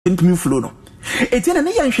into flow no. Etienne na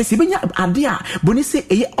yan hwese benya ade a boni se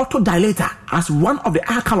eye autodilator as one of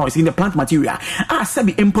the alkaloids in the plant material.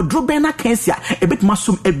 Sabi empodrobena cancer ebetuma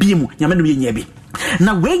som abiemu nyame no ye bi.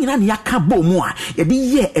 Na we nyina ne yaka bo mu a ye de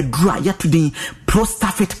ye adura ya tudin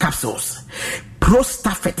Prostafet capsules.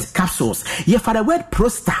 Prostafet capsules. Ye for the word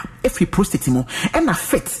prosta if he prostate mo and a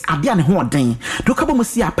fit abia ne ho den. Do ka bo mo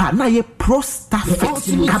si apa na ye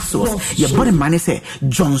Prostafet capsules. Ye body man say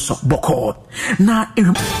Johnson Boko. Na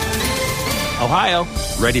Ohio,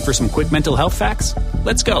 ready for some quick mental health facts?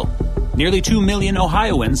 Let's go. Nearly 2 million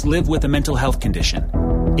Ohioans live with a mental health condition.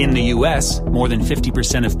 In the U.S., more than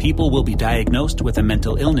 50% of people will be diagnosed with a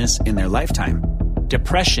mental illness in their lifetime.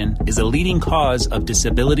 Depression is a leading cause of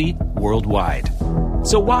disability worldwide.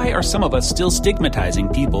 So why are some of us still stigmatizing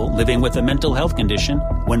people living with a mental health condition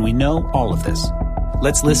when we know all of this?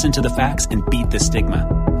 Let's listen to the facts and beat the stigma.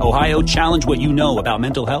 Ohio, challenge what you know about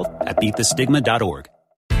mental health at beatthestigma.org.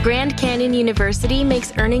 Grand Canyon University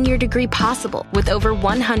makes earning your degree possible with over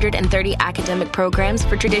 130 academic programs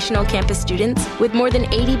for traditional campus students, with more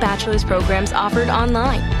than 80 bachelor's programs offered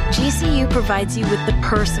online. GCU provides you with the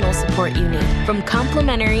personal support you need, from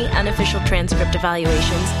complimentary unofficial transcript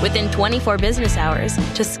evaluations within 24 business hours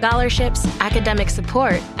to scholarships, academic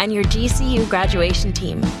support, and your GCU graduation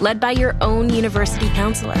team, led by your own university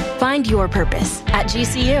counselor. Find your purpose at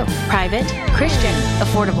GCU. Private, Christian,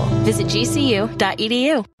 affordable. Visit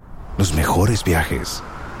gcu.edu. Los mejores viajes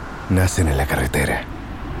nacen en la carretera,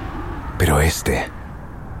 pero este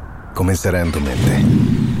comenzará en tu mente.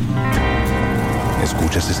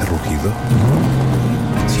 ¿Escuchas ese rugido?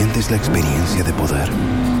 ¿Sientes la experiencia de poder?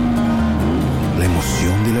 ¿La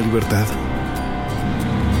emoción de la libertad?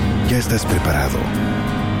 Ya estás preparado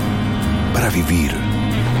para vivir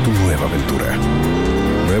tu nueva aventura.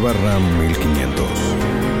 Nueva Ram 1500.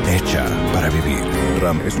 Hecha para vivir.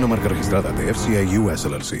 Ram es una marca registrada de FCA US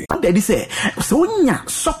LLC. They say, so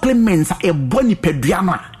supplements a boni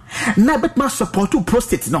pediana. Na bet ma support to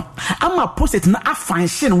prostate no. Ama prostate na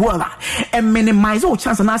function well and minimize all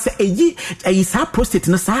chance na say eyi sa prostate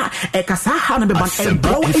na sa e ka sa ha na be ban e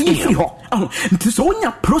blow eyi ho. Nti so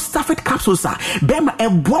nya Prostafet capsules a be ma e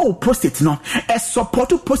blow prostate no e support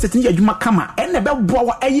to prostate ni adwuma kama e na be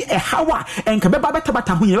blow eyi e hawa en ka be ba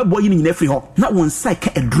betabata ho nya be blow yi ni free ho. Na won sai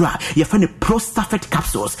ka edura ye fa ne Prostafet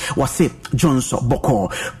capsules was say Johnson Boko.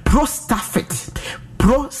 Prostafet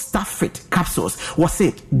capsules was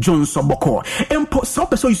it Johnson Boko. Empo so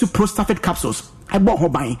person use Prostafet capsules. I bought her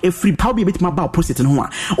buying a free power be bit my bow prostate no one.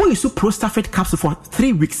 O use Prostafet capsule for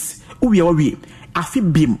 3 weeks. We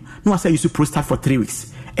afi beam no say use Prostafet for 3 weeks.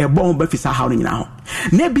 A bomb befisa how now.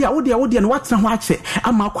 Nebia Odia and what's and watch it.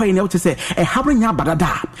 I'm out quite to say a habrinya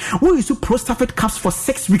badada. We use Prostafet caps for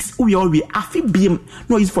 6 weeks. We afi beam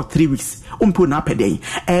no is for 3 weeks. Put per day.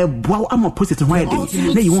 A bow I'm a post it one day.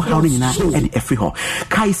 Then you won't how and every ho.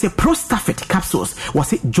 Kai say Prostafet capsules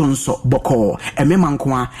was it Johnson Boko, a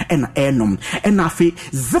memankwa and enum. And afi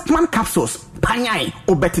Zipman capsules. Panyai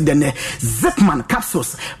or better than the Zipman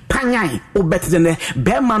capsules. Panyai or better than the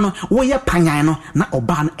Bearman or ya Panyano na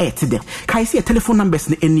oban today. Kai see a telephone numbers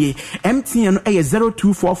in the MTN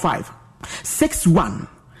A0245 61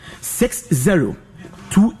 60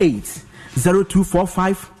 28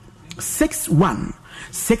 0245 61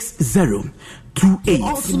 60 28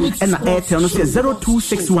 and Airtel say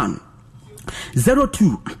 0261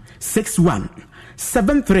 0261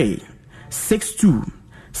 73 62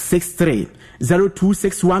 63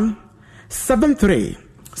 0261 73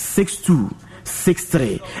 62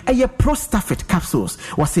 63. A Prostafet capsules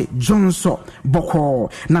was a Johnson Boko.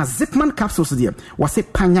 Na Zipman capsules there was a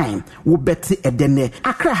Panyain wo beti edene.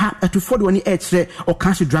 Akra ha to 41 h or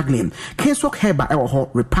cancer dragline. Kinswalk herba ewo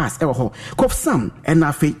ho repass ewo ho. Cough some and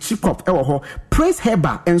afe chip cop ewo ho. Praise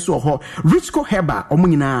herba and so ho. Richco herba or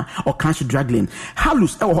munina or cancer dragline.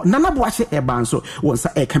 Halus ewo ho. Nana boache herba so once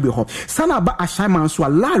a can be ho. Sanaba ashaiman so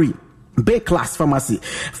Larry. Bay Class Pharmacy,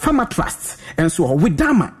 Pharmatrust, and so on. With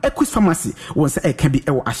Dama, Equus Pharmacy, once a can be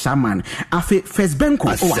a shaman. Afe First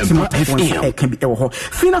Benko, or a can be a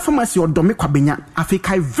Fina Pharmacy or Domic Quabinia, Afe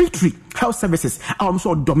Kai Victory Health Services,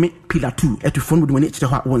 also Domic Pillar 2, at to phone with one each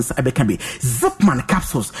once a can be. Zipman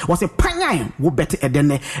capsules was a pioneer, wo better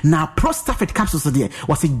than now Prostafet capsules there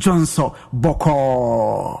was a Johnson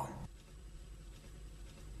Boko.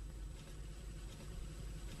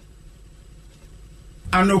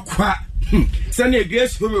 Anokwa Sani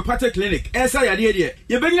Grace Homeopathic Clinic. Esa ya die.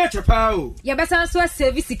 Ye benya chapa o. Ye besa so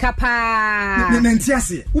service kapa.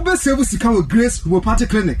 Nentiase. Ube service ka o Grace Homeopathic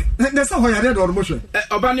Clinic. Na sa ho ya de do mo hwe.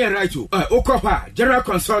 Obani right o. Okopa general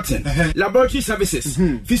consulting, laboratory services,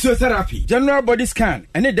 physiotherapy, general body scan,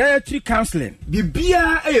 and dietary counseling.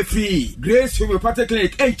 Bibia e free. Grace Homeopathic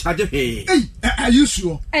Clinic en charge he. Hey, are you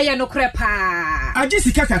sure? Eya no krepa.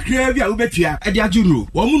 Ajisika kakra bia ubetua e de ajuru.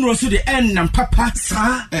 Wo mu no so de en nam papa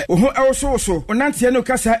sa. Oho so onante no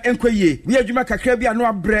kasa enkoye. Wi adwuma kakra bia no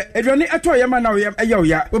abre. Eduane eto ye ma na ye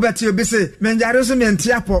ya. Obeti obi se menjare so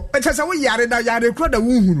mentiapo. Etasa wo yare da yare kro da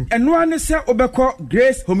wuhuru. Eno ane se obekọ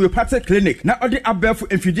Grace Homeopathic Clinic na ode abefu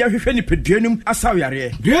emfidi ahwehwe ni peduanum asaw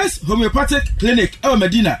yare. Grace Homeopathic Clinic e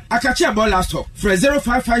Medina akachi abo last stop for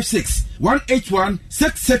 0556 181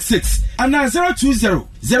 666 and 020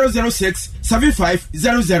 006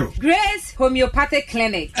 7500. Grace Homeopathic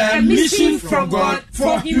Clinic, a mission from God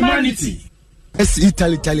for humanity. Es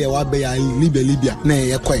Italy wa be ya Libya na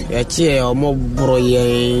ye kwen e che omo bro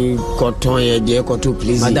ye koton ye je koto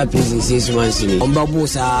please mother please 6 months ni omba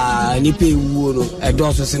busa ni pe wuo no e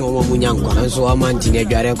do so se no mo nyankwa so amanti ne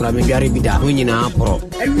dware kura me dware bida hunyina apro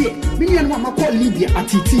ewie minian mo makọ Libya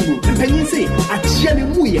atiti mo mpanyin se achia ne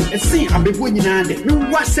mu ye ese abebo nyina de me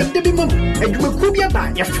wasem de bi mo adwumaku bia ba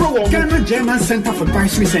ye fro wo Ghana German Center for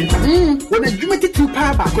Advisory Center wona adwumatitu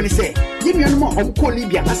pa ba ko ne se yemian mo omkọ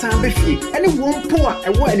Libya asan be fie ene won po a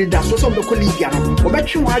ewo ene da so be ko Libya no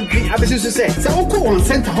obetwe wa adwen abesusu se won on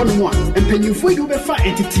center hono mo a mpanyinfo yi be fa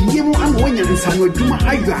entitiye mu am wonya nsano adwuma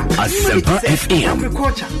ayo a Asempa FM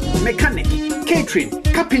agriculture mechanic catering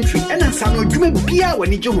carpentry and nsano adwuma bia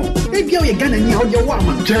wani je ho e bia ye Ghana ni a wo wa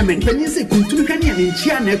ma German panyin se kuntunu hwane a ne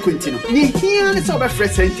nchia na akonti no ni hia ne se obe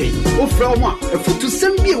fresh center o fra mo a fotu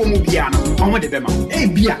sem bia wo mu bia no o mo de be ma e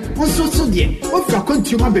bia won so de o fra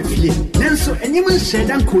konti ma be fie nenso enyem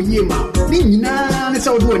nhyedan koyie ma ni nyina ne se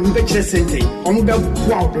wo do ni be kire center o mo be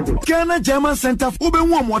wow dodo Ghana German Center ube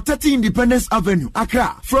hu 30 Independence Avenue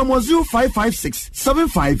Accra from 0556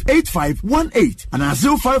 758518 and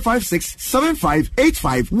 0556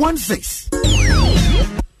 758516.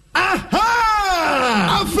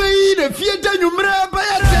 Aha! Afei de fieta numera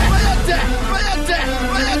bayate.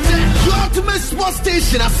 Ultimate Sports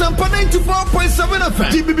Station Asempa 94.7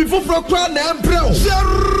 FM. DBB for Crown and Bro.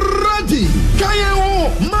 Ready. Kayo,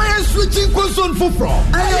 my switching console for Pro.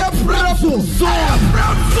 I am proud zone.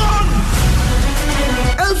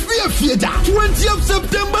 Fiesta 20th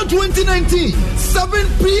September 2019 7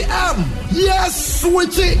 p.m. Yes,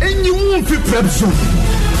 switch it and you won't be prep zone.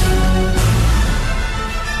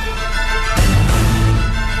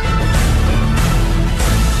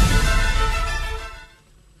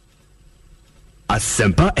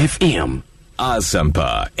 Asempa FM.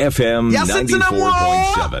 Asempa FM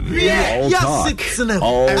 94.7.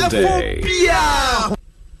 All talk, all day.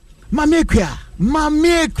 Mamie Quia.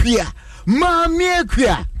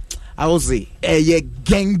 I will say,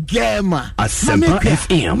 Gengema. Asempa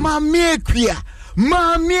FM. Mamie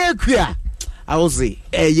Quia. I will say,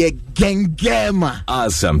 Gengema.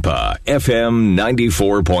 Asempa FM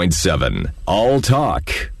 94.7. All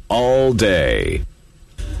talk, all day.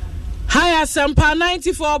 Hi, Asempa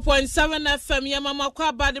 94.7 FM. Yamama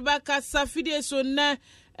kwa badibaka safide so na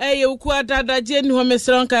ukwa dada jeni ho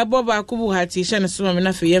mesranka boba akubu hati shane so me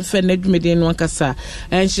na fe yemfa na dwumede no kasa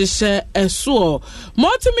enhyehyɛ eso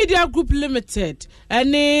Multimedia Group Limited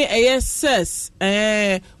ane ASS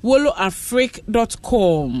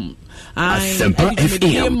woloafric.com Asempa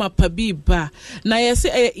FM mapabiba na yesi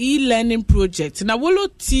e-learning project na Wolo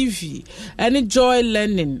TV ane Joy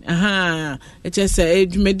Learning echese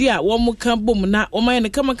dwumede a wo mu kan bom na wo man ne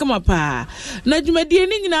kama pa na dwumede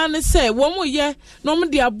ni nyina ne se wo mu ye no mu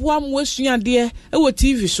de aboa mu asuade e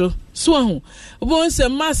TV so ahu bo se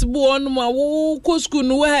mass bo on mu wo ko school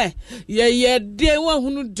no ye de wo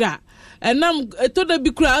hunu da enam etoda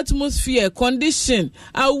bi kura atmosphere condition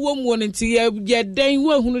awo mu nti ye den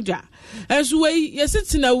wo hunu da enso we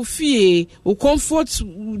yesitina wo fie wo comfort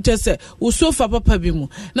tese wo sofa papa bi mu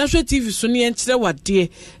na hwe TV so ne enkyere wade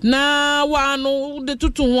na wa no de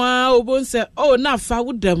tutu ho a obonse na fa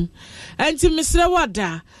wodam enti misre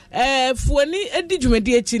wada fuani edi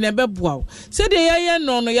dwumedi echi na beboa se de ye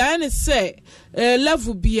no ya ne se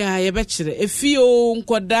level bia ye be kire efio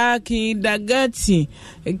nkoda kindagati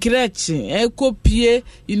kreche ekopie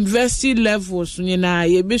university levels nyina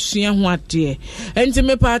ye besua ho ade enti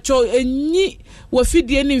me pa cho enyi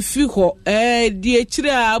wafidie ne mfi ho die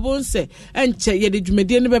ekyire a abonse enche ye de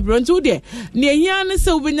dwumadie ne bebro nti wo de ne ehia ne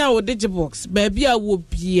se wobenya wo digibox ba bia wo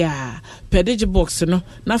bia per digibox no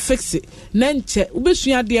na fix na nche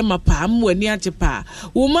wobesua de mapa am wani ache pa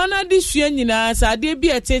wo mana de sua nyina sa de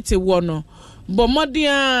bia tete wo no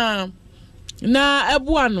bomodia na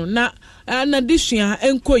ebua no na disua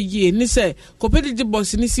enko yie ni se kopedi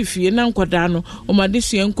box ni sifie na nkoda no o ma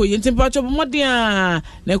disua enko yie ntimpa cho bomodea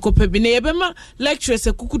na kopebi na yebema lecturers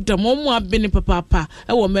ekukuda mo abene papa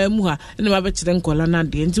e wo ma mu ha na ma be kire nkola na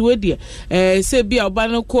de nti we de se bia oba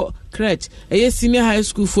no ko crèche senior high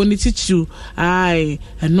school for ni teacher ai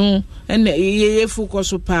no ene ye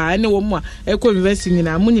focus pa ene wo mu a eko university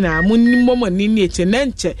nyina mu ni momo ni ni eche na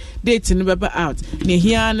nche date ni beba out ne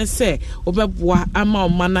hia ne se obeboa ama o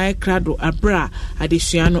mana krado abra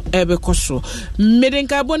adesua no ebe koso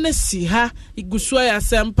medenka bonasi ha igusua ya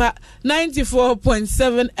sempa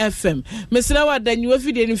 94.7 FM mesra wa danyi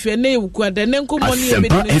afide ni fe na ewuku ada ne nkomo ni ebe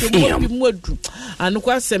ni mu adu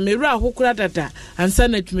anokwa se meru ahokura dada ansa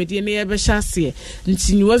na twumedie ne ebe hyase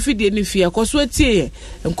ntinyi afide ni fe akoso atie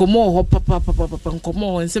nkomo ho papa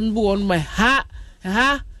nkomo nsem bi won my ha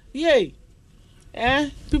yay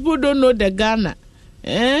people don't know the Ghana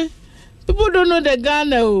people don't know the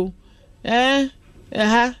Ghana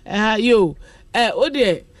yo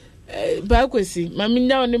ode ba kwesi mami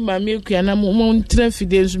nyawo ni mami ekua na mo ntra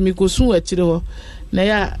fide nso mi kosun akire ho na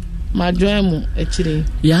ya ma join mu akire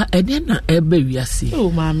ya ede na ebe wiase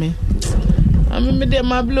mami me de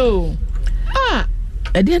mablo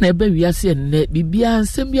ede na ebe wiase ne bibia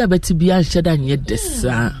nsem bia beti bia nheda nye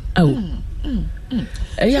desa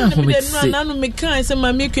eya hometse na no me kan se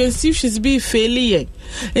mami ekua institutions be failure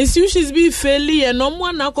institutions be failure no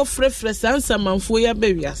mo na ko frefre sansa manfo ya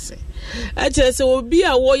be wiase ache se obi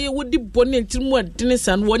a wo ye wodi bone ntimu adene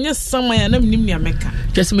san wonye samaya na mnim ni ameka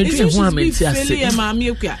just me dwe ho amenti ase ya maami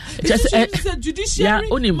ekua just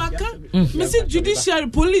judiciary maka mesi judiciary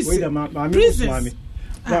police prisons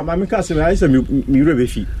maami ka se I say mi rebe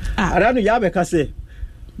fi ara no ya be ka se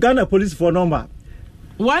Ghana police for number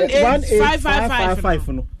 18555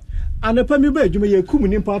 no anepa mi ba adwuma ye kum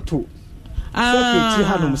nimpa to ti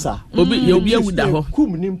hanom sa obi awuda ho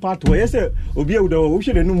kum nimpa to ye se obi awuda ho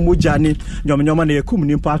hwe de no moja ni nyomnyoma na ye kum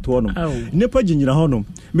nimpa to no nipa ginyina ho no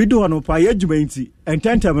mi do ho no pa ye adwuma nti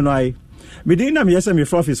ententem no ai mi din na me ye se me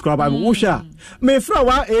profit scrub am wo hwa me fra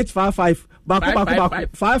 1855 baku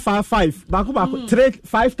 555 baku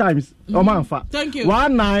 3 times o man fa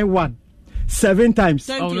 191 7 times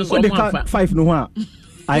what the 5 no ha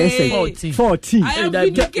I say 14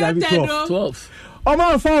 12 o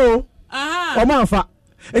man fa o man fa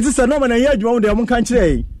it is a no man ya adwuma de mo kan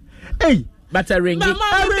kire eh but a ring me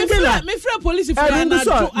fra police for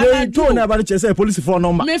na to na ba say police for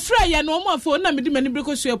number me fra ya no mo phone na me di mani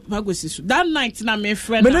breko so pagosi so that night na me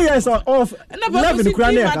fra me no yes off 11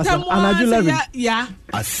 kura na kasa anaju 11 ya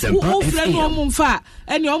o friend no mo mfa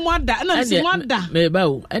ene o mo ada na me mo ada me ba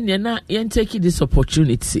o ene na yen take this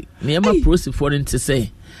opportunity me ma proceed for to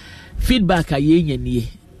say feedback aye nie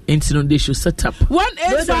into they should set up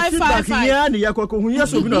 18555 ya ni yakoko hu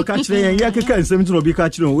yeso bi no ka kire yen ya keka nsem nti no bi ka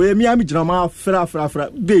kire we mi am gina ma fra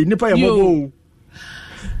be nipa ya mobo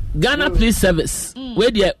Ghana Police Service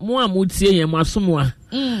we dey mo amutie yen masomo a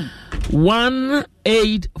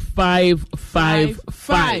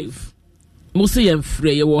 18555 musi yen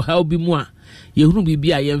frɛ ye wo how bi mu a ye hunu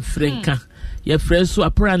bibia yen frɛ nka ye frɛ so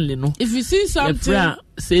apparently no if you see something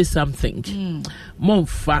say something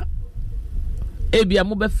monfa ebia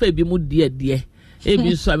mo be fa bi mu de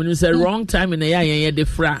ebi so am say wrong time in ya de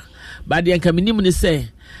fra but the nkaminim ni say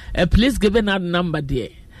a please given out number there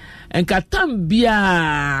enka tam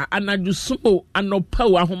bia anaju sumo anopa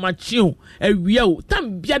wa homachiu awia o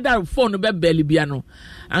tam bia da phone be beli bia no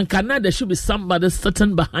anka na there should be somebody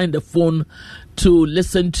sitting behind the phone to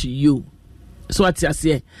listen to you so what you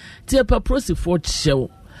say tie pa prosi for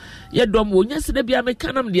show ye dom wo nyase da bia me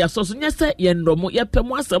kanam dia so nyase ye ndom ye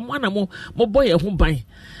pem asem ana mo boye ho ban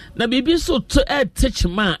na bibi so to teach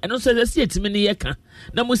ma eno so se etimi ne ye ka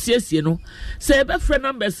na mo siesie no se be frɛ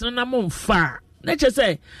numbers na mo mfa na che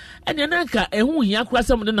se ene na ka ehu hia kura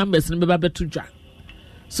se mo de numbers ne be ba beto dwa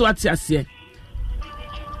so ati ase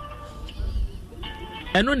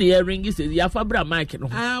eno ne ye ringi se ya fa bra mic no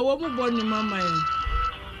wo mo bo nyuma man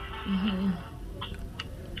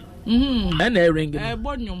and a ring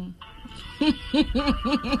bonyum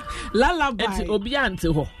lullaby it's obiante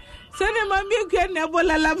ho send mami ekua na bo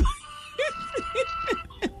lullaby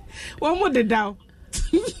wo mo de daw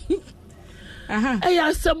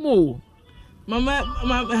asamo mama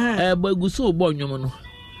baguso bonyum no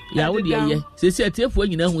ya wo de ye se se atiefo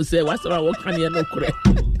nyina hu se wasara wo kan ye no kore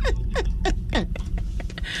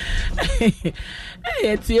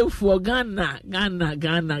Hey, for Ghana. I'm a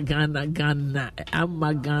Ghana.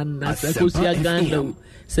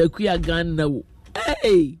 Sekuya Ghana.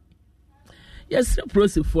 Hey. Yes,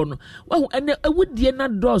 process for no. Well, and I would dear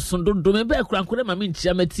not Dawson, don't do me back. Crank, I mean,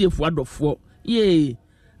 Chamati for other four. Yea,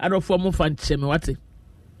 I don't form of fun, Chemwati.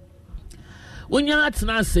 When you're at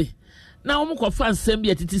Nancy, now I'm going to find some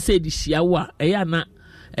yet to say this year, Ayana.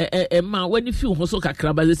 Ma when you feel hoso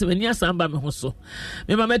kakra ba se mania samba me hoso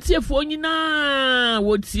me mama tie fo nyina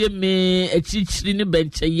wo tie me achichiri ne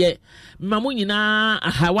benche ye me mamu nyina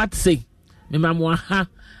aha what say me mamu aha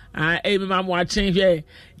me mamu a change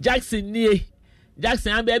Jackson nie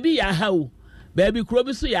Jackson baby ya ha o baby kuro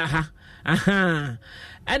bi so ya ha aha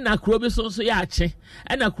ena kuro bi so ya ache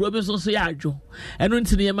ena kuro bi so ya adwo eno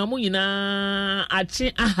ntine ye mamu nyina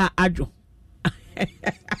ache aha adwo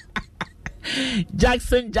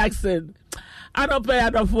Jackson I don't pay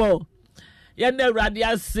out of four. You never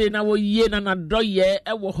had say na wo ye na do ye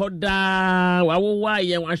e wo hoda wa wo wa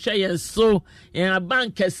ye wa hwe ye so en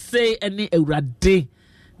bank say any ewrade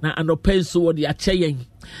na anopen so wo de ache yen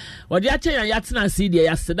wo de ache yen yatena si de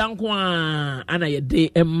ya sedan ko ana ye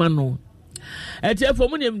de emma no etiefo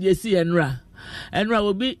mu nem de si enra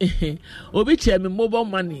obi che me mobile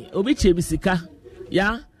money obi che mi sika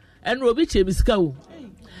ya enra obi che mi sika o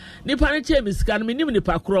nipa ne che mi sika no minim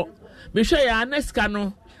nipa kro me hwe ya na sika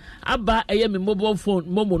no aba eye me mobile phone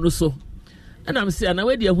momo no so na me say na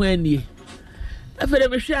we de ho anie afere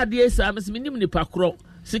me hwe ade esa me minim nipa kro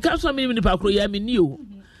sika so minim nipa kro ya me ni o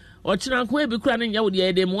o kina ko e bi kura ne nya wo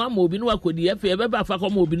de de mo ama obi no akodi afa e beba afa ko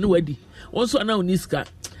mo obi no wadi won so na oni sika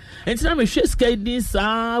entina me hwe sika din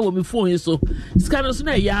sa wo me phone so sika no so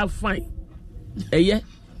na ya fine eye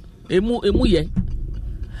emu ye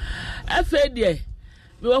afa de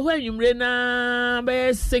me wo hwa nwumre na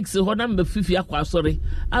be 6 ho number 50 akwa sori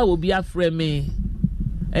a obi afre me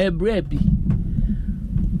bra bi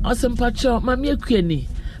osempacho mami akuani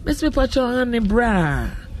mesme pacho ane bra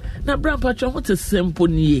na bra pacho what a simple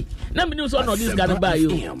nie na me so no this guy buy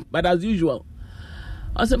you but as usual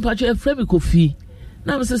osempacho afre me kofi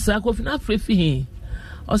na me say kofi na afre fi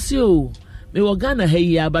osio me wo Ghana ha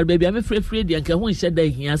yi aba baby am frefre de nka ho nhye da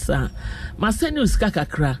hia sa ma send you ska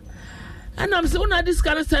kakra. And I'm saying, "Una this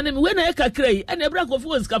kind of sending me when I can cry and I break off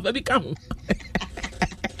was cafe become."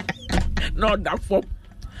 Not that for.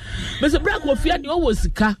 Mr. Break off here, you always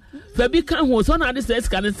car. Fabi can was one of this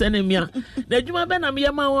kind of sending me. The Juma Ben am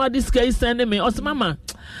Yama this case sending me. Os mama.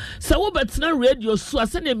 So but now radio so I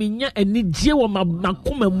send me and need Jew ma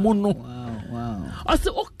come mono. Wow. I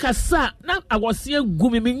said, "Oh, Kasa, now I was seeing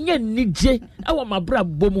Gumi ni je. I want my bra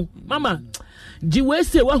bomu. Mama, Jiwe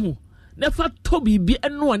se wahu. Never Toby be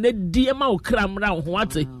and no one dear ma cram round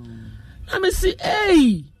what I may see,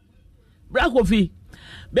 hey, Bracofi,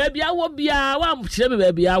 baby, I will be a one shabby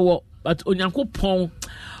baby, I will, but on your coupon,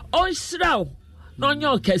 on shroud, non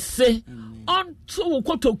your casse, on two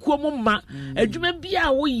quarter quomma, and you may be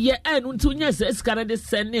a way ye and until yes, Canada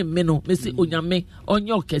send him, Mino, Missy Onyame, on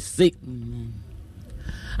your casse.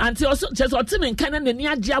 Until also just what Tim and Canon and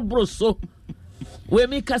Nia Jabro so, where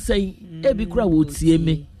make us say, every crowd would see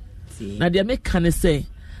me. Na de me kan say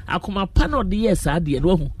akoma pa no de yes ade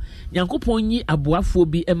no hu Nyankopon yi aboafo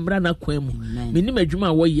bi embra na kwan mu menim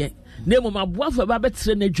adwuma wo ye na emu aboafo ba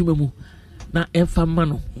betre na adwuma mu na emfa ma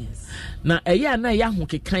no na eye na ya ho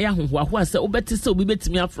kekan ya ho ho ase obeti se obi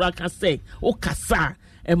betimi afra ka say o kasa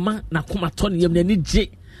ema na koma to ne yem na ni je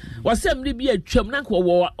wasem ni bi atwam na ko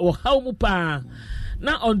wo haw mu pa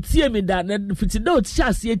na ontie mi da na fitida o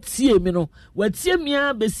tiase tie mi no watie mi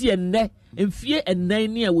a besi enne mfie ennan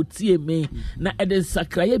ni a wotie me na eden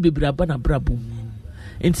sakraye bebraba na brabo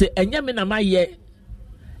enti enya me na maye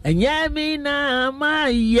enya me na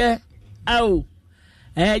maye au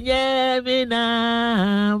enya me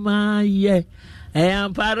na maye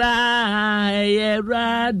ampara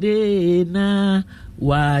rade na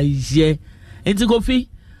waje enti Kofi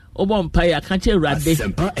obo mpaya ka che rade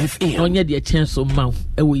onye de chenso maw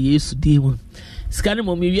e wo Yesu de mu scanning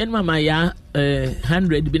mo mi wien mama ya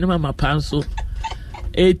 100 bi na mama panso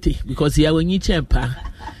 80 because ya wenyi chempa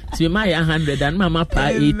ti ma ya 100 and mama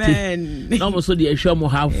pa 80 no mo so de ehwe mo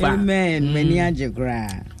how far amen many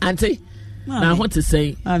ajegra auntie na what to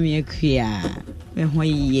say mami akua me ho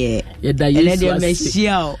ye da Yesu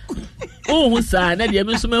mesiao oh sa na de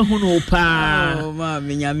me so me hu no pa oh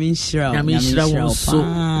mami nyamishra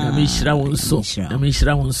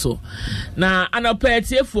wonso na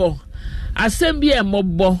anopetiefo asem bi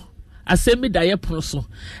emobbo asem bi da ye pono so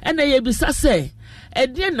ena ye bisa say e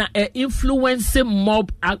de na influence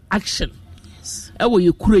mob action ɛwɔ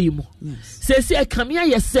yɛ kuro yi mu sɛsi ɛkamea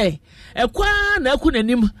yɛ sɛ ɛkwa na ɛkɔ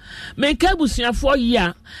n'anim menka busuafoɔ yi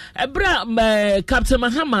a ɛbrɛ Captain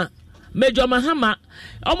Mahama Major Mahama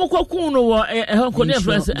ɔmokɔko no wɔ ɛhɔ kɔ ne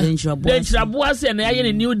friends denkyiraboa sɛ na yɛayɛ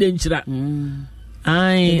ne new denkyira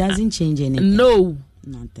it doesn't change anything. No,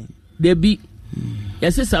 nothing. There be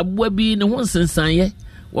yɛsɛ saboa bi ne ho nsensaneɛ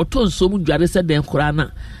wɔtɔ nsuo mu dware sɛ den koraa na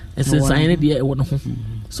nsensaneɛ ne deɛ ɛwɔ no ho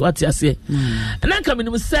so ate ase na nka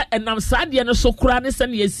menim sɛ ɛnam saa deɛ no so koraa ne sɛ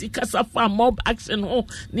ne yɛsi kasa fa mob action ho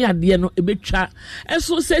ne adeɛ no ɛbɛtwa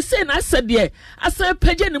ɛnso sɛsɛ na asɛ deɛ asɛ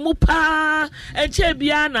pagya ne mu paa ɛnkyɛ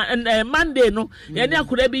biara na Monday no yɛne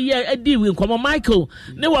akora bi yɛ adi wi nkɔmmɔ Michael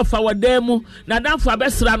ne wɔfa wɔ dan mu na damfo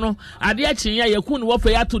abɛsra no adeɛ kyenyɛ yɛku ne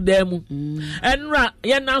wɔfa yɛato dan mu ɛnora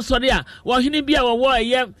yɛna nsɔre a wɔhene bi a wɔwɔ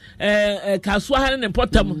ɛyɛ Kasua ha ne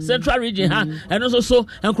Pɔtam Central Region ha ɛno nso so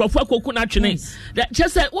nkurɔfoɔ akɔku no atwene kyɛ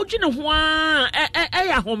sɛ wodwene ho a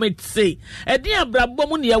ɛyɛ ahomete ɛde abrabɔ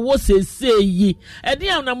mu ne yɛwɔ seesei yi ɛde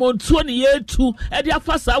anamontuo ne yɛtu ɛde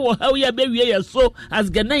afa saa wɔ ha yɛ bɛwie yɛ so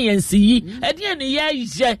as gana yɛnsi yi ɛde ne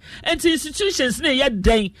yɛyɛ nti institutions ne yɛ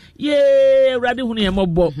dɛn yɛ awurade hu ne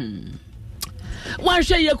yɛmmɔbɔ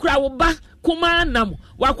wɔahwɛ yɛ kura wo ba kuma nam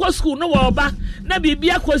wakɔ school no wɔba na biribi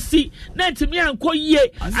akɔsi na ntumi ankɔ yie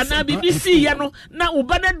anaa biribi si yɛ no na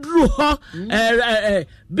woba na duru hɔ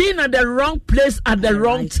being at the wrong place at the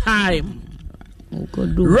wrong time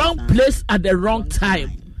wrong place at the wrong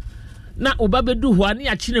time na woba bɛdu hɔ a ne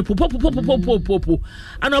yɛakyi ne popopopopopopopo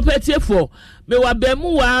anɔpɛ tiefo mewɔ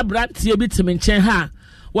bɛmu wɔ aberanteɛ bi teme nkyɛn ha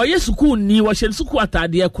wɔyɛ sukuu ni wɔhyɛ sukuu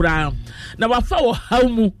ataadeɛ koraa na wafa wɔ haw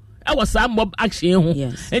mu ɛwɔ saa mob action ho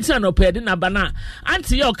enti na no pɛ de na bana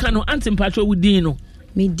anti yɛ ɔka no anti mpatro wudin no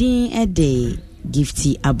me din ɛde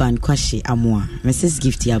Gifty Abankwashe Amoa Mrs.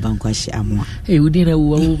 Gifty Abankwashe Amoa wudin na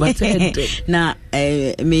wo batɛ na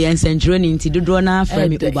me yɛnsɛntwerɛ ne nti dodoɔ na afrɛ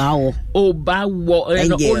me obaawɔ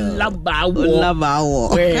olabaawɔ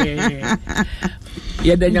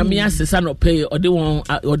yɛda nyame asesa no pɛ ɔde wɔn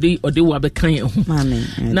ɔde wo abɛka yɛn ho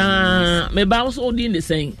na me ba wo so wodin de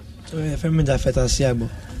sɛn ɛfɛ me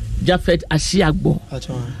Jafet Ashiagbo.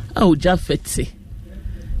 Oh, Jafet.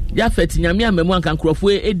 Nyame amemu anka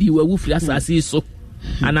nkrofo edi wawu firi asase so.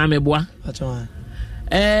 Ana meboa.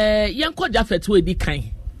 Yanko Jafet we di kan.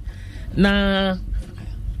 Na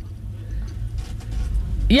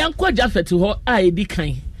Yanko Jafet ho a edi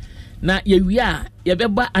kan. Na yewi a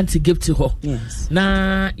yebeba anti gift ho. Yes.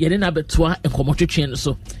 Na yede na betoa enkomotwetwe no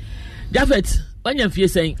so. Jafet, wanya fie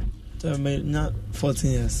sen? Not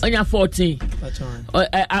 14 years. Onya 14.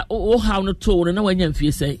 Oh, how no told no when you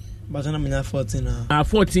feel say. But I'm 14 now.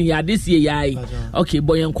 14 yeah, this year yeah. Okay,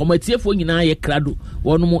 boy, and committee for you now ye crado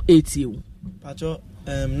 1 more 80. Pacho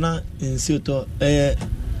not in Soto on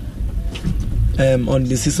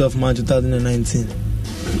the 6th of March 2019.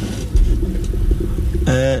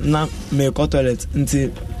 Now me toilet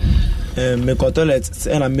until me toilet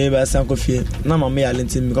and I maybe I sank fee. Now my me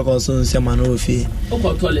alinti me ko so nsia ma no fee. O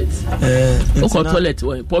toilet. Toilet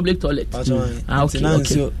or public toilet. Okay.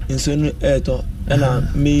 Nso no eto na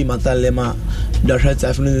me matalema the right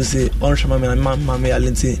afternoon say on shama me ma me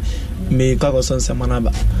alinti me ko so nsia ma na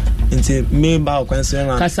ba. Nti me ba kwan so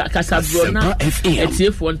na kasa bro na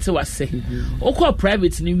etiefo nte wase. O ko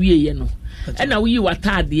private ni wie ye no. E na wo yi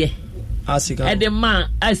watade asika edema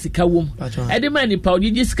asika wom edema ni pa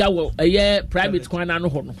odiji sika wo eye private kwana no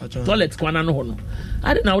ho no toilet kwana no ho no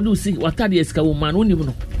ade na wo do si watade asika wom man onim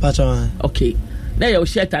no pacho okay na ye o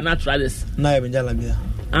shirt naturalist na ye jalabia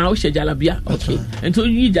o she jalabia okay ento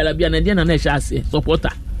yi jalabia na de na na she ase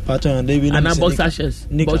supporter pacho dey bi na boxer shirts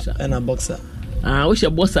boxer and a boxer o she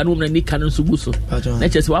boxer no na nika no so buso na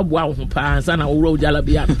che se wa boa wo ho pa sa na wo ro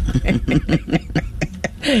jalabia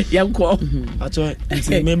yanko acho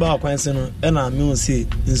nti me ba kwanse no e na me o see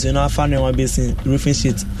nso na afa ne wa besin roofing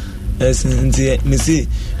sheet nti me see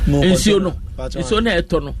no nso no nso na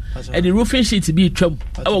eto no e the roofing sheet bi twam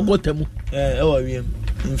e wo gotamu e wo wiem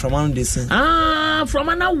from one day sin from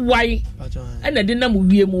ana why e na de na mu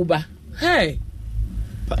wiem ba hey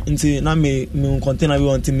nti na me container we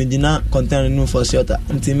want me dina container no for shelter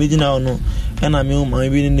nti me dina no e na me o ma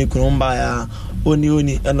bi ni kurumba ya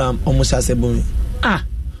oni e na omusa sebumi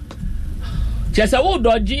Chesa wo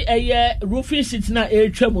dodgy a roofing sheet na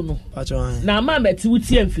twam no. Na ma meti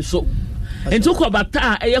wuti amfi so. Enti ko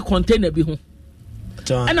bata a container bi ho.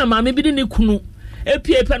 Ana ma me bi ni kunu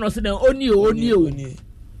epie pe no se den oni o.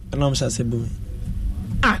 Ana mo shase bu.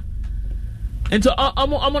 Enti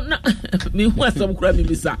omo na me hu asam kura me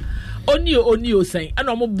bisa. Oni o sen.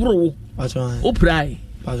 Ana omo bro. O prai.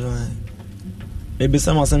 Maybe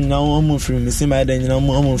some of them now almost free me see my then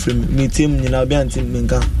almost free me team you know be anti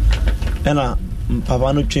minka. Ena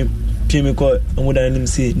papa no twem me call Omudan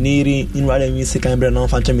say nearing in rather me second brand on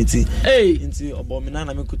Fantamity. Hey, into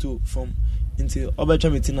Abominana Mikutu from into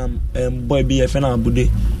Oberchamitinam boy be a fan of Bude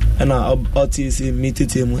and I'll see meet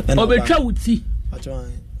him and Oberchauti.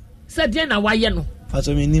 Said Jenna, why you know? I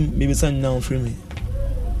told me, maybe send down for me.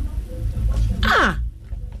 Ah,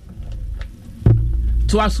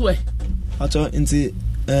 to us way. I told into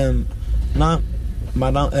now.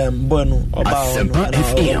 Madam Bono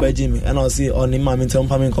about Jimmy and I'll see on him in some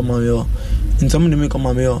family come on you in some of me come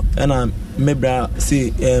on you and I maybe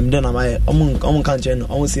see then I among country and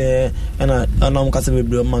almost say and I'm casting with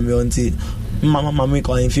mammy on tea mammy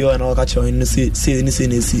calling feel and I'll catch you in the see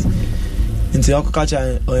into your catch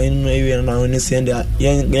or in area and I only send that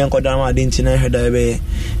young Kodama didn't know her diabetes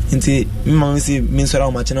into mammy see means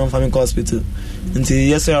around much in family hospital.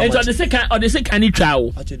 Yes, sir. It's on the second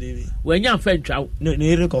trial. Actually, when you're French trial, no,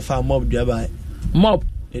 you can find mob thereby. Mob,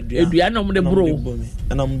 if you are not the bro,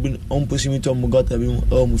 and I'm on pushing me to Mugota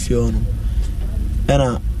or Mufion.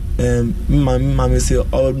 And mammy say,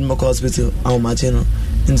 all my hospital, our Martino.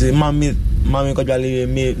 Into mammy got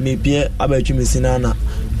me Pierre about you, Miss Nana.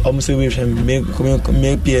 Almost wish him make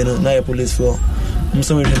piano, not a police for. I'm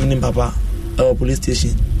so with Papa, our police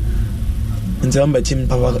station. Into I'm by Tim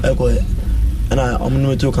Papa Echo. And I'm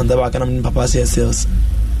going to come back and I'm Papa share sales.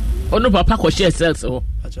 Oh, no, Papa share sales. Oh,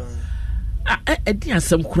 I did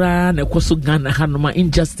some cran, a Kosugana, Hanoma,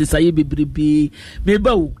 injustice. I be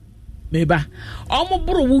maybe. Almost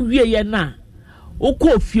bro, we na. O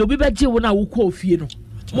coffee, be better when I will coffee.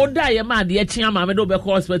 More die, man, the Chiama, I don't be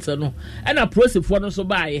hospital. No, and I process for no so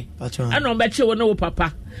buy. I don't bet you know,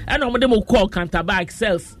 Papa. I know them will call Cantabac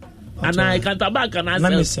sales. And I Cantabac and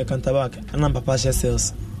I say Cantabac, and I'm Papa share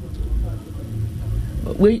sales.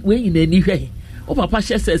 We in any way. Oh, Papa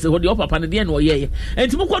says, what your papa and the end or ye. And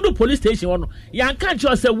to go police station one. Young can't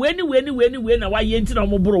just say when, why you ain't no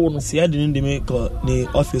more. See, I didn't make the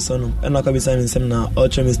office on him, and I can be signing some now, or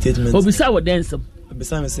me statement. Oh, beside what dance him.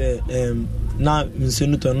 Besides, say, now, Monsieur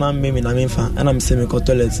Newton, now, maybe I'm in fan, and I'm semi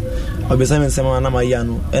toilet. Or besides, someone I'm a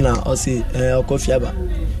yano, and I'll see a coffee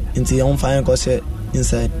into your own fine cost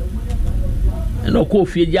inside. And no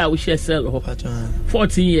coffee, yeah, we shall sell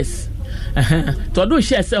 14 years. To do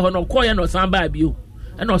share say no call no samba bio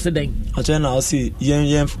and no say then I tell now see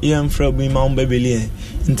yam from me mount baby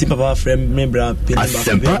nti papa friend me bra pin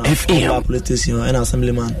back police station and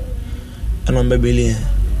assemblyman and on baby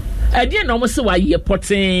I didn't almost say why you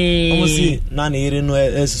potting almost see na na ire no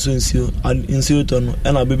esusu nsuo to no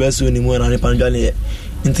and be beso ni mu na ni panjane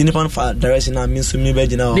nti ni pan fa direction na me so me be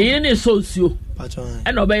gina o the ne so nsuo patron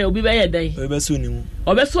and obi be den beso ni mu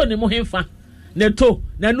obeso ni mu hemfa neto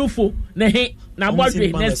na nufo na he na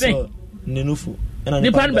bodwe na se ne nufo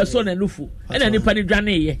nipa no beso na nufo na nipa ni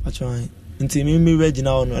dwane ye patron nti me we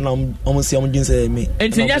gina o na omo se omo gin se me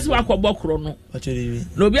nti nyase wakobọ kro no patron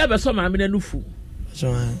na obi abeso ma me na nufo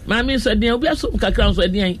patron ma me so den obi aso kakra so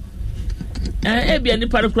den e bia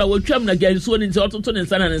nipa kro wo twam na ganso ni nti ototo ne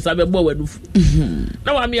nsa na nsa be bo wa nufo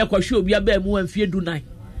na wa me yakwhwe obi aba mu amfie dunan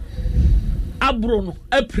abro no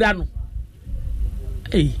apira no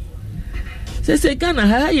say Ghana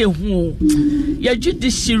ha ye hu ya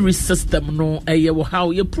judiciary system no ye wo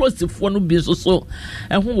how ye process no bi so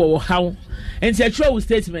e hu wo how enti a true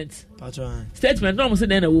statement statement no mo say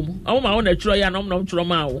na wo mu o ma wo na true ya no mo true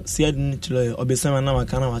ma wo see adin true obesama na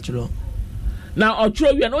maka na wa true na o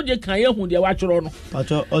true wi na o je kan ye hu de wa true no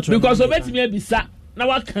because obetimi abisa na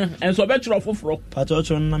wa kan en so obetro foforo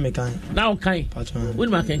true na me kan na o kan wo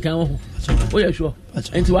ni ma kan kan wo o ye sure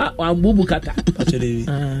enti wa bubu kata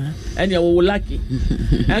and you will lucky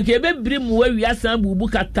and ke be brim we wi asan bubu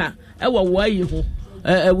kata e wo wa yi ho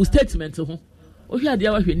e statement ho o hwa de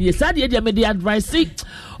wa hwe ni sa de me dey advice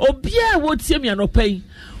obia wo tie me anopai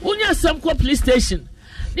unya sam ko police station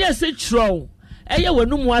dey say trow e ye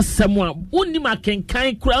wanum asam a unni ma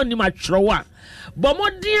kenkan kura unni ma trow a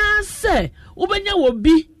bomodia se ubenya wo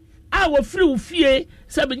bi a wo free wo fie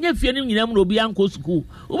se benya fie ni nyina mu obi anko school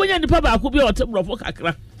ubenya nipa ba ko bi o tebrofo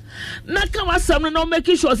kakra na ka wasam no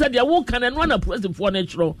make sure say dia wo kan no na president for na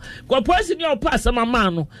tro ko president your pass am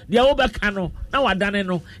man no dia wo be kan no na wadane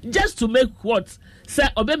no just to make what say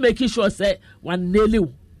obe make sure say one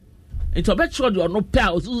nail it obetro de no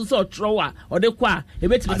pa osusu so tro a ode kwa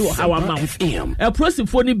ebetimi do hawa ma e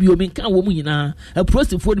prosifo ni bi o mi kan wo mu nyina e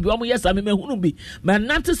prosifo ni bi o mo yesa me hunu bi ma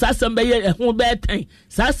nante sa asem be ye ho be tan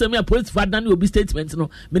sa asem ya prosifo adane obi statement no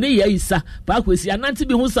me ne ye isa pa kwesi anante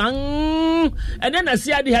bi hu san and then na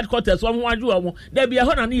sia the headquarters wo ho adu o mo da bia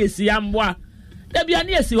ho na ne yesi amboa da bia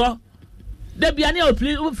ne yesi ho da bia ne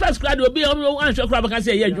o first grade obi o anhwe kra ba kan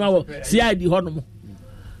say ye adwuma wo sia di ho no mo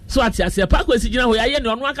so ati ase pa ko sigina ho ya ye ne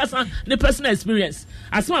ono akasa ne personal experience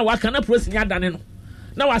asema wa kana pro sinya dane no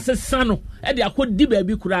na wasesa no e de akodi ba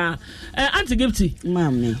bi kura anti gifty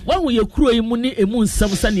mama wa hu ye kuro yi mu ni emu nsam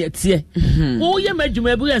sa ne atie wo ye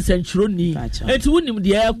madwuma bi ensanchiro ni enti wonim de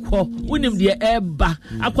ekọ wonim de eba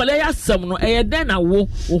akwala ya asam no e den na wo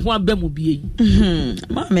ho aba mu bie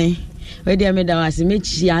mama we dia me da wase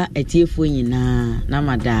mechia etiefo nyina na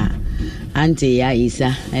mada anti ya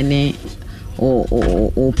isa ene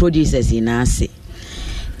o producers in ase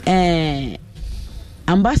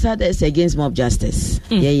ambassadors against mob justice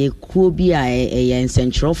ye kuo bi a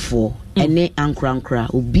central for ene ankrankra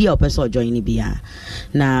obi a person join ni bia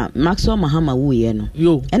na Maxwell Mahama wu ye no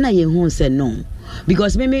ena ye hu se no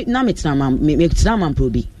because me na metra man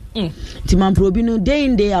probi ti man probi no day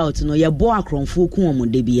in day out no ye bo akronfo ku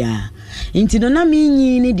omode bia nti no na me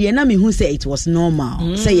nyi ni de na me hu say it was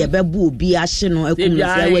normal say ye bebu obi ahye no akum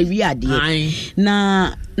no say we wi ade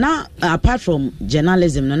na apart from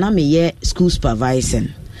journalism no na me ye school supervising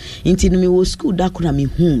nti no me wo school da kuna me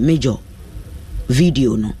hu major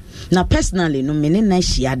video no na personally no me ne na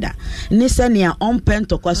shiada ne senia on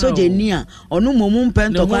pentokwa so je ni a onu momum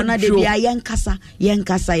pentokwa na de bia yenkasa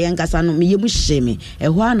no me yemu sheme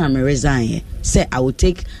ehwa na me resign say I will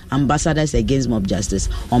take ambassadors against mob justice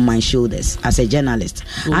on my shoulders as a journalist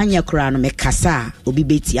anya kra no me kasa obi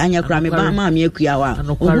beti anya kra me ba ma me akua wa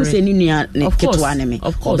ohu se ni nua ne ketwa ne me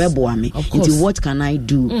obebo me into what can I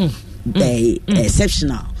do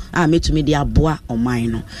exceptional me to me dia boa on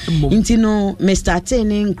mine no nti no me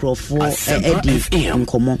starting nkrofo edi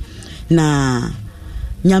nkomo na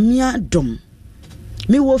nyamia dom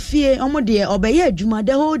me wo fie omo de obeye adwuma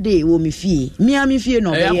the whole day wo me fie me fie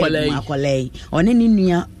no obeye akolei one ni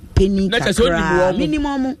nua penny kakra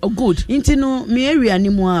minimum good nti no me area ni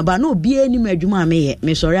mu aba na obi ani mu adwuma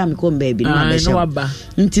me sorry am ko mba na be she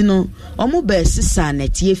nti no omo be sisa na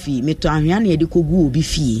tie fie me to ahwea na yede kogu obi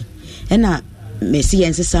fie ena Messi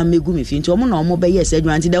yense sam megu me fi nti omo na omo be yes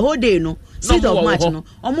adwuma nti the whole day no seed of match no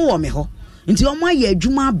omo wo me ho nti omo aye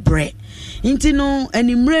adwuma bre nti no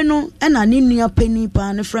animre no e na ne nua pani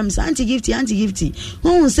pa ne from anti gifty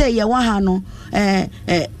won say ye wa ha no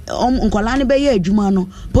nkola ne be ye adwuma no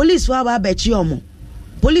police wa ba bechi omo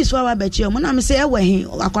na me say e we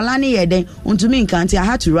akola ne ye den untumi nkanti I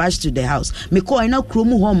had to rush to the house me call na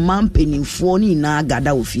kromu ho man penifo ni na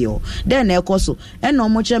gada ofie then e koso e no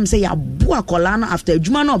mo chem say ya bu akola na after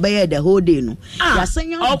adwuma na obeye the whole day no ya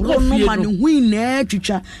senya bro no man hu na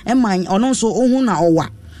twitwa e man ono so ohun na owa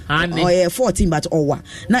 14 but owa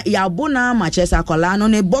na ya bo na Manchester akola no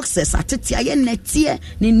ne boxers atete aye netie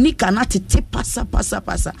ne nika na tete pasa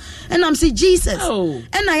and I'm say Jesus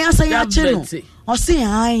and I answer ya cheno o say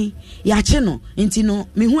ai ya cheno nti no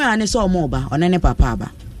me hu ane so omo ba onene papa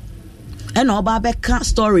ba e na oba be ka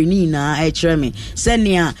story ni na e kire me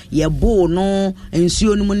senia ye bo no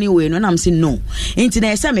ensuo no mu ni we no na I'm say no nti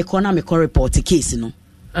na ese me ko na me ko report case no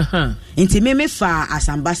nti me fa as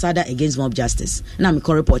ambassador against mob justice na me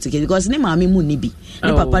ko report case because ne ma me mu ni bi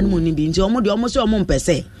ne papa ni mu ni bi nti omo de omo so omo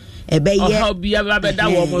mpese and I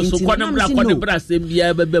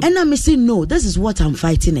say no, this is what I'm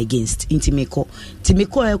fighting against. Timiko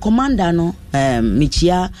commander no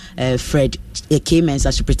Michia Fred K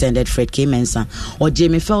Mensa superintendent Fred K Mensa or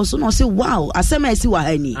Jamie Felson no say wow asem I see wa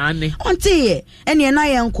hani onte ene na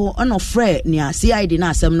yenko ono Fred nia CID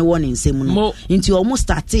na asem no one nsem no nti almost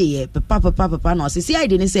start papa no say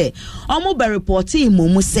CID ni say omo be report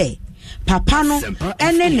mu say papa no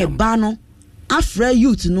ene ne ba no afra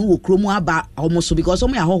youth no wo kromu aba almost because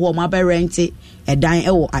omo ya hoho omo aba rent edan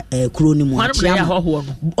ewo kro ni mu atia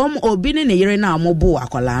omo obi ne yere na omo bo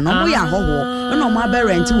akola no omo ya hoho na omo aba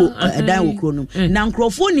rent wo edan wo kro no na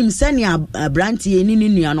nkrofo nim sane abrantie ni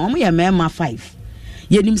nua no omo ya mema 5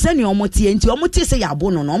 ye nim sane omo tie nti omo tie se ya bo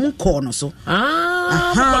no omo call no so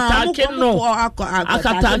akataki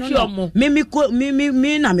omo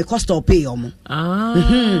me na me cost pay omo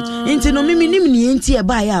nti no me nim ni nti e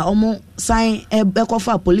ba ya omo sign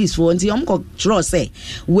ekofa police for nti omo ko tro say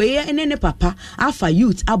we ene papa afa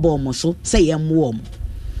youth abomo so say ye mo omo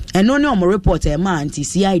eno ne omo report e ma nti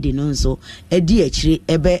CID no nso edi akire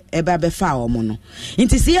ebe fa omo no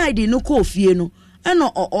nti CID no ko ofie no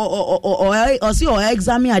eno o si o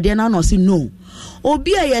examine ade na no si no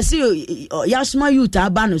obi a yesi yasma youth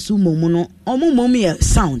aba no su momu no omo ye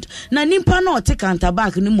sound na nimpa na o take counter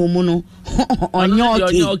back ni momu no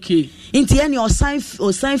onyo okay nti ene o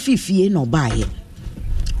sign fifie no ba ye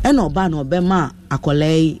eno ba no be ma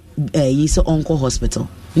akole yi so onko hospital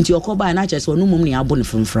nti okoba na chese onu momu ni abo ne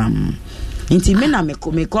framfram nti me na me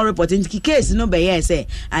call report nti case no be ye say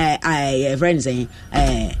I friends saying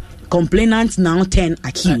complainant now 10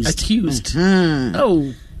 accused.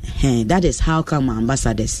 Oh. That is how come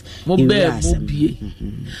ambassadors.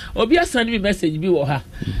 Obia send me message be wo ha.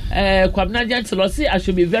 Kwabna Gentle say I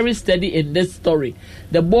should be very steady in this story.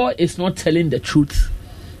 The boy is not telling the truth.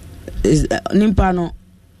 Is Nimpano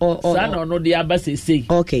Sana no the abase say.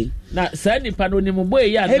 Okay. Na sa nipa no ni boy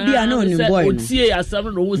ya na. Ebi ano ni boy. Otie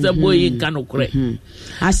asam no hu say boy nka no kore.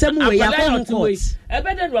 Asem we yakọ court.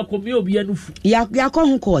 Ebe den wa komi obi anufu.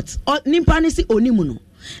 Yakọ court. Nipa ni si onimu no.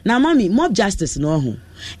 Na mami mob justice no ho.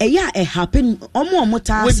 Eya happen omo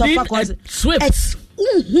ta suffer cause swift.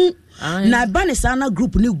 Na banisana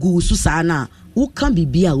group ni gu su sana. Who can be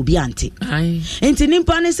beer will be anti. Enti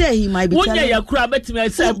nimpa ne say he might be telling. Wonya ya kura betime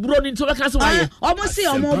say bro ni to ka so waye. Omo say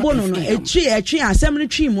omo bono no etwi asem ne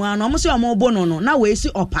twi mu ano omo say omo bono no na we si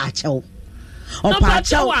opaachew.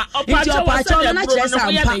 Opaachew na kire sa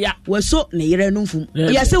ampa. We so ne yere no mfum.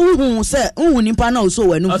 Ya say hu say hu nimpa na so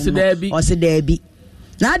we no mfum. O se dabi.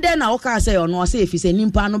 Na den na oka say ono say efi say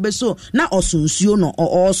nimpa no be so na osonsuo no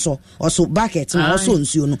oso bucket na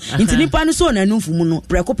osonsuo no nti nimpa no so na nufum no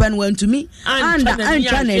prekope no wantumi anda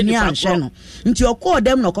ancha na ni anhye no nti okọ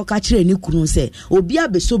dem na okoka kire ni kunu say obi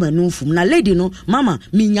abeso manufum na lady no mama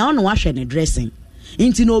minya ono wahwe ne dressing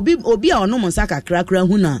nti no obi a ono monsa kakrakra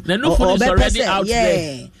hu na already out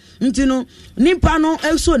there nti no nimpa no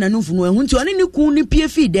eso na nufum no hu nti oni ni kun ni pie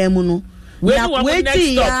fi dem no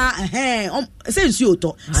wait ya since you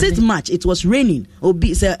to 6 March it was raining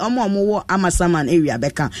obi say omo Amasaman area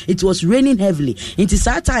beka it was raining heavily into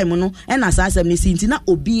that time no and as asem ni sinti na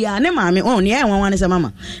obi ya ne maame on ye wan say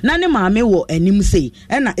mama na ne maame wo anim say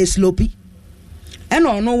na eslopi and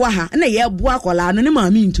ono wa ha na ye bo akola no ne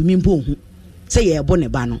maame ntumi mpo hu say ye bo ne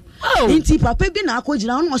ba no nti papa bi na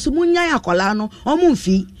akogina ono so munyan akola no omo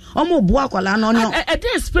mfi omo bo akola no no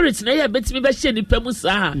the spirit na ye betimi be hye ni pamu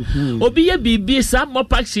sa obi ye bibi sa mo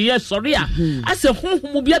pack ye sori a ase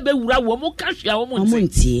honhom bia be wura wo mo ka hwea wo mo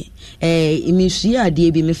ntie imisi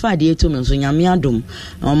ade bi me fa ade to me so nyame adom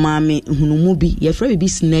o maame hunumu bi ye fra bi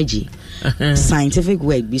synergy scientific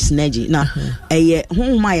work bi synergy na eye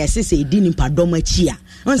honhom a ye sese edi ni padom achi a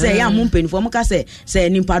on say ya mo mpenifo mo ka say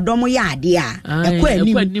ni padom ya ade a ekọ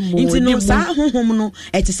anim nti no sa honhom no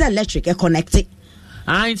eti say electric e connect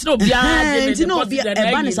it's no bia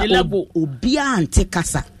obia ante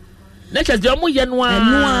kasa next de omo ye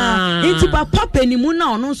noa nti papa penimu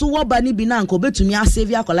na ono nso wo ba ni bi na nko betumi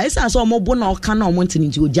asave akola isa so omo bo na oka na omo ntini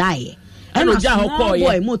nti ojae e no ja hokọ ye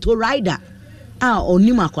boy motor rider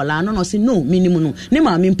onima akola no say no minimum no ne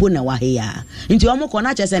ma me mpo na wa he ya nti omo ko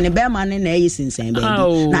na chese ne be ma ne na eyi sinsen be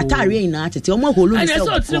na tare na atete omo holu ni se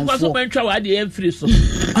o tin kwa so bentwa wa de emfiri so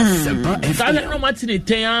sa no matini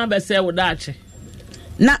ten be se wo daache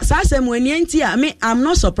na sasem wani enti a me I'm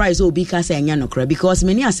not surprised obi ka say anya no kra because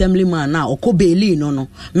many assemblyman na okobeli no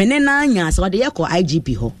me ne na anya so de yeko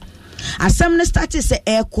IGP ho assembly start say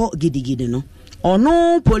eko gidigidi no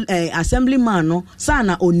ono assemblyman no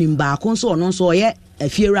sana onimba ko so ono so ye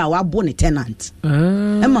afiera wa bo ne tenant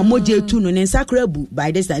e ma moje tu no ne nsakra bu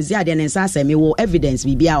by this time zia de ne nsa asemi wo evidence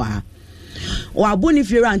bibia wa bo ne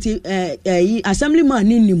fiera anti assemblyman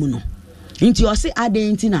ni nimu no nti o se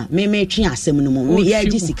ade na me twe asem no mo ye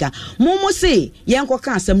Jessica mo say ye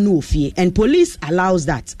nkoka asem no ofie and police allows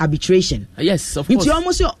that arbitration. Yes, of course. Nti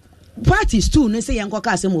almost parties too no say ye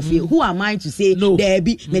nkoka asem ofie. Who am I to say there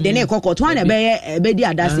be me de na kokot one be di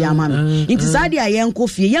adase ama me nti sade a ye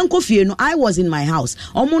nkofie no I was in my house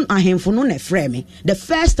omo ahemfo no na frɛ me the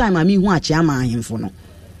first time I mean hu achi ama ahemfo no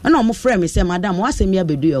and omo frɛ me say madam wasem ya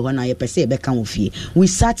bedu ye ho na ye pese be kan ofie. We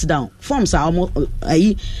sat down forms are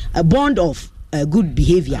a bond of good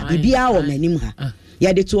behavior bibia o manim ha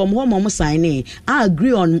ya de to omo sign I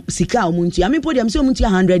agree on sika omuntu I mean podium say omuntu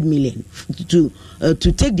 100 million to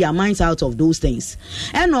take their minds out of those things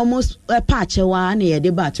and almost patch wa na ye de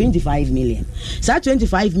ba 25 million so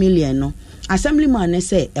 25 million no assemblyman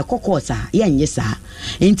say ekokota ye nye sa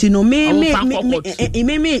enti no me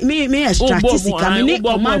extract sika me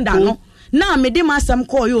commander no na me de masam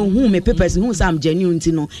call you hu me papers hu sam genuine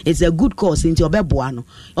enti no it's a good cause enti obeboa no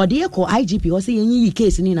o de call IGP o say yen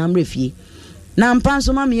case ni na mrefie na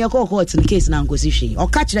mpanso ma me ye call court in case na nkosi hwe o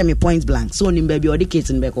ka kire me point blank so ni ba bi o de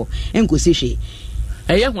case ni be ko enkosi hwe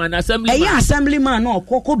eye hu an assemblyman na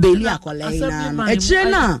okoko beli akola na e kire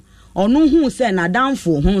na onu hu se na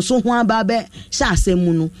danfo hu so hu aba be sha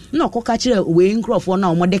asemu no na okoka kire we nkrofo na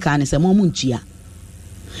omode ka ne se mo muntua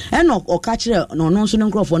eno oka kire no no so ne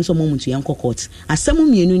nkrofo no so mo muntua enko court asemu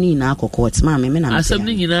mienu ni na akokot ma me na asemu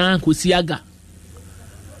ni nyina kosi aga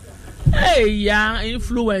hey ya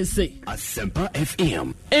influence Asempa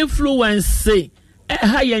FM influence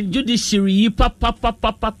high judiciary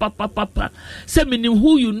papa say meaning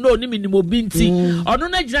who you know ni meaning obinti ono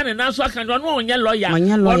na gina na so aka ono onye lawyer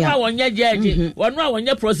ono onye judge ono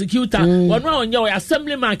onye prosecutor ono onye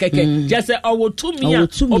assemblyman keke just say owo tumi a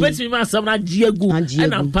obetimi ma asem na giegu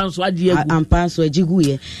na ampanso agiegu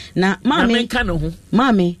ye na mame nka no ho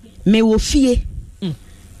mame me wo fie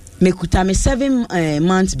me kuta me 7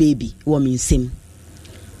 months baby wo me nsem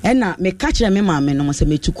ena me catch me mame no mo se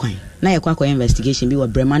me tu kwan na ye kwa investigation bi wo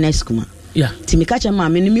Bremanes kuma ti me catch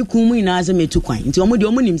mame no me kumu ina se me tu kwan nti omo de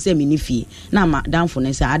omo nim se me ni fie na madam fo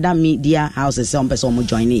ne se adam media house se on person omo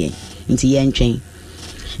join ye nti ye ntwen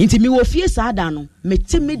nti me wo fie sa da no me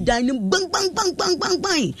te me dan ni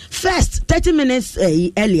bang first 30 minutes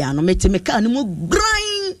earlier no me te me ka no mo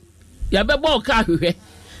grind ya be bo ka hwehwe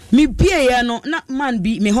me bie ye no na man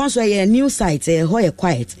bi me ho so ye new site ho ye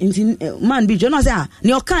quiet nti man bi jo no say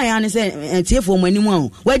ne okan ya ne say tiefo mo animu a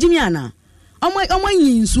wagimi ana omo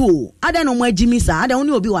nyinsu o ada no mo agimi sa ada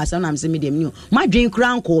oni obi wasa na me dem ni o ma dwen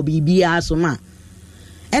kran ko bibia so ma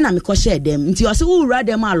ena me ko share dem nti o se wo wura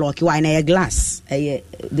dem a lock why na ye glass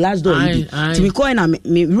glass door bi nti me ko na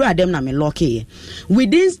me wura dem na me lock ye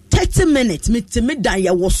within 30 minutes me dan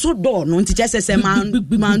ye wo so door no nti chese se man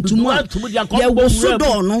tumu ye wo so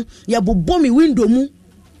door no ye bobo mi window mu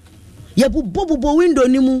ye bobo window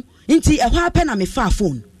ni mu nti e hwa pe na me fa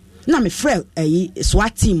phone na me frɛ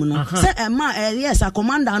SWAT team no say yes a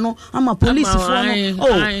commander no ama police for no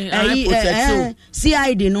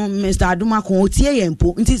CID no Mr. Aduma ko otie ye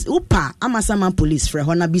mpo nti upa ama sama police frɛ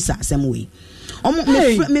ho na bisa asɛm we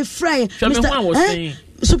me frɛ Mr.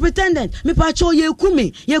 Superintendent me pa cho ye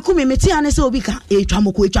kumi me ti ane se obi ka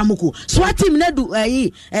etwamoko SWAT team na du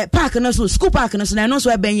park na so school park na so na no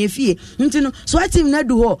so e ben ye fie nti no SWAT team na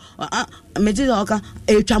du ho me ti oka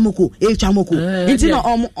etwamoko nti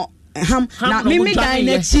no ham na me guy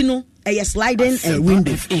na chi no sliding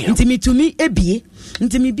window nti me to me ebie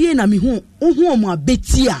nti me bie na me hu omo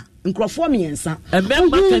abeti a nkrofo me yensa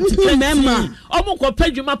memma omo ko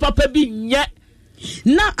padwuma papa bi nye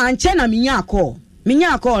na anche na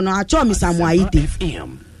menya akọ no acho mi Samu Aite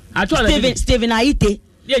Steven Aite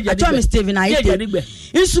acho mi Steven Aite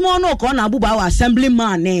insumo no ko na abuba wa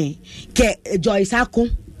assemblyman ke Joyce Akon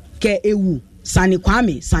ke ewu Sani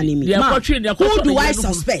Kwame Sani mi who do I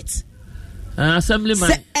suspect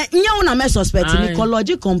assemblyman nya una me suspect me ko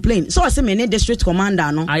lodge complaint so say me ne district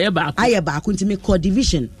commander no aye ba nti me ko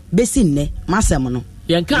division besi nne masem no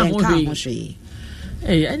yenka ho hwe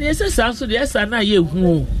and yes so the esa na ye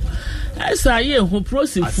hu esa ye hu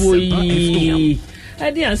prosifo yi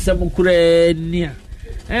ade asem kura ni a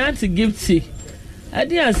anti gifty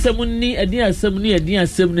ade asem ni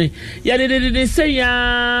ya de say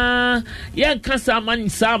ya kasa man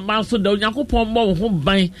sa man so da Onyankopon mo ho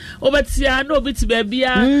ban obetia na obiti ba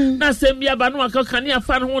bia na asem bia ba no aka kan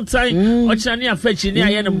afa no ho tan o kira ne afa chi ne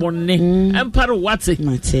aye ne bonne empare wate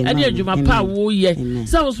ade adwuma pa wo ye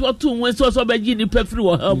so so to won so ba gi ni pafiri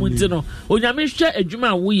wo ha mu nti no onyame hwe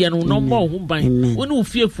adwuma wo ye no no mo ho ban woni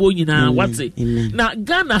ufiefo nyina wate na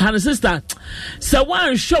Ghana han sister se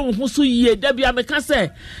wan hwe wo so ye da bia meka se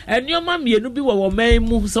enioma mienu bi wo man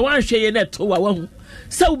mu se wan hwe ye na to wa hu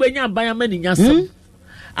se ubenya ban ma ni nyasem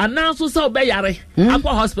ananso se obeyare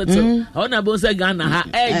akwa hospital ona bo se Ghana ha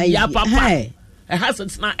ya papa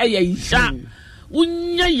has na ya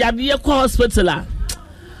unya yade kwa hospital a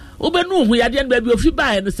ubenu hu yade no ba ofi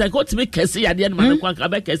ba no se ko timi kese yade no man kwa ka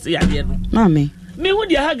ba kese yade no mame me hu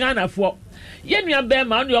dia ha Ghana fo ye nua be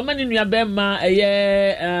ma no ma ni nua be ma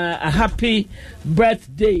a happy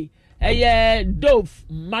birthday Dove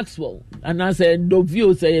Maxwell and I said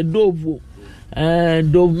Dovio say Dove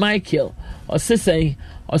Michael or say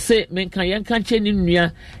men kan yan kan che ni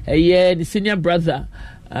nua the senior brother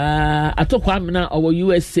atokwa amena or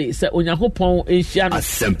USA say Onyankopon enhia no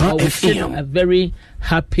a very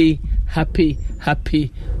happy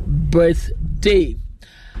birthday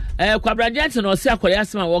kwabra jantin o se akware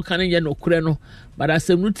asema wo kan ye no kure no but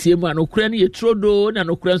asem no tie mu no kure no ye trodo na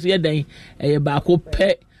no kure so ye dan ba ko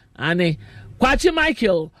pe ane Kwachi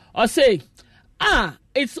Michael or say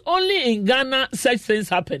it's only in Ghana such things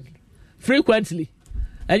happen frequently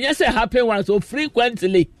and yes it happen once so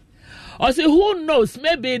frequently or say who knows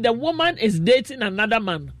maybe the woman is dating another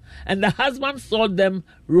man and the husband saw them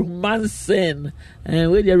romancing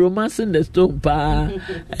and with the romancing the stone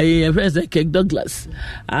friends like Kirk Douglas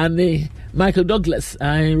and Michael Douglas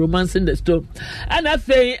and romancing the stone and I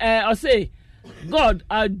say God,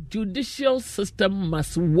 our judicial system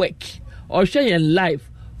must work or share your life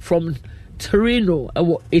from Torino,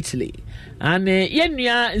 Italy. And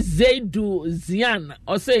Yenya Zaidu Zian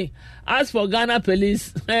or say, as for Ghana police,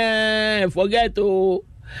 forget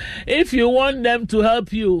If you want them to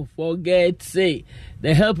help you, forget say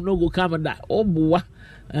the help no go come under. Oh boy,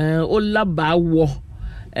 laba wo.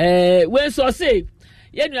 When so say,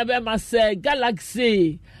 you have must say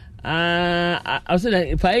Galaxy. I said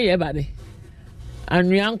if I hear about it,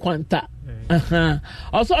 Anrian Quanta.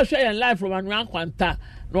 Also, I'll show you live from Anrian Quanta.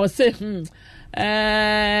 No say,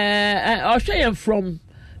 I'll show you from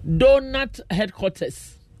Donut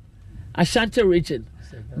headquarters, Ashanti region.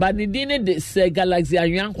 But the dinner this Galaxy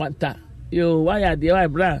Anrian Quanta. Yo, why are they? Why,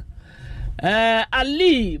 bra?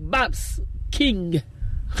 Ali Babs King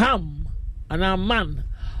Ham and our man.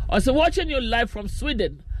 Also watching you live from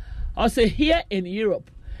Sweden. Also here in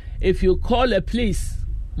Europe, if you call a police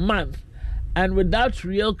man and without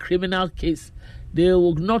real criminal case, they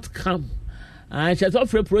will not come. And she's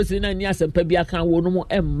offering processing and yes and Pebia can no more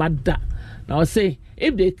mada. Now say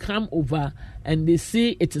if they come over and they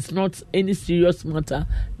see it is not any serious matter,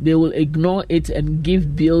 they will ignore it and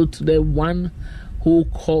give bill to the one who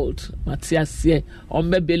called Matthias here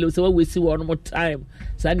on Mebelo. So we see one more time.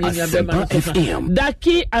 Daki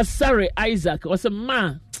Asare Isaac was a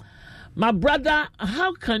man. My brother,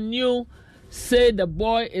 how can you say the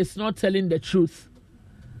boy is not telling the truth?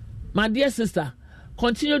 My dear sister,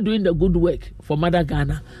 continue doing the good work for Mother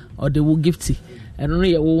Ghana, or they will gift you. And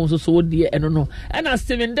only you will so dear. And no. And as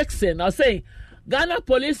Stephen Dixon, I'll say Ghana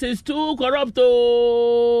police is too corrupt.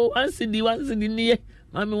 One city near.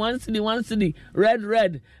 Mommy, one city, red,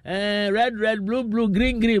 red, blue,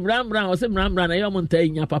 green, brown. I say brown. I am on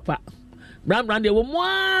telling ya, papa. Brown, they were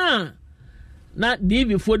more. Not the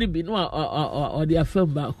before the be no or their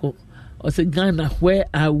film back home. Or say Ghana, where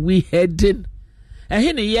are we heading? And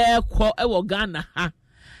here the year call our Ghana, ha.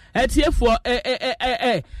 At here for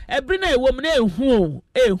every night woman, who.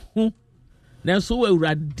 Now so we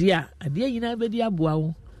radia, a dear you never be a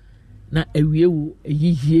bow. Not a real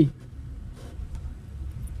ye.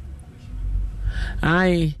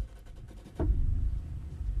 Aye.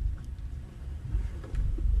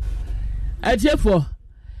 At here for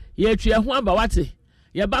ye tria ho aba wate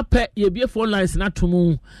ye ba pe ye bie phone lines na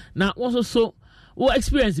tomu na won so wo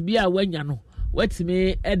experience bi a wanya no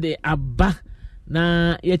watimi e de aba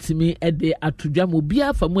na yetimi e de atodwa mo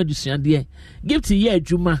bia fa mo adusuade gift ye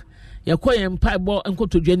adwuma ye koye mpaibo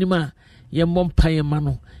enkotodwanima ye mompan ma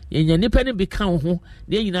no ye nya nipa ne bi kan ho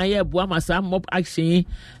de nyina ye boa masa mob action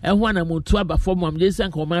ho na motu aba form am je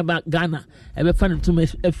san ko ma ba Ghana e be fa ne tum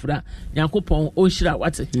efra nyankopon o hira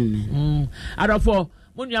wate adofo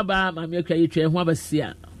Munya ba ma me kwa yetwe ho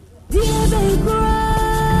abasia.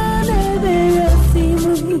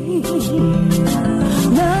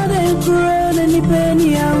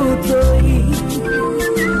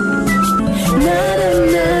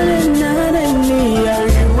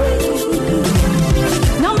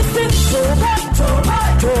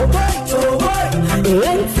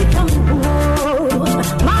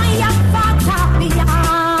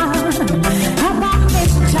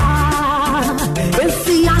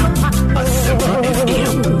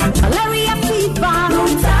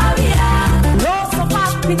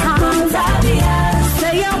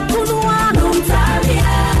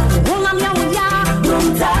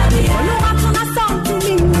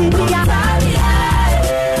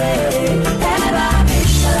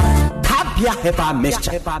 Hepa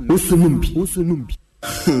mixture usunumbi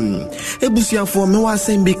ebusiafo me wa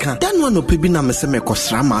sembika dan no pebi na me se me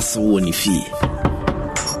kosra maase wo ni fie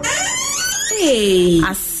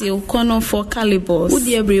Asil kono for calibers.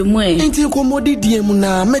 Udi ebremu e. Enti komodi diemu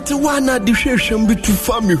na mete wana di hwehwem bi tu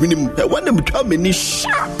fami hunim. Wana mtwa me ni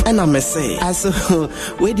sharp. Na me say aso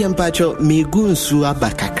we di mpacho me gunsu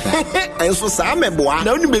abakakra. Enso sa meboa.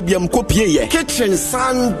 Na oni bebia mkopie ye. Kitchen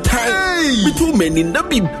santai. Bitu meni na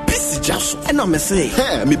bi bisi jaso. Na me say,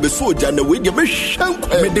 "Hey, me be soja na we di me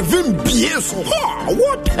hwanko. Me de vim bie so.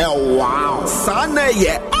 What hell wow. Sana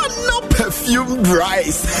ye no perfumed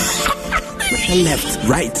rice." Left,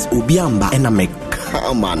 right, Ubiamba, and I make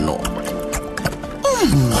Kamano.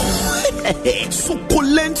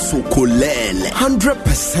 Succulent,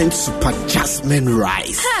 100% super jasmine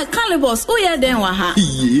rice. Hey, Calibos, who ya then waha?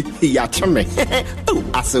 Yeah, chame. Oh,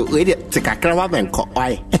 I saw it. Take a crab and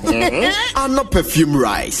coy. And not perfume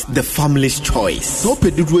rice, the family's choice. So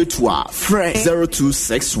pedidwe to our friend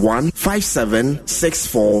 0261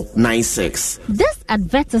 576496. This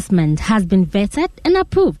advertisement has been vetted and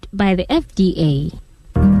approved by the FDA.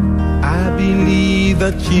 I believe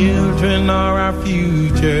the children are our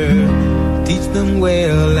future. Teach them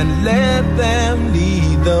well and let them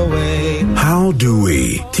lead the way. How do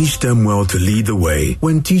we teach them well to lead the way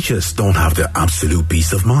when teachers don't have the absolute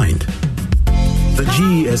peace of mind? The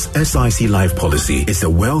GES SIC Life Policy is a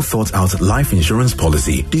well-thought-out life insurance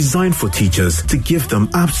policy designed for teachers to give them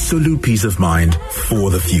absolute peace of mind for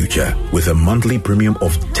the future. With a monthly premium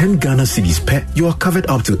of 10 Ghana cedis per, you are covered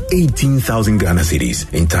up to 18,000 Ghana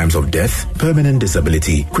cedis in times of death, permanent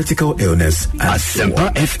disability, critical illness, and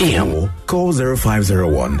Asempa FM. Call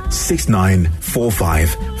 0501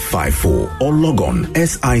 694554 or log on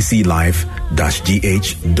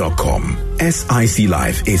siclife-gh.com. SIC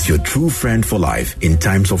Life is your true friend for life in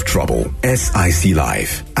times of trouble. SIC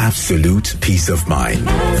Life, absolute peace of mind. SIC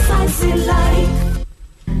Life.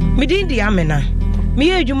 Midindi Amena. Me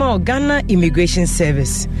adwuma Ghana Immigration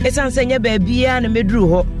Service. Esansenya baabia na medru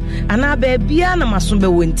ho. Ana baabia na masombe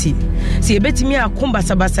wonti. Se yebetimi akomba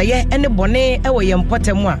sabasa ye ene bone ewo ye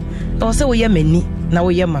mpotemu a. O se wo ye mani na wo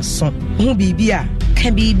ye maso. Hu bibia ka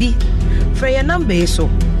bibi. Frɛ your number so.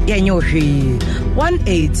 Yenye ohwe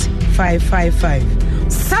 18555.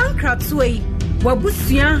 Sankratway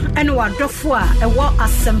wabusua ene wadofo a ewo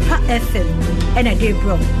Asempa FM ene dey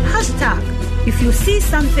bro. # if you see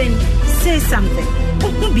something, say something.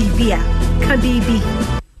 Bibia, Kabibi.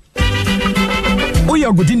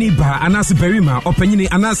 Oya Godini ba anase Berima opanyini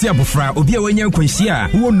anase abofra obi a wanya nkwanhia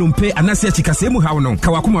wo nompe anase achikasemu hawo no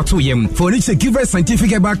kawakoma to yem for reach Giver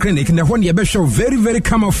Scientific Herbal Clinic na ho ne be show very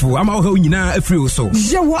colorful ama ho nyina afri so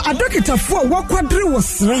yewo adokitafo a wakwadre wo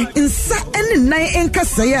sre nsa ene nan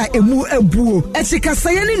enkasaya a emu abuo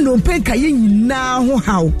achikasaya ne nompe kaye nyina ho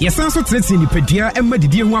hawo yesan so trete ni pedua emma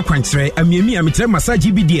didie ho akwankyere amiami ametre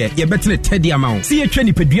massage bi de ye betene tedi ama wo se ye twa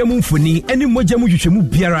ni pedua mu mfoni ene mogya mu hwehwemu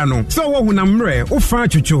biara no so wo honam mre Ofa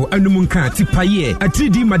chucho anumunka tipaye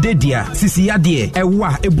atridi madedia sisi yade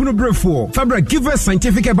ewa ebunu brefo Fabra Giver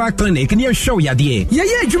Scientific Herbal Clinic near show yade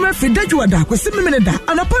yeye adwuma fidadwa da kwesi memene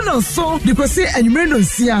anapana so de kwesi anwumre no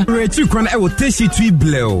nsia retu kwan e wo teshi twi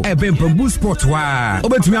blue ebe bamboo sport wa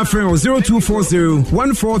obetumi afre 0240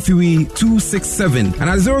 143 267 and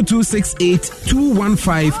 0268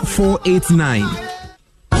 215 489.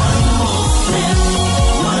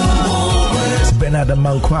 Bernard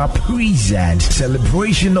Amankwa presents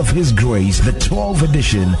Celebration of His Grace, the 12th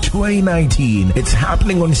edition, 2019. It's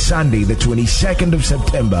happening on Sunday, the 22nd of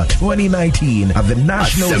September, 2019, at the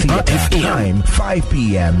National Theatre. Time 5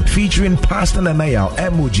 p.m. Featuring Pastor Nanaya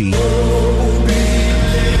Emoji.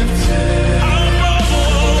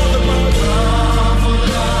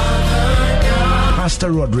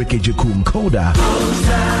 Pastor Roderick Ejekum Koda.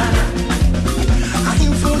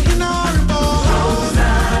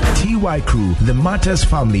 TY Crew, the Matters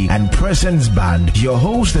Family, and Presence Band. Your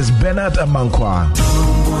host is Bernard Amankwa.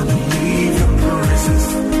 Don't wanna leave your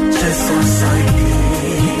presence, just as I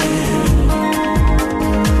came.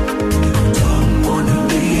 Don't wanna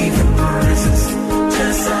leave your presence,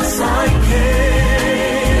 just as I came.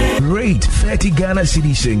 Rate 30 Ghana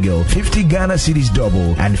Cedis single, 50 Ghana Cedis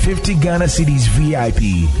double, and 50 Ghana Cedis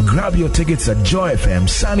VIP. Grab your tickets at Joy FM,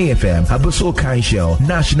 Sunny FM, Abuso Kanshel,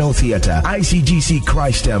 National Theatre, ICGC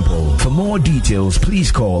Christ Temple. For more details,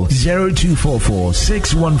 please call 0244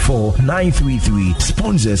 614 933.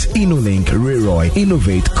 Sponsors InnoLink, Reroy,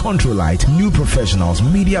 Innovate, Controlite, New Professionals,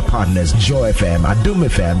 Media Partners, Joy FM, Adum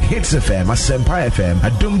FM, Hits FM, Asempa FM,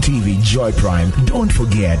 Adum TV, Joy Prime. Don't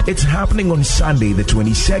forget, it's happening on Sunday, the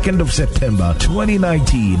 22nd of September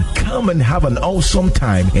 2019. Come and have an awesome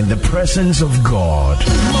time in the presence of God.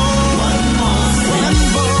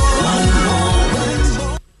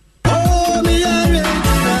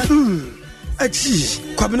 Achi,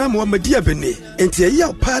 kwabena mo madia bene. Enti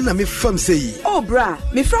eya pa na me fam sei. Oh bra,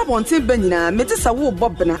 me fra bonten banyina, me tesa wo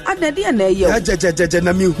bobna. Adade na eya. Ajajajaja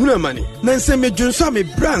na me huna mane. Na nse me dwunso me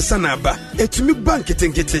bransa na ba. Etumi bank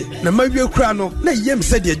ketenkete. Na mawie kura no, na yem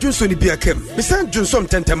se de dwunso ni bia kam. Me san dwunso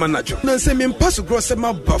mtentema najo. Na nse me mpaso grose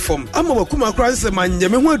ma ba fam. Ama wakuma kura se ma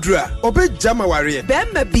nyame ho adura. Obeja ma ware.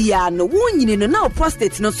 Bemba bia no wo nyini no na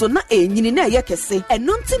prostate no so na enyini na eye kese.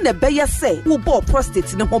 Eno nti na beye se wo bo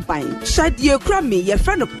prostate no ho ban. Shade kura me ye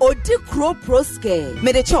friend Odikro Proscare.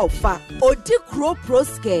 Me de chofa. Odikro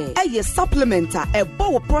Proscare. Eye supplementa e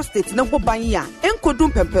bo prostate no ho ban ya.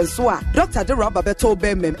 Enkodum pempenso a Dr. De Raba beto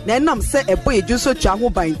bemem. Na enam se e bo ejunso twa ho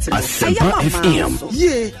ban ti. Asempa FM.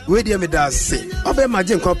 Ye, we dey me da se. Obe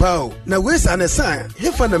maje nkwa o. Na we sa na san.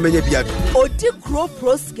 Hefa na menye biado. Odikro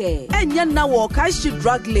Proscare. Enya na wo Kashi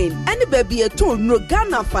Drug Lane. Any baby e to no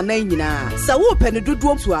Ghana fa na nyina. Sa wo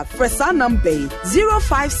penedudu to a fresa number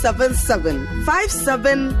 0577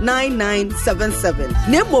 579977.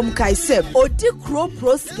 Nemom Kaiseb Odikro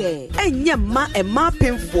Proscare. Enye ma e ma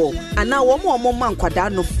pinfo. Ana wo mo man kwada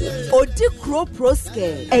no fo. Odikro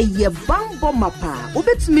Proscare. Eye bambo mapa.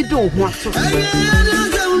 Obetumi do ho aso.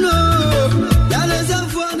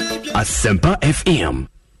 Asempa FM.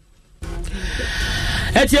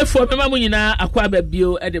 Etiefo mema mu nyina akwa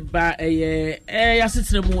babio e de ba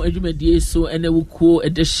yasetena mu adwumadie so ene wukuo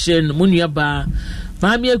edition munua ba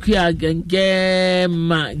maami akua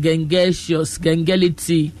gengesious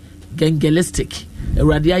gengelity gengelistic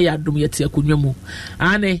eradia ya dum yete akonwa mu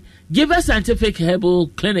ane give us scientific herbal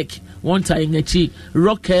clinic one time ngachi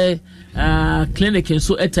rocker clinic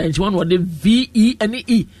so etanji one what the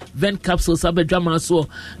VENE vent capsules abedwama so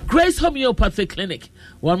Grace Homeopathic Clinic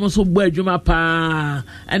one so bo adwuma pa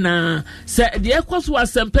na se de ekoso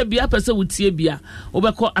asempa bia pese wutie bia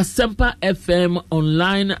obekọ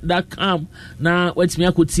asempafmonline.com na watimi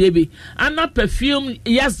akotie bi ana perfume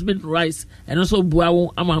Yasmin rice and so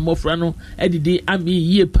buawo amamofra no edidi ami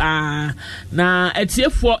yie pa na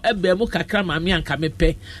etiefo ebe mu kakra maami anka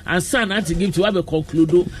mepe ansa na to give to we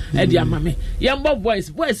conclude edi amame yambo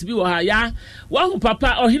voice bi wo ha ya wo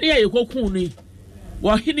papa ohini ya yekokun ni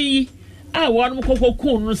wo hini yi won mo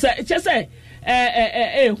kokokun no se che se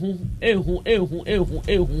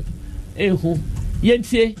ehu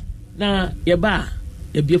yentie na ye ba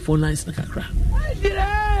ye be phone lines na kakra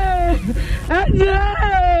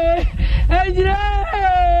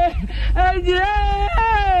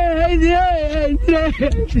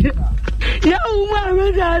Ya umma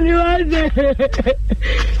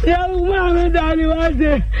dali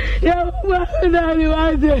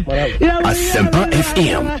waze Asempa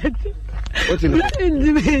FM. What's in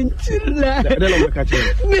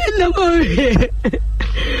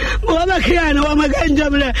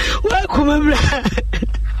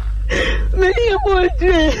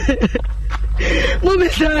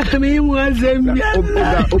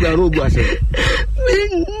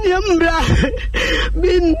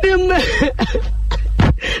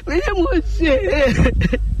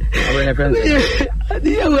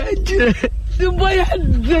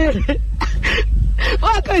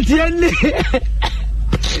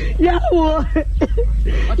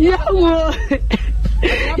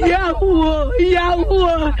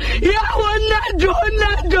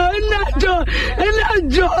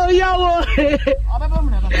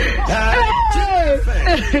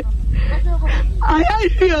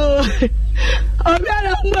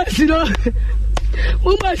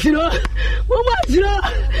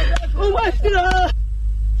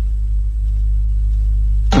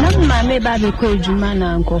Mame babe ko ejuma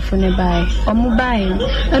na nkofo ne bai omubai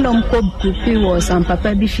eno mko bupi wo san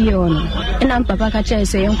papa bi fie ono ena papa ka che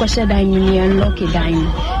se yenko hye dan ni unlock dan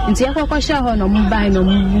nti yakwa hye ho no mubai no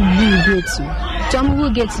mubu gate tomu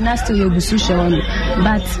gate na still yegusu hye ono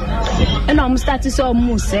but ena om start so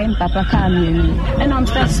mu se papa ka mienu ena om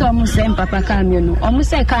start so mu se papa ka mienu om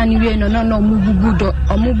se ka ni we no mububu do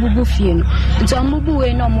omububu fie no nti omubu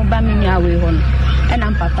we no muba me nya we ho no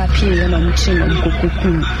ena papa pie no mchi no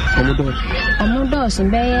kokokun omudoso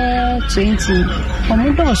be 20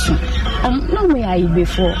 omudoso no we are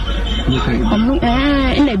before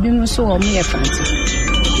ina bi mu so omu ye fanti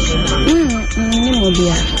ni mo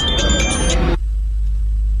bia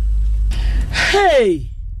hey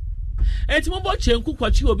eti mo bo chenku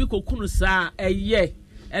kwachi obi kokunu saa eye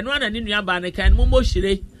eno ana ni nua ba ne kan mo mo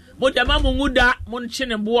hire mo de ma mo nguda mo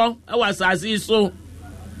nchene bo e wasase so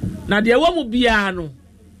na de wo mu bia no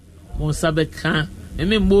mo sabeka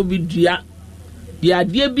eme mbo bi dua dia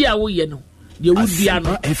de bia wo ye no de wo dua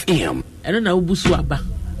no FM eno na wo busu aba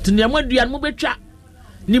tene mo dua no mo betwa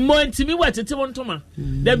ni mo ntimi watete wo ntoma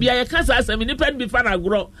da bia ye kasa asemi ni pen bi fa na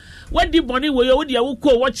gro wadi boni wo ye wo de wo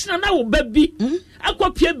ko wo china na wo ba bi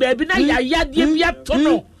akopie ba bi na ya de bia to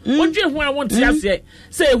no wodwe ho a wonte ase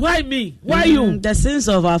say why me why you the sins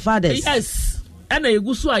of our fathers yes ana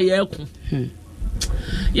yegusu ayeku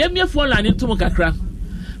yemie phone line ntomo kakra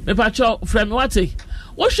me pacho from wate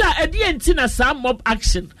wo hwa enti na sa mob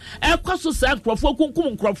action ekoso sa nkrofo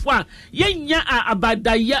kunkum nkrofo a yenya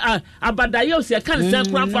abadaye o se kan sa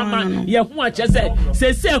nkrofo ma ye hu a chese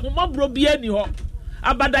se humobro bia ni ho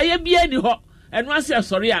abadaye bia ni ho eno ase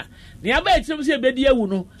asori a ne aba etim se bedi ewu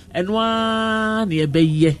no eno a ne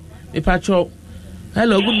ebeye me pacho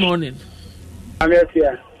hello good morning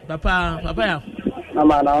Amesia papa ya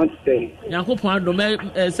Mama na onse. Yankopon do me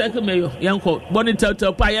second mayor yanko boni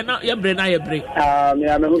tell pa ye na ye bre na ye bre. Me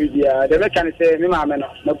ame hu bia. De be kan say me mama no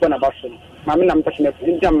me ko na baso. Mama na mpese me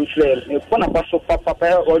ndam flare. Me ko na baso papa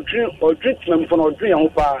odri tmem fo na odri yan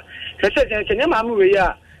pa. Se nye mama we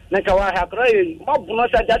ya na ka wa ha kra ye mabu no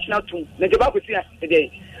sa dachi na tum. Na ke ba ko si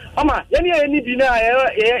e mama ye ni bi na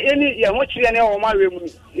ye ni ye ho kire na o ma we mu.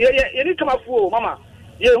 Ye ni kama fu mama.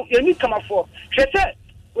 Ye ni kama fu.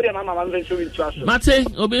 Mate,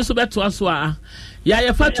 obi so beto aso a. Ya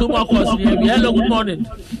ye fa two more course ni. Hello, good morning.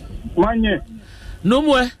 Manye. No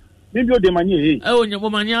more. Bibi o de manye e. O nyebo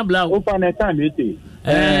manye abla o. O pa na time ete.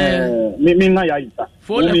 Me na ya ita.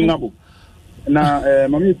 Me ngabo. Na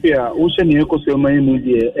mami pia o se ni ko se mai mu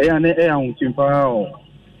die e ya ne e ya huntimpa o.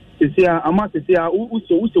 Sesia ama sesia u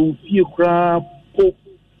so fie kra po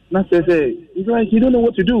na say it's like you don't know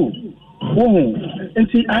what to do. Oh, and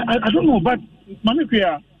see I don't know but mami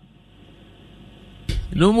pia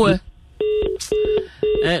no more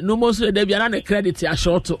no more so dey biara na credit ya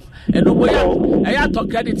short and no more ya to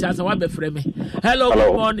credit as one be frame me. Hello,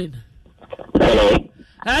 good morning.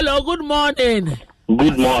 Hello, good morning.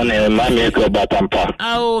 Good morning, mami ko batampa.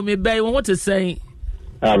 Oh, me bay what to say.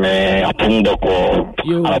 Ame apundoko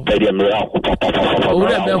apedi mra ko papa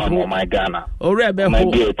oh my Ghana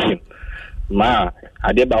ma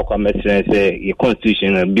ade ba kwa mesren say the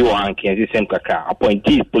constitution bi wan kan system kaka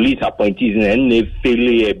appointees police appointees na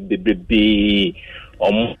failure bebe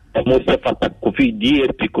almost Kofi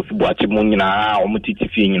DSP Kofi Boachi mo nyina titi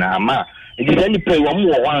fi nyina ma it is any play one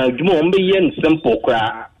more one adwuma be yen simple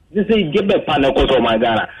kwa they say give a pan ko so my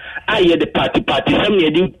Ghana I hear the party some ye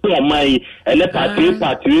di ko my and party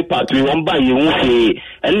one by you say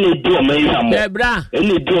and they do me some bra and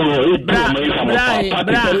they do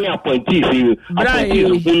appointees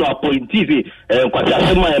appointees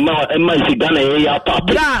kwata my Ghana ya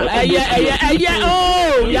papa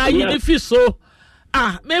oh ya you fi so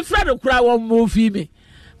me friend kura one movie me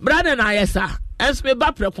brother na yesa ens me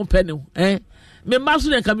ba pre company me maso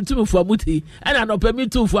na kamitu fu amuti and no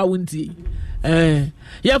permit to fu awunti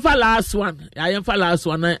you for last one you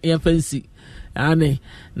fancy ane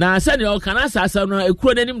na send your can asasa no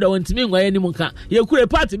ekuro nanim da wontimi ngwa yanim nka ye kure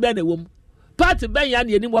party ben na wom party ben ya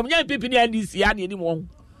na yanim wom nya pipi ni NDC ya na yanim wom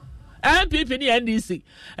MPP ni NDC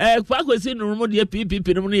kwakosi no mo de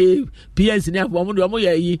PPP no ni PS ni afọ mo de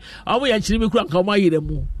ye chiri mi kura nka mo ayire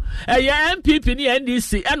mu ye MPP ni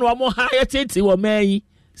NDC eno mo ha ye tete wo man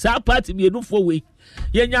sa party bi enufo we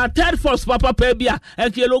ye nya third force papa pa bia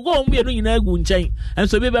enke logo mo ye no nyina agu nchen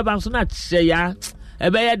enso bi be ban so na che ya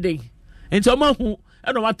ebe ye den enti mo hu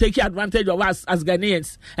eno wa take advantage of us as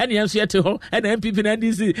Ghanaians ene yenso ye te ho ene MPP na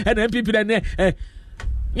NDC ene MPP na ne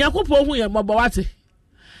nyakopo hu ye mo bawate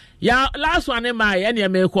ya last one my ene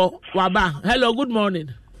me ko waba. Hello, good morning.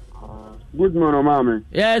 Good morning, mommy.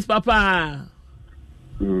 Yes, papa.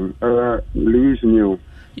 Louis new.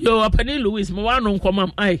 Yo, apani Louis, mo wan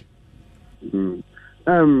nkom ai.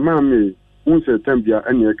 Mommy, un se tambia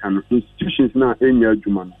ene kan institutions na enya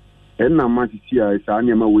adwuma no. Na matiti a sa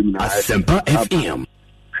na ma woni na. Asempa FM.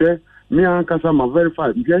 Hwe me ankasa ma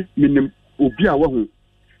verify hwe minim obi a wahu.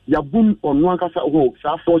 Yabun onu ankasa ho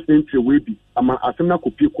sa force entry we bi ama asemna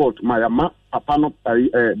copy court ma ya ma papa no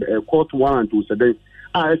court warrant to say den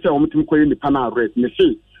a say omutim koye ni pana arrest me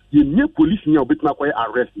say ye nye police nya obetima koye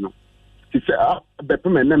arrest no ti say be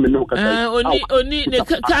peme na me no kasa oni ne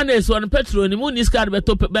canes on petrol ni mu ni scar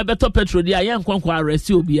beto petrol dia ye nkwankwa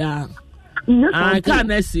arrest obi a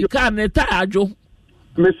canes can ta ajo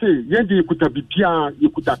me say ye di ikuta bibia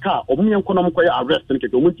ikuta ka omu yenkono mkoye arrest ne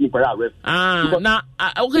keke omu tin koye arrest na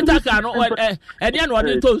ukita ka no e dia no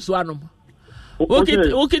odi to nsu anom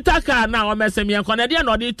ukita ka na o mesem yenkono e dia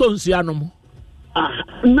no odi to nsu anom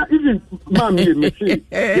na even man me say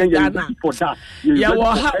for that ya wo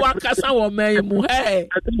ha wakasa wo man mu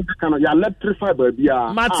ya electrify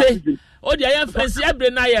babia mate o dia ya fancy ebre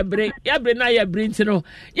na ye bre ntino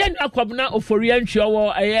ye na kwabna ofori antwe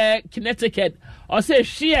wo Connecticut o say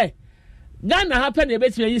hwe Ghana happen e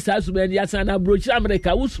betime yi sa su ben ya san na brochi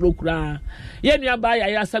America usuro kura ye nua ba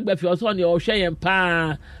ya asagba fi o so ne o hwe yen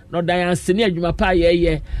pa no dan sene adwuma pa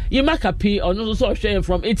ye makapi ono so hwe yen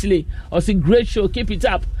from Italy o say great show, keep it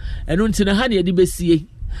up enu ntina ha ne ye di besie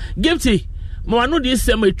gifty mo anu di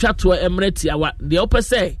sem etwa to emreti awa de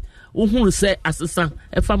opese uhun se asesa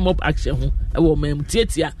efa mob action ho e wo mem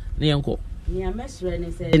tietia ne yenko nia mesre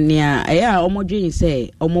ne se nia eya omodwen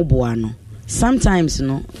se omoboa no sometimes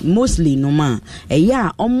no mostly no ma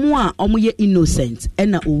omo ye innocent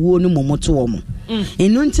ena owo no momoto omo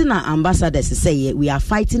enunti na ambassadors say we are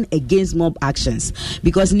fighting against mob actions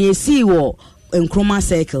because ne see wo Nkrumah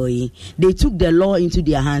circle they took the law into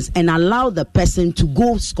their hands and allowed the person to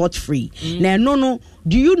go scot-free. Now no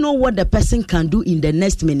do you know what the person can do in the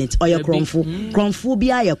next minute or your kromfo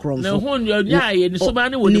bia your kromfo na hon yo nya ye ni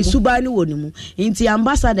subani wonimu inti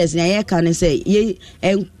ambassadors na ye kan say ye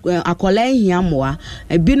akola hiamoa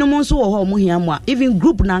ebinom so wo ho mo hiamoa even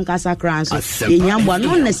group na nkasa kranso hiamoa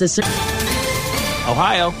not necessarily.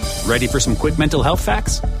 Ohio, ready for some quick mental health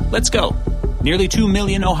facts? Let's go. Nearly 2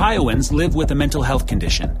 million Ohioans live with a mental health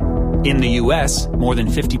condition. In the U.S., more than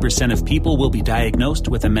 50% of people will be diagnosed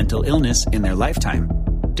with a mental illness in their lifetime.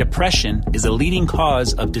 Depression is a leading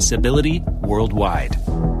cause of disability worldwide.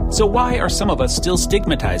 So why are some of us still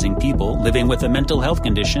stigmatizing people living with a mental health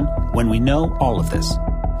condition when we know all of this?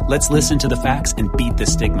 Let's listen to the facts and beat the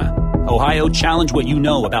stigma. Ohio, challenge what you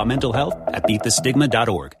know about mental health at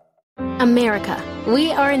beatthestigma.org. America.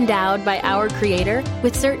 We are endowed by our Creator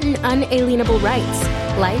with certain unalienable rights: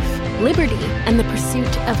 life, liberty, and the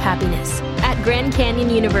pursuit of happiness. At Grand Canyon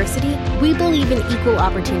University, we believe in equal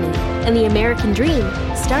opportunity, and the American dream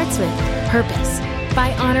starts with purpose.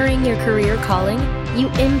 By honoring your career calling, you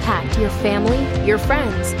impact your family, your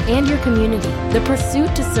friends, and your community. The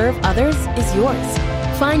pursuit to serve others is yours.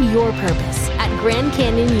 Find your purpose at Grand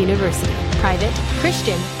Canyon University. Private,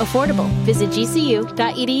 Christian, affordable. Visit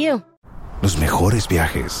gcu.edu. Los mejores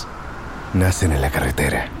viajes nacen en la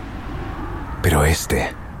carretera, pero este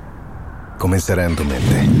comenzará en tu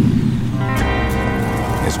mente.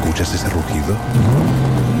 ¿Escuchas ese rugido?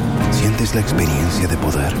 ¿Sientes la experiencia de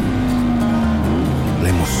poder? ¿La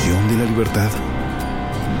emoción de la libertad?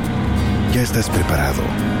 Ya estás preparado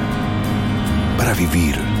para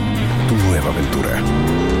vivir tu nueva aventura.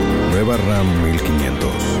 Nueva Ram 1500.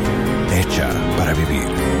 Hecha para vivir.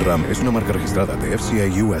 Ram es una marca registrada de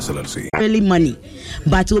FCI US LLC. Really money,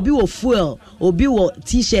 but obi wo fuel, obi wo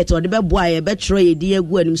t-shirt or the be boy be try dey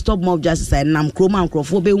go and stop mob justice and nam kroma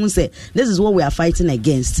nkrofo be hu say this is what we are fighting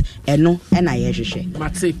against. Eno na ye hwehwe.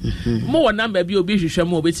 Mate. Mo number bi obi hwehwe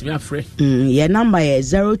mo obetimi afre. Your number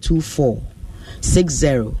is 024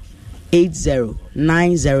 60 80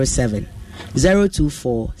 907.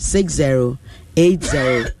 024 60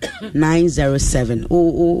 80907.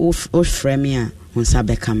 Oh frame ya on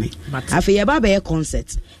sabe kame. Afi ye ba be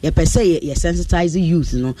concert. Ye pese ye sensitize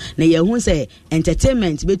youth no. Na ye hu say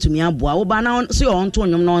entertainment betumi aboa. Wo ba na so on to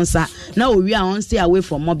nwom no nsa. Na owi a on stay away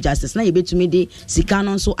from mob justice. Na ye betumi de sika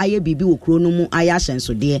no so aye bibi wo kro no mu aye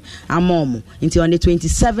ahyenso de amomo. Until on the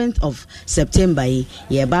 27th of September ye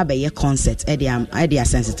ba be ye concert e dey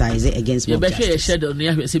sensitize against mob justice. Ye be share no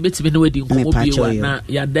ya se betumi no wedi nkomo bi na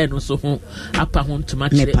ya den no so ho apa ho ntoma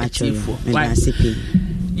kire etifo.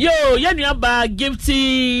 Yo, Yanuaba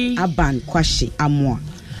Gifty Aban Kwashi Amwa.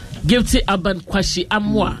 Gifty Aban Kwashi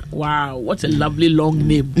Amwa. Wow, what a lovely long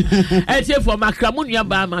name. And here for Makramunia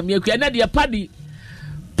Bama, and then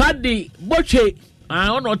Paddy Boche. I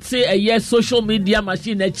will not say a yes social media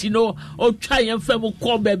machine that you know, or try and film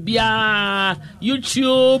call baby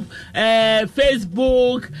YouTube,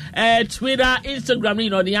 Facebook, Twitter, Instagram, you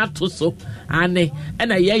know, the app to so. And I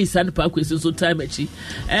yes, and Parkway so time at she.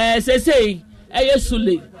 Say. Eye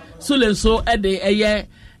Sule so eye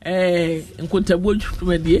nkontabu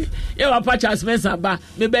dwumadi ye wa patches mensa ba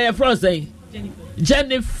me be ye frozen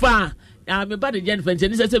Jennifer me ba de Jennifer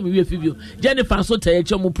say me wi afibio Jennifer so taye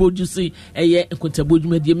chemo produce eye nkontabu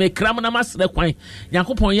dwumadi me kram na masre kwan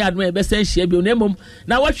yakopon ye adom e be san hia bi na mom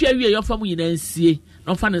na wahwe awie yo fam nyina nsie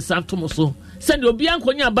no fa ne santom so send obi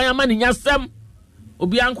ankonya aban ama ne nyasem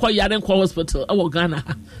obi anko yare nko hospital e wo Ghana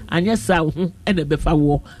anya sa hu e na be fa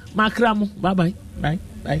wo makram bye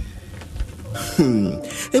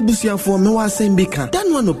ebusiafo me wa sembika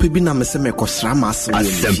dan wa no pebi na me se me kosra maso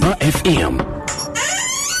Asempa FM.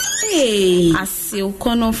 Hey, Asil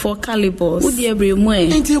kono for calibers. Udi ebremu e.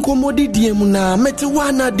 Enti komodi diemu na mete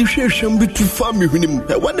wa na de hwehwem bi tu fa me hwenim.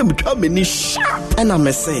 Wa na mtwa me ni sharp. And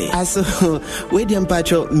me say, aso we dem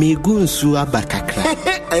pacho me gunsu abakakra.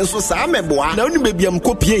 Enso sa meboa. Na oni bebi am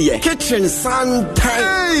kopie ye. Kitchen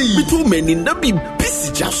santai. Bitu meni na bi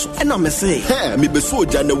busy jaso. And me say, hey, me be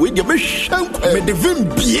soja na we dem hwanko. Me de vim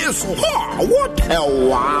bie so. What hell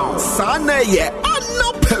wow. Sana ye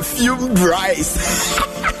no perfumed rice.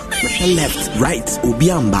 Left, right,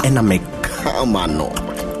 Ubiamba, and I make Kamano.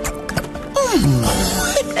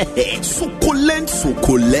 Succulent,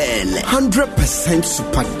 100%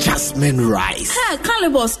 super jasmine rice. Hey,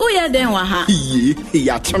 Calibos, who ya den waha?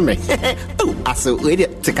 Yeah, chame. Oh, I saw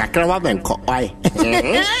it. Take a crab and coy.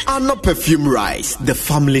 I'm not perfume rice, the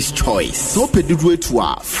family's choice. So pedidwe to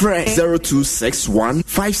our friend 0261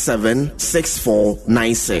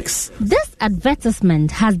 576496. This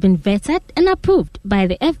advertisement has been vetted and approved by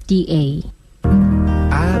the FDA.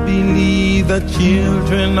 I believe the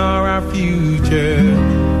children are our future.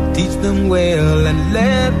 Teach them well and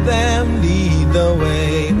let them lead the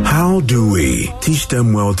way. How do we teach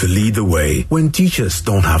them well to lead the way when teachers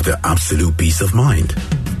don't have the absolute peace of mind?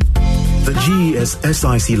 The GES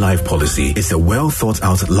SIC Life Policy is a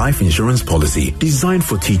well-thought-out life insurance policy designed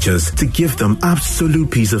for teachers to give them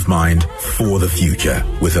absolute peace of mind for the future.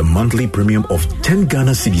 With a monthly premium of 10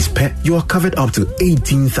 Ghana cedis per, you are covered up to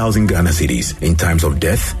 18,000 Ghana cedis in times of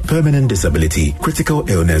death, permanent disability, critical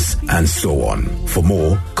illness, and so on. For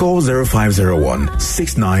more, call 0501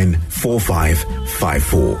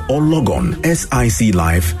 694554 or log on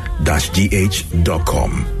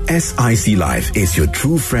siclife-gh.com. SIC Life is your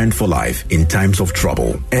true friend for life in times of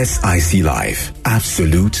trouble. SIC Life,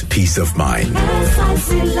 absolute peace of mind.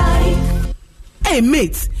 SIC Life. Hey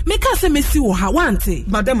mate, make us a messy or hawante.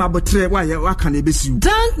 Madam Abotre, why you can be you?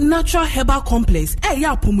 Dank Natural Herbal Complex. Hey,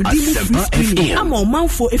 ya Pomodini free screening. I'm on man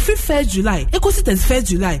for a free 1st July. Ecositens 1st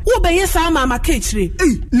July. Who be yes, I'm a catchery.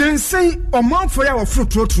 Hey, Nancy, or man for your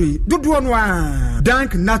fruit rotary. Do one.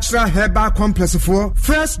 Dank Natural Herbal Complex for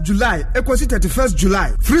 1st July. Ecositens 1st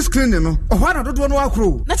July. Free screening, no? Or what I don't want to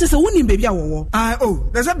crew. That is a winning baby.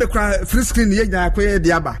 There's a big free screening.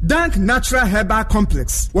 Dank Natural Herbal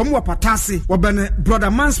Complex. One more patasi. Brother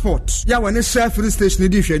Mansport, ya wane share free station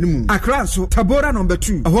edition animu. Accra so Tabora number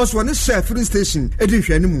 2. A horse one share free station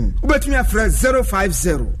edition animu. Ubetumi afre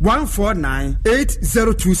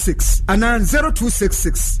 050-149-8026 and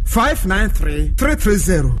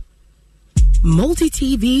 0266-593-330.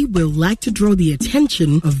 Multi-TV will like to draw the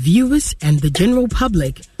attention of viewers and the general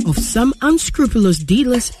public of some unscrupulous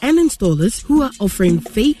dealers and installers who are offering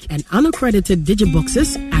fake and unaccredited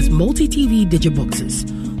digiboxes as Multi-TV digiboxes.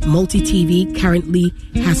 Multi-TV currently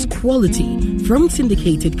has quality from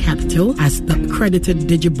Syndicated Capital as the accredited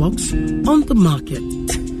digibox on the market.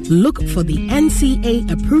 Look for the NCA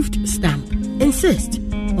approved stamp. Insist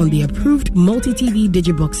on the approved Multi-TV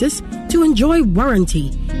digiboxes to enjoy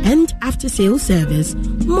warranty and after-sales service.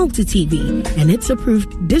 Multi-TV and its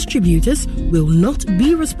approved distributors will not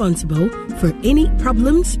be responsible for any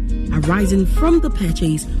problems arising from the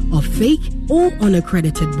purchase of fake or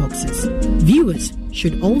unaccredited boxes. Viewers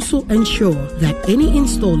should also ensure that any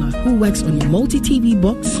installer who works on a Multi-TV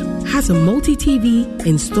box has a Multi-TV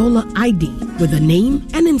installer ID with a name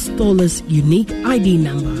and installer's unique ID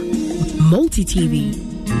number. Multi-TV,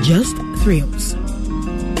 just thrills.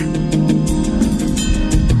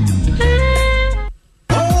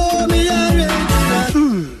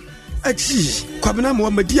 Achi, kwabena mo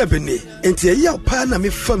madia bene. Enti ya pa na me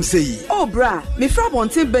fam sei. Oh bra, me fra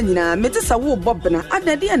bonten banyina, me tesa wo bobna,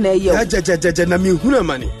 adade na ye. Ajajajaja na me huna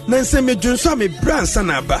mani. Na nse me dwonso me bransa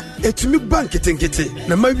na ba. Etumi bank ketenkete.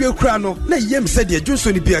 Na mawie kura no, na yem se de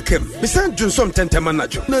dwonso ni bia kam. Me san dwonso mtentema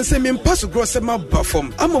najo. Na nse me mpaso grosse ma ba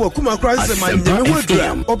fam. Ama wakuma kura nse ma nyame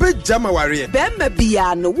hodra. Obeja ma ware. Be ma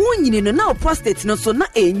bia no wo nyini no na prostate no so na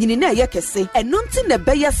enyini na ye kese. Eno nti na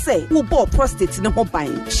be ye se wo bo prostate no ho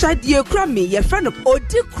ban. Shadie kura me ye friend of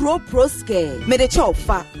Odicro Proscare. Medical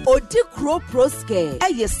fa Odicro Proscare.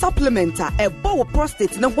 Eye supplementa e bo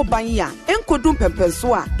prostate no ho ban ya. Enkodum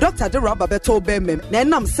pempenso a Dr. De Roba beto be mem. Na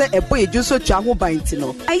enam se e bo ejuso twa ho ban ti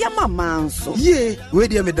no. Eye mama nso. Ye, we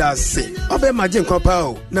dey me da se. Obe maje nkopa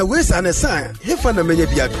o. Na we sa na san. Hefa na menya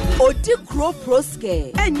bia. Odicro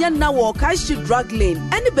Proscare. Enya na wo Kashi Drug Lane.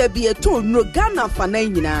 Any baby e to no Ghana fa na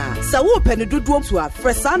nyina. Sa wo pene dodo to a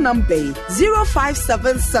fresa number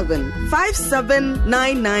 0577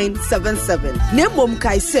 579977. Nemom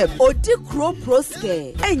Kaiseb Odicro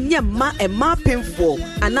Proscare. Enye ma e ma penfo.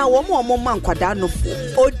 Ana wo mo man kwada no fo.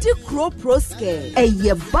 Odicro Proscare.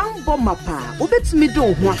 Eye bambo mapa. Obetumi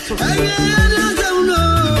do ho aso.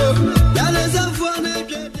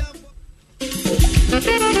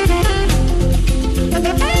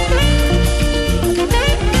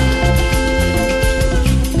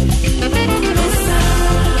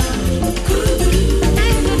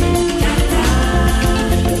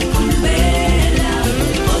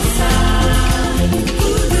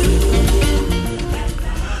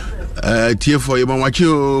 TF yema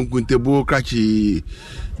wacho kuntebo krachi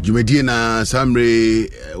jumedie na samre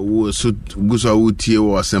wo so guso wutie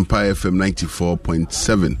wo Sempa FM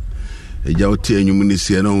 94.7 eja wotie enyumuni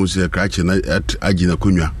sie no se krachi na agina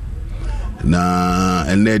kunwa na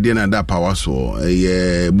enne die na da power so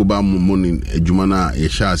ye buba mumuni ejuma na ye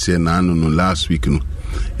sha ase na anu no last week no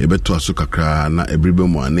e beto aso kakra na ebribe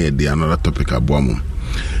mu ana e de another topic aboamu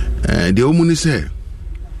de omuni se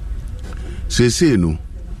no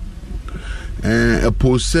a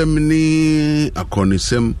posem ni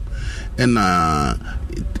akonisem and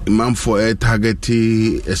man for a target,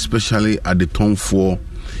 especially at the tone for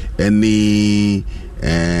any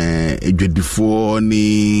before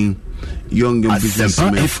any young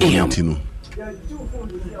businessmen for Tino.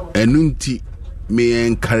 Enunti may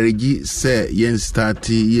encourage say yen start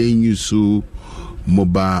yen use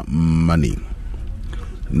mobile money.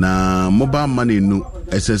 na mobile money no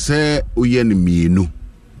ɛsɛ uye ni mienu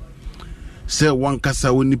sɛ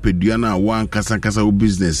wankasa wo nipadua na wankasa wo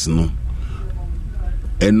business no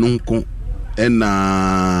enunko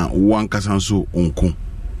ena wankasa nso onko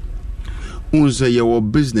unse ye wo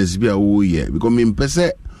business bi a wo ye because me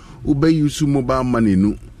mpese wo be use mobile money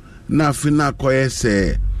no na afi na koye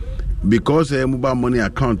se because mobile money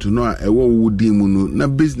account no a ewo wudi mu no na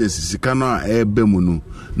business sika no a ebe mu no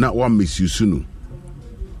na wa misuse no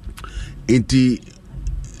enti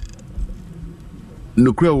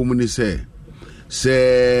nukura wo mu ni se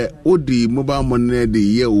odi mobile money de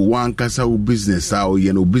ye wan kasa wo business a o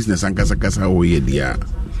ye no business an kasa o ye dia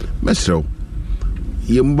mesro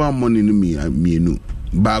ye mobile money no mienu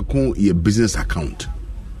ba ko ye business account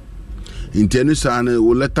intenu sa na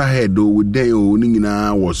wo letterhead o wo den o ni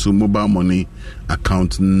nyina wo so mobile money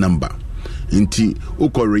account number inti o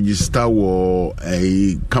ko register wo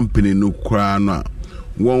a company no kra no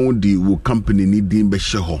won di wo company ni din be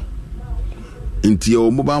hye ho inti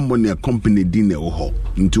your mobile money company din e ho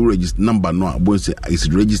into register number no abonse is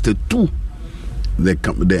registered to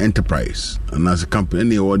the enterprise and as a company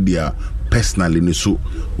any order personally ni so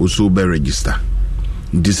also be register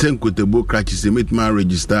the same Kuntebo Krachi say make my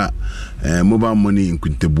register mobile money in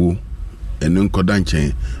Kuntebo and nkoda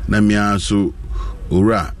nchen na me so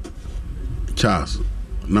ora Charles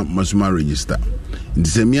na masuma register the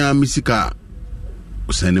same ya misika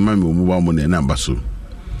senema me mobile money number so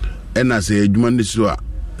ena se adwuma ne so a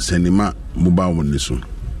senema mobile money so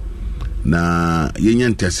na yenya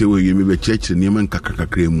ntase we yemi be church ne man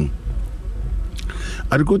kakakakra mu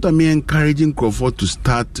adikota me encouraging Crawford to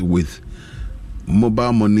start with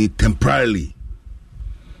mobile money temporarily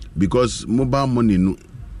because mobile money no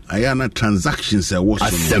ayana transactions was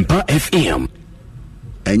Asempa FM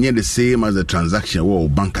and yet the same as the transaction or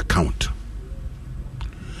bank account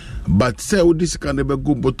but say what this can be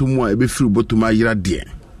go bottom one be free bottom ayira there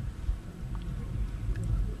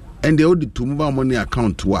and the old to mobile money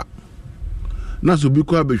account wa na so bi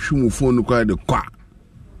kwa be hwemu phone kwa de kwa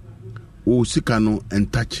o sika no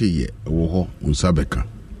entache ye wo ho unsabeka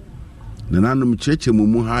na nanom cheche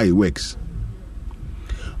mumu how it works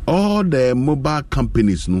all the mobile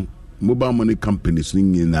companies no mobile money companies ni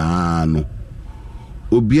nyina no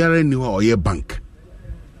obiara ni ho oye bank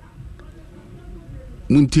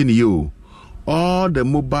muntini yo all the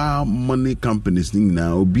mobile money companies ni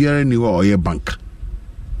nyina obiara ni ho oye bank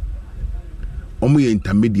omo ye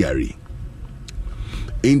intermediary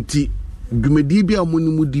enti dwumadi bia mo ni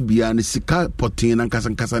mu di bia ne sika potin na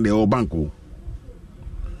nkasa de o banko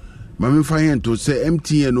mami fa to say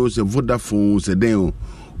MTN o say Vodafone say den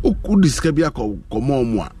o ku diska bia komo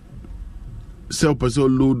mo a say o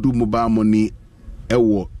person load mobile money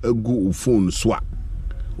ewo egu phone so a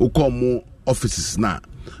o komo offices na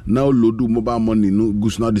load mobile money no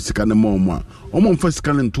gus na de sika na mo a o mo fa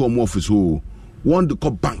sika na to mo office o want to call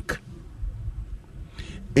bank.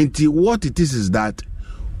 And what it is that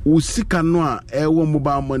usika no a ewo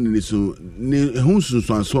mobile money ni so ne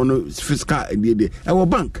hunsun so no fiscal de ewo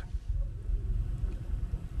bank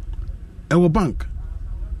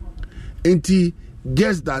and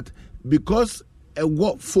guess that because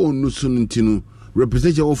ewo phone no so ntinu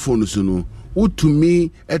represent your phone so no to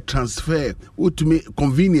me a transfer to me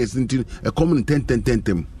convenience into a common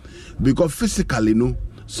 10 because physically no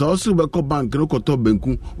so also be ko bank no koto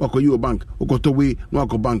banku wako you bank okoto we no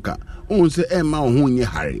wako banka on say e ma ho nye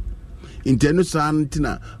hare intenu san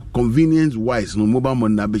tina convenience wise no mobile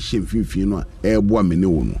money na be hemfimfin no e boa me ne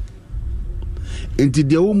wo no enti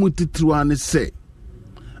de wo mutitru an say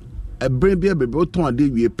e brain bia bebe o ton ade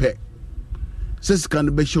wie pe se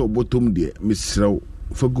scan be show bottom de misrew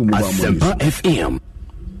fagu mobile money FM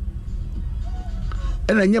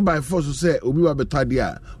and I by force say obi wa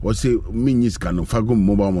betadia or say minis can fago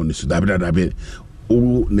mobile money so dabe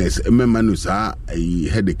o nes emema no sa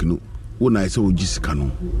headache no o na say o jisika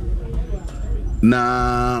no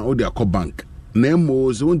na o de akọ bank na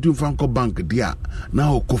emo so won tun fan ko bank dia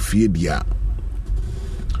na o kofie dia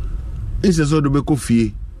inse so do be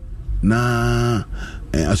kofie na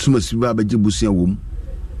asuma siba ba jibusia wom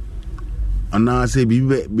ana say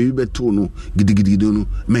bibi to no gidigidi no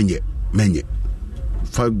menye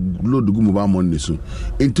fa load gu mobile money so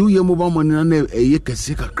into your mobile money na eye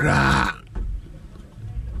kese kakra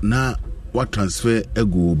na what transfer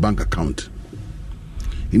ego bank account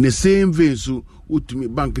in the same vein so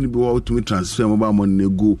utumi bank ni be wa utumi transfer mobile money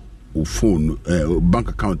ego o phone bank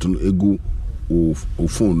account no ego o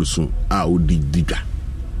phone so a o diga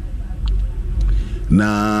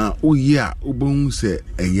na o ya obon se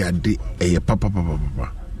eyade eye papa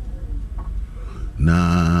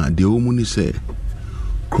na de o mu ni se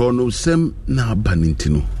kronosem na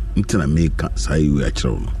abanintino ntina meka sai we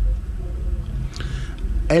akiro no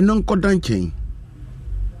eno nkodanchen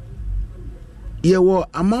yewo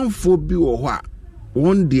amanfo bi wo ho a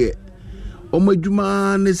won de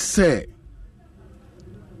omadwuma ne se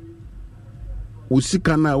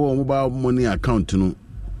usika na wo mobile money account no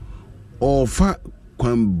ofa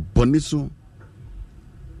kwan boniso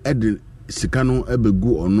ede sika no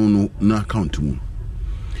ebegu ono no account mu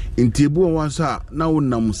intiebu wansa na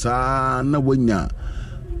wonam saa na wanya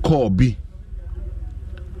call bi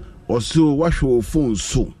oso wahwe phone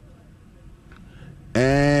so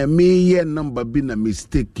me ye number bi na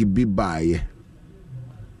mistake bi baaye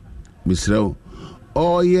misrao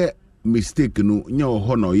oye mistake no nya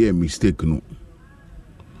ho na oye mistake no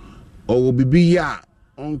owo bibi ya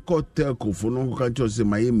onko telco fo no ka cho se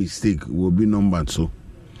my mistake will be number so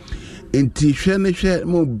enti hwe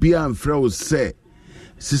mo bia amfra o se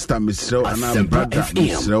sister misrao ana brother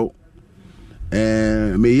misrao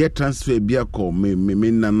me ye transfer bia ko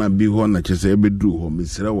me nana bi ho na chese ebedu ho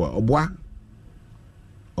misrao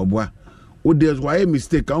obwa o dey why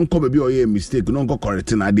mistake onko be oye mistake no onko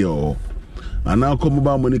correct na dey o ana ko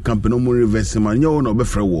mobile money company mo reverse man nyo no be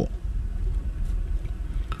frɛ wo.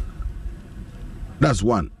 That's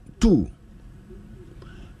 1. 2.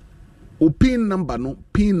 Pin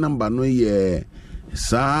number no ye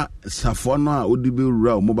sa safono a odibe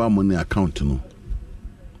wura mobile money account no.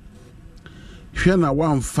 Hwe na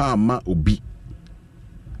one farmer obi.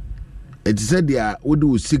 It said there would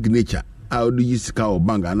do signature a would use ka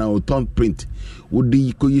bank and now turn print would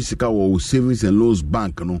ko use ka savings and loans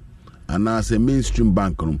bank no and as a mainstream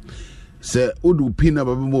bank no. Say odu pin na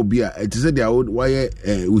baba mo bia it said there would why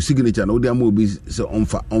signature no dia mo bi say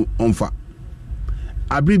onfa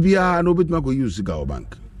abribia no bit ma go use ga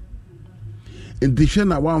bank indication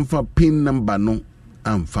na one for pin number no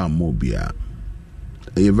amfa mo bia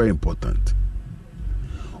very important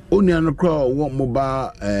oni an kra wo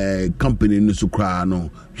mobile company no so kra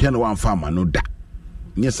no hwe na one farmer no da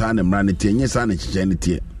nyesa na mra ne tie nyesa na chiche ne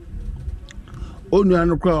tie oni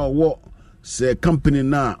an kra wo se company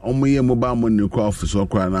na omoye mobile money call office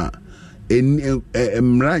okra na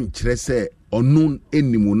emran kire se onun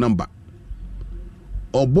enimu number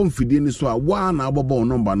obom fidie ni so a wa na abobo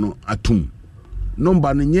number no atum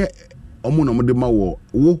number no nye omo na mode ma wo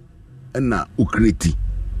na ukreti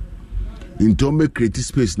into me create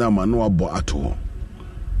space na ma no abo ato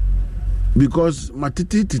because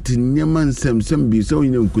matiti nyama nsem bi se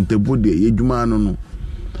onye nkuntebo de yedwuma no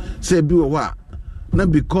se bi wo wa na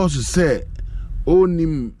because say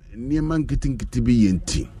onim niema nkitikiti bi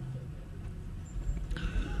yenti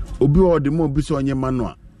obi odi mo bi so onye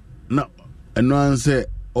mano na eno anse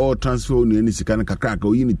all transfer oni ani sika na kakaka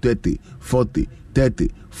o yini 30 40 30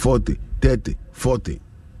 40 30 40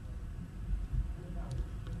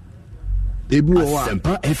 ebi wa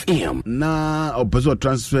Sempa FM na opeso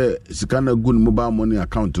transfer sika na gun mobile money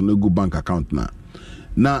account no go bank account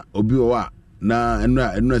na obi wa na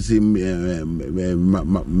enu se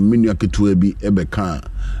menu aketua bi ebeka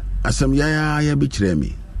asem ya bi kire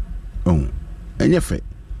mi enye fe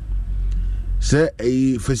se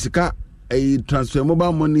fisika transfer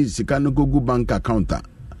mobile money sika no go bank account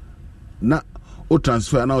na o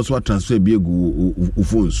transfer na also transfer bi egu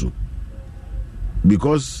phone so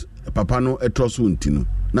because papa no etroso ntino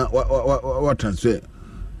na wa transfer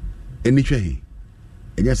eni hwe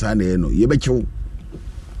enye sa na no ye be chew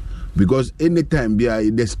because anytime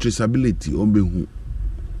there's traceability on behu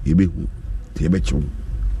yebehu tebecho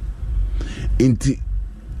inti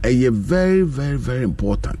a very very very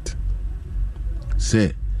important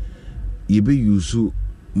say yebe use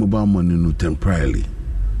mobile money no temporarily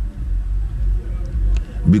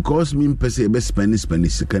because me pese be spend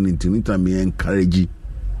sikan into me encourage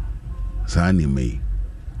sa ni me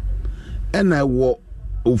and I wo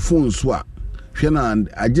phone so hwe na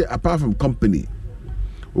apart from company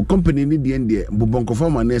o company ni de ende bobonko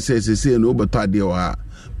fama na say no obeto ade wa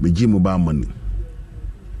meji mobile money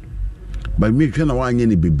but me hwe na wanye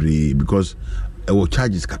ni bebre because our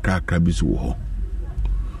charges kakra bi so ho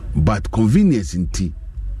but convenience nti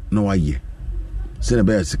no waye say na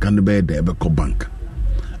be second be there be bank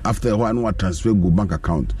after one what transfer go bank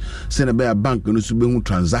account say na be bank no so be hu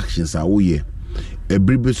transactions a wo ye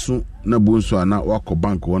ebribe so na bonso ana wako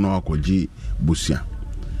bank wona wakoji busia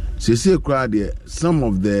sese kra de some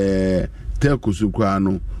of the telcos kra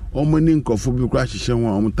no omani nkofo bi kra hihye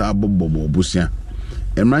ho omta bobobo busia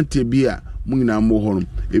emrante bi a munyina mo ho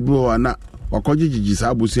ebi ho na wakoji jiji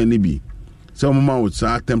sa busia ni bi se omama o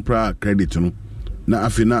sa temporary credit no na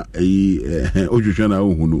afina ojuhwe na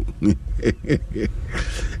ohunu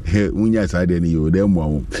unya side ni yo dem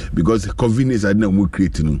wo because convenience I na mo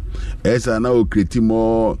create no esa na o create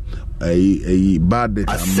more bad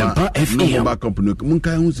no company mun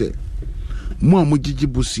kan hu se mo amugigi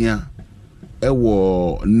busia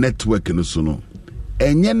ewo network no so no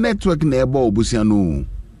enye network na eba obusia no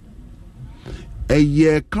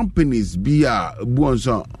eye companies bia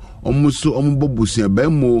buonso omuso ombobusia ba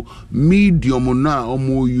mo medium na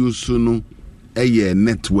omo use no eye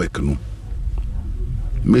network no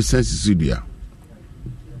me sense studio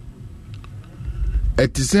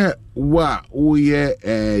etise wa oye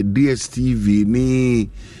DSTV ni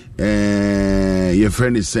your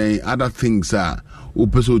friend is saying other things are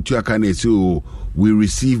upeso tuaka na so we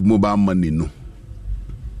receive mobile money no.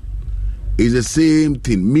 It's the same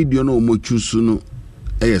thing. Medium no mo choose no.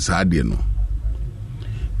 Yes, I did no.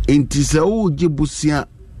 Inti se o jibusia.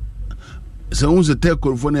 Se on se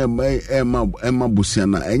telco phone ema busia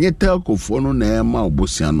na. Enye telco phone na ema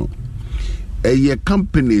busia no. Eye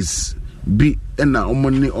companies bi na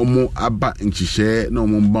omoni omo aba nchihye na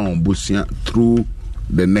omo ba busia through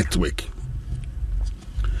the network.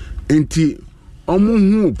 Inti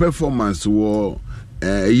omo hu performance wo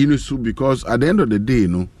unisu because at the end of the day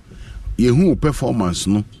no. Yehu performance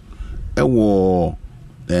no ewo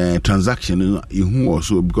transaction yehu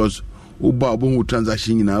also because uba obo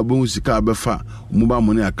transaction na obo sika abefa mobile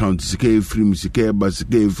money account sika free sika ba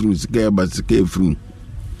sika free sika ba sika free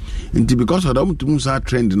nti because of that to say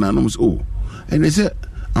trend na no so and they say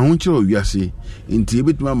ahonchiro wiase nti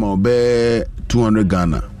ebetuma ma obe 200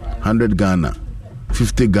 Ghana 100 Ghana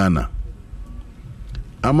 50 Ghana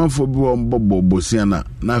amafo bi wo mbobo bosiana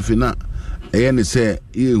na afina ne say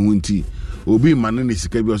ye hunti obi mane ne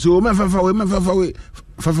sika bi so o me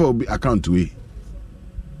fafa obi account we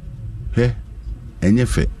he enye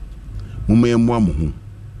fe mumeye mo amu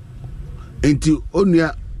enti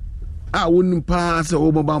onua a wonim pa se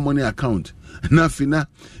o mobile money account na fina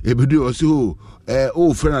ebedu o so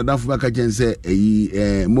o friend adanfo maka jense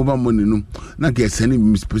mobile money no na ke send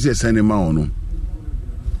me special send ma ono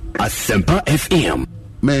Asempa FM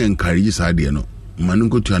me encourage sade no manu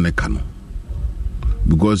ko tu aneka no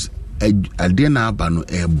because ade na aba no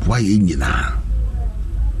boa ye nyina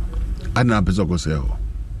ana pese ko se ho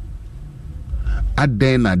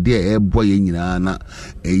ade na de boa ye nyina na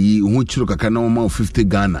hu chiro kaka na ma 50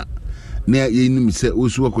 Ghana na ye nim se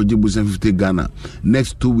osu akoje bu 50 Ghana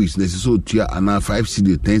next 2 weeks na so tua ana 5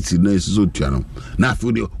 cedi 10 cedi na so tua no na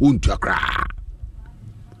afi de untua kra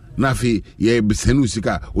na afi ye besenu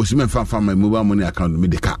sika osime fa my mobile money account me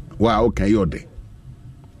de ka wa okay you de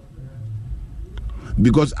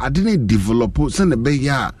because I didn't develop send a be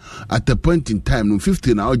at a point in time no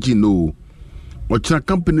 50 now no what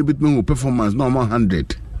company bit me performance no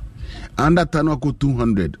 100 and that no go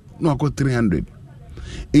 200 no go 300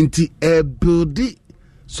 into a building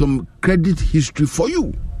some credit history for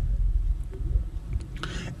you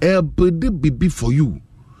a building be for you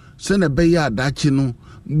send a be that no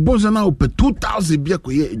bozana up 2000 bi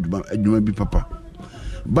akoye adwuma bi papa.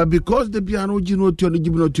 But because the piano gino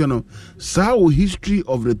no so history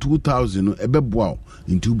of the 2000 ebeboa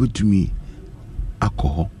into be to me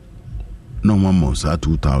alcohol no mama sa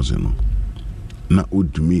 2000 na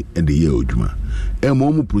odumi and the year oduma e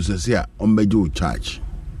mo process here on bejo charge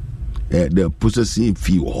the processing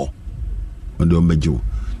fee on the bejo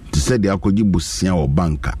to say the akoji bosia or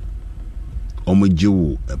banker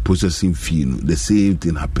omojo processing fee no the same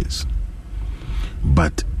thing happens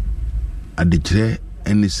but at the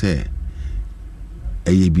and say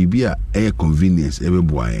a bibia a convenience every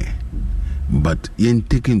boy but yen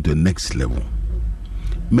taken to the next level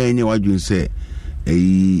many what you say a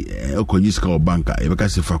okojiska banker e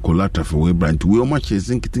because for collateral for we branch we much is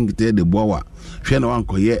thinking the boa hwe na wan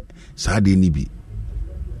koye saade ni bi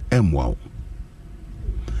wow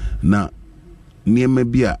na niema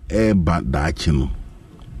bia e ba daachi no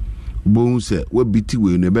bo se we biti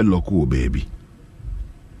we no be loko baby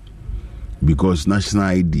because national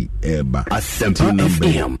ID eba Asempa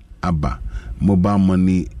FM aba mobile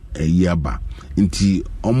money yaba nti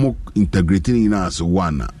omo integrating in as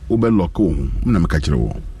one obe loko ho na me ka kire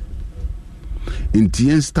wo nti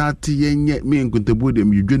yen start yenye me nkontabu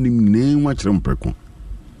dem yudwanim ne nwa kire mpeko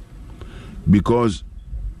because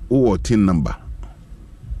o tin number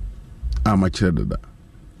ama kire dada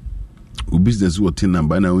o business o tin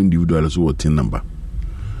number na individual so tin number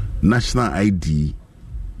national ID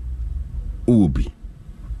Ubi.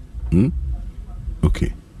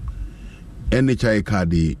 Okay. NHI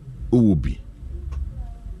card Ubi.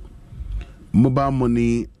 Mobile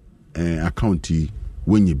money account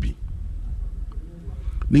when you be.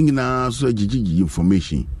 Ningina so gigi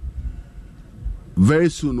information. Very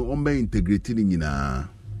soon ombe integrated ningina.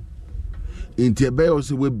 Inti ebe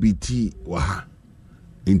also we BT wa.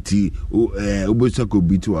 Inti obosako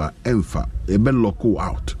BT wa emfa ebe local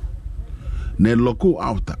out. Ne local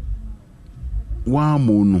out. Wa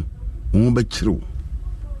mono ombe chiro.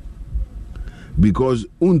 Because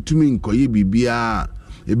untumi nkoye bibia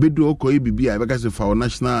ebedu okoye bibia ebe ka se for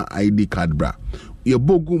national ID card bra. Ye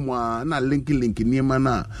bogu mwa na link niema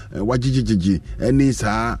na wajijiji eni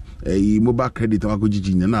saa mobile credit wako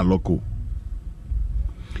jiji na local.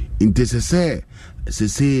 Inte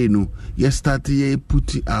se no ye start ye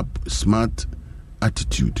put up smart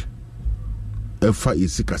attitude. Efa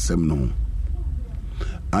isikasem no.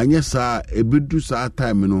 Anya saa ebedu saa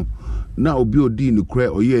time no na obi odi ni kure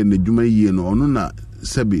oye na dwuma yie no ono na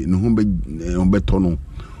sebi ne ho beto no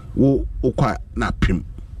wo okwa na pem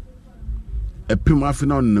epem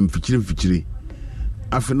afina on na mfichiri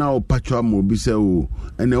afina o patcho am obi se o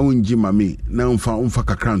ene onji mame na mfa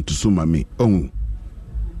kakra ntuso mame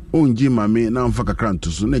onji mame na mfa kakra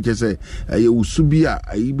ntuso na che se ye usubi a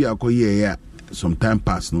ayi bi akoye ya sometime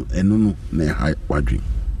pass no eno no na ha wadwi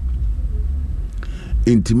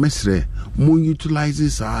intimesre mo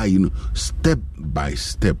utilizes step by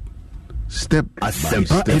step by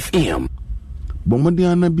step FM bomodi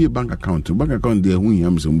ana bi bank account there hu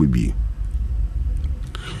yam so mbi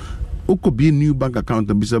oko bi new bank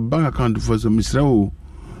account bi se bank account for so misra o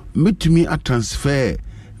metumi a transfer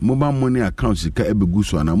mobile money account sika ebegu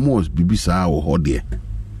so na mo bibi saa wo ho de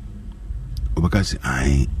obaka se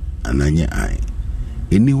ai ananye ai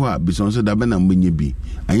eniwa bi so da be na mbenye bi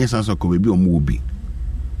anya sanso ko bi omo obi.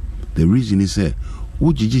 The reason is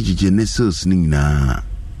ujijiji ne sales ni na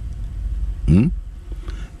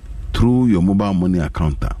through your mobile money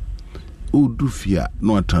account. Udu fia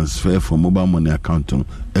no transfer from mobile money account to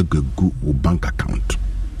a bank account.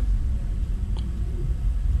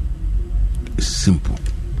 It's simple.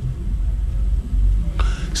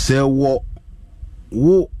 Say wo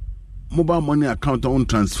mobile money account on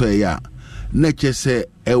transfer ya. Neche say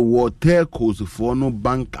a water cost for no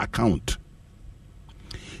bank account.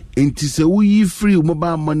 Inti se we free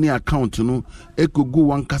mobile money account no ekogu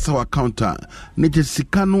one kasa account na je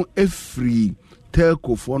sika no free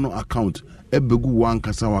telco for no account ebegu one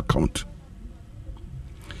kasa account.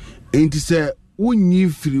 Inti se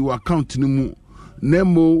unyi free account no mu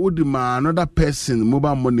nemo udima another person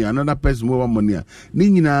mobile money ni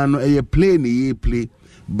nyina no play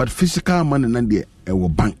but physical money na de ewo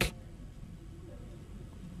bank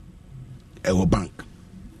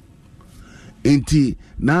Inti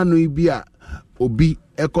nanu ibia obi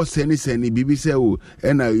eko seni bibi se o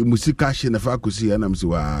ena musika hye na fa kosi ana mse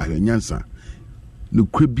wa nyansa no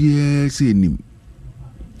kwebie se nim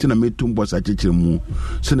tina metum bosa chechire mu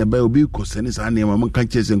se na ba obi ko seni sa na ma kan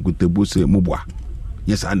chese nkutebo se mubwa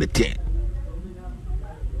yes and the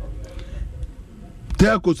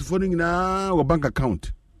telco so phone na wo bank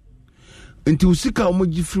account inti usika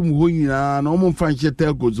omoji free mu ho nyina na omo fa hye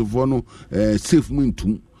telco so phone safe mu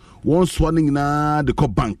ntum one swanning na the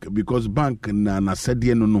bank because bank na said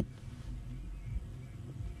no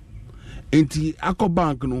enti akọ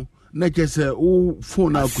bank no na chese o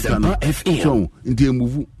phone akuta no so enti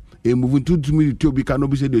move to me to be can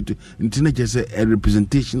be said enti na chese a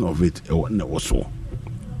representation of it na was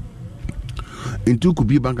enti could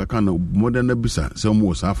be bank account modern bisa say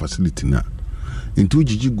mo sa facility na enti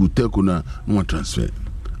jiji go telco na no transfer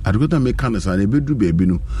adukota me kan sa na bedru baby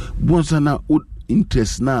no bonsa na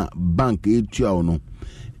interest na bank etua no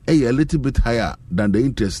a little bit higher than the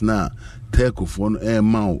interest na telco for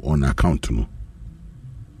amount on account no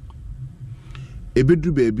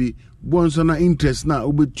ebedru baby bonso na interest na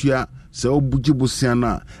obetua se obujibusia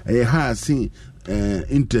na higher sin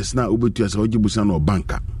interest na obetua se obujibusia na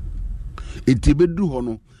banka etibedru ho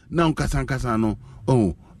no na nkasa no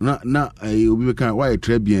na obi kan why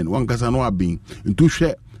trebien wankasa no abin ntu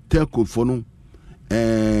hwe telco for no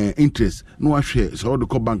interest no ahwe so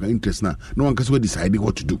the bank interest na no one can decide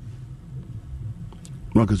what to do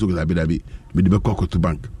no one can so dabi me de ko to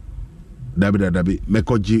bank dabi me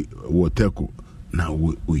ko ji wo telco na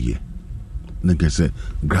wo ye na can say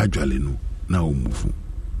gradually no na o move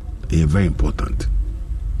very important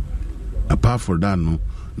apart from that no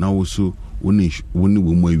now also we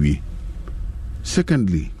mo.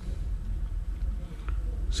 Secondly,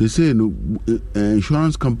 say no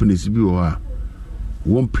insurance companies be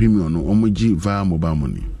one premium no omoji via mobile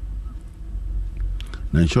money.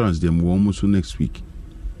 Na insurance them will almost next week.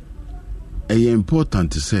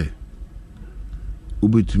 Important to say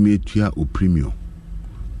ubetumi etua o premium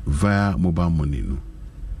via mobile money no.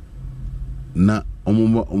 Na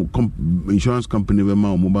insurance company be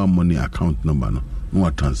ma mobile money account number no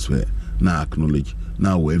transfer na acknowledge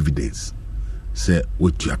na evidence say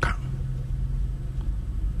what you account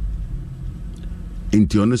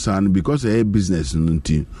inti ono san because a business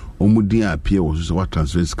nti omudin appear was so what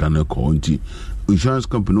transfer scanner call nti insurance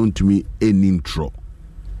company on to me any intro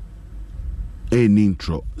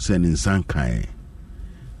sending san kai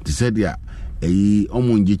they said ya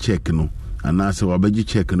omunji check no and I say wabeji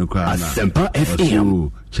check no kwa na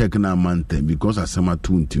so check na month because asema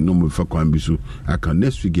 20 no mo fa kwan bi so aka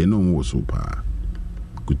next week no mo so pa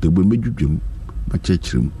kutebo medwudwem ma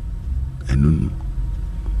chechirem enun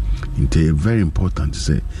it's very important to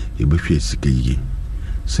say you be sure sika yi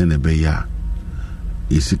send be ya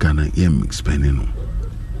isika na em spending no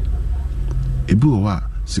ebi o wa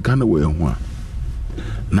sika na we ho a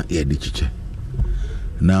na e de chiche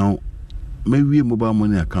now maybe mobile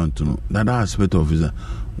money account no that aspect of is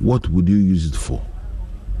what would you use it for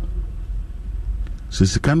so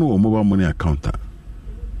sika no mobile money account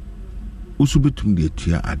usubetum de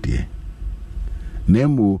tua ade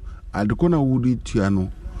nemo adekona wudi tua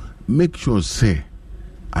no make sure say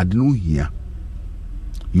I don't hear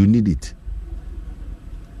you need it.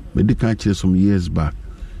 Medical chair some years back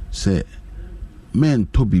say men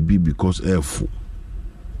to be because airful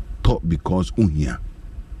top because unhear.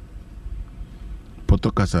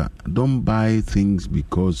 Potokasa don't buy things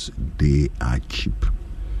because they are cheap.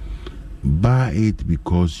 Buy it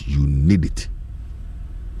because you need it.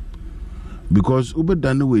 Because ube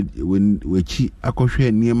done when chi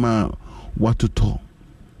akoshe niema watuto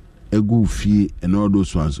egu fie and all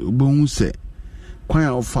those ones obo say kwan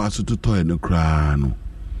offer so to toy no kra no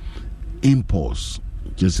impulse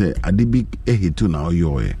just say adibig ehitu na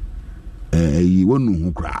oyo yi wonu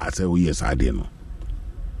hu kra say o yes ade no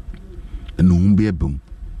eno hu be ebum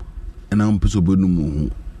ena mpeso bonu mu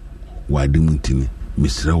hu wade mutini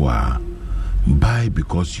misra wa buy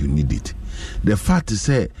because you need it. The fact is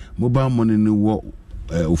say mobile money no wo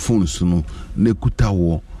phone so no na kuta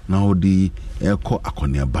wo na odi eko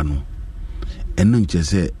akoniaba no eno nche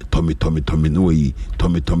say tommy no yi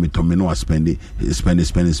tommy no spend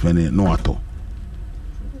no ato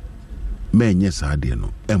menye saade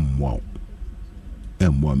no emwa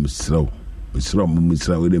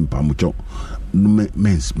misra we dem pamucho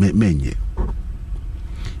menye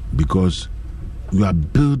because you are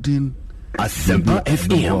building Asempa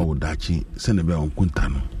FM dachi senebe onkunta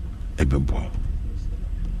no ebebo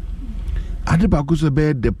ade ba ko so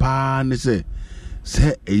be de pa ne se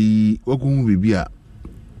wakun bibia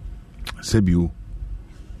se biu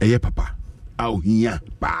eye papa auhia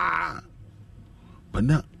pa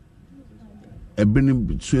bana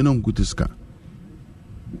ebeni suena nkutiska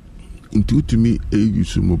inti utumi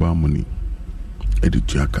use mobile money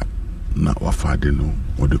edituaka na wafade no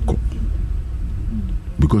odeko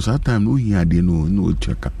because at time no he had no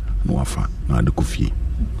check no afa na de kofie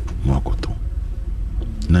no akoto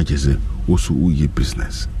na jese also uye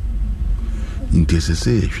business intese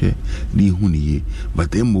se hwe ni huniye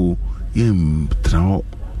but emo yem trao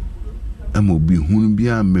emo bi hun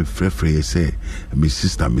bia me frefre se me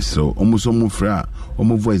sister me so omo mo fra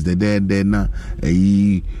omo voice de na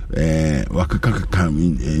wakaka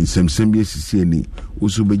nsem bi sisi ni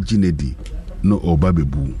also be ginedi no oba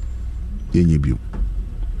bebu yenye bi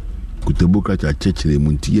kuteboka cha chechire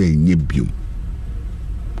muntia enye biom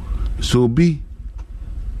so bi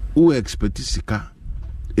o expect sika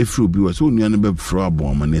efro bi was o nuane be fro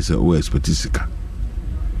abon amane se o expect sika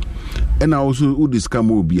and also o diska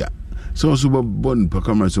mo bia so also bon pa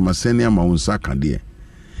camera so ma senia ma won saka de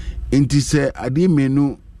enti se ade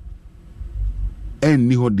menu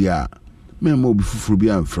enni ho dia me ma obi fufuru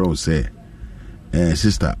bia mfro se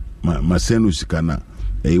sister ma senu sika na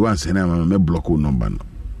wan senia ma me block o number no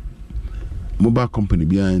mobile company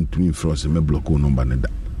behind twin frost me block o number ne da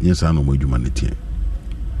yes I know mo djuma ne tie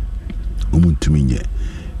omuntumi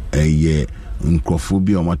nye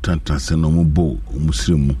nkrophobia o matantase no mo bo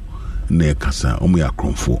musremu na e kasa o mo ya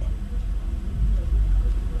kronfo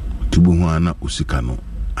tubu ho ana usika no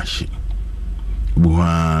ahye bu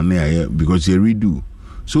ho na ya because you redo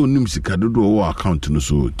so nim sika dodo o account no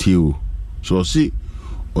so tie so see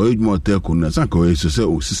oyedmo teko na sanka o so say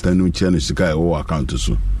o sister no chia no sika o account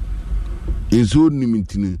so inso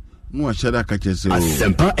nimintini no ashada ka chese o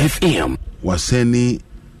Asempa FM waseni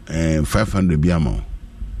 500 biama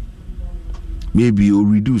maybe o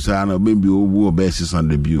reduce ana maybe o wo be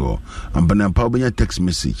 600 bi o ambana pa obenya text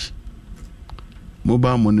message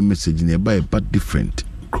mobile money message na buy but different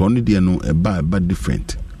chronic dia no e buy but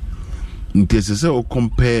different intese se o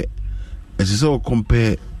compare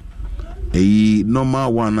a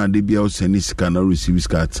normal one na de bia o send sika na receive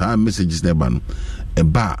sika ta messages na ba no e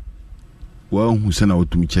ba wa hu se na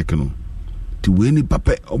wotumi check no ti we ni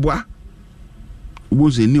papa obwa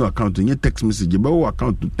was a new account in your text message about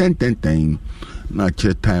account to 10 na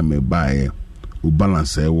check time buy o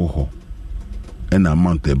balance e wo ho and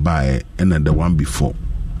amount e buy and the one before.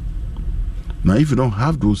 Now if you don't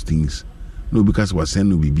have those things, no, because we send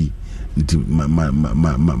no bibi my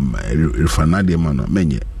refanade man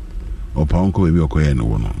menye or paunko baby okoye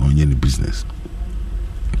no any business.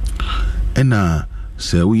 And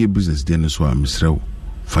say we business then so am misrew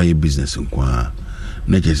fire business nkwa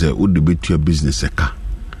na che say wo de betua business eka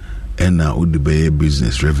and wo de be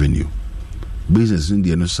business revenue business in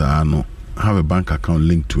the no sa no have a bank account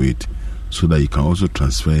linked to it so that you can also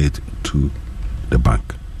transfer it to the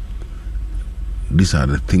bank. These are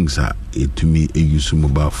the things that to me a use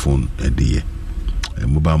mobile phone a day, a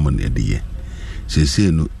mobile money a day.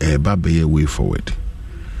 Say no a baby way forward.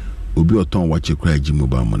 Obi oton watch a cry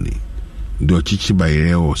mobile money. Do chichi by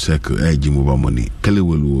air or circle mobile money. Kelly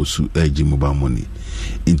will also mobile money.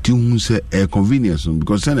 Into whom say a convenience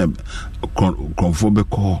because then a conforme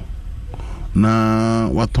call. Na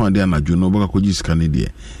watu ande na juno baka koji scan dia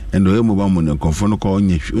endo e mobile money konfono ko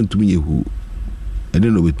onye ntumi yehu e dey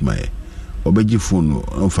no with my obeji phone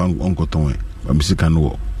onfa onkoton ba misika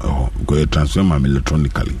no go transfer my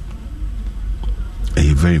electronically.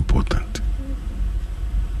 Very important.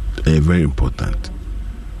 Very important.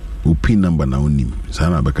 Upi number na unim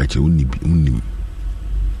sana baka che unim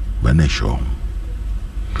ba show.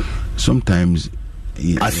 Sometimes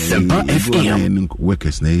Asempa FM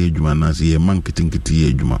workers na ejuma na se marketing kiti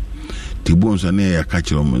ejuma tibu nso na ya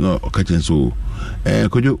catch no catch so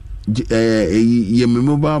kojo ye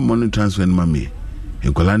mobile money transfer na me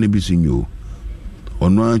enkola na bisu nyo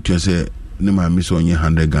ono atwa se ne ma mi so onye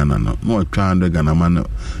 100 Ghana no atwa 100 Ghana man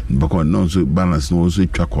bako no so balance no so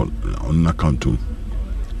twa call on account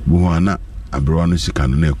bu ana abro no sika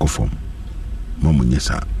no na ekofom mo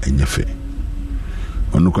nyesa enyefe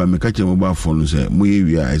onu kwa mekache mobile phone say muye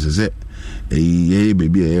wia say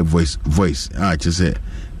baby voice che say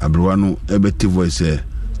abrowa no ebeti voice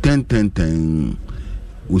 10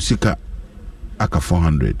 usika aka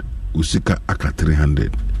 400 usika aka 300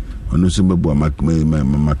 onu so bebu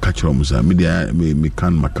makache omusa media me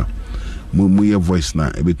kan maka muye voice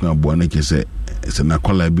na ebetu abo na che say na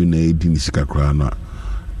call bi na edi ni sika kra na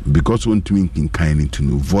because want to mean kind into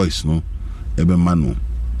no voice no ebe manu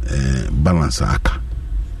balance aka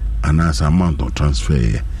anas amount of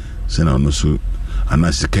transfer se na ono so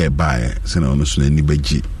anas ka buy se na ono so ni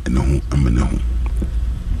baji ne ho amene ho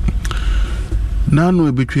na no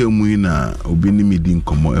ebetwa mu na obi ni medi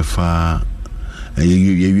nkomo efa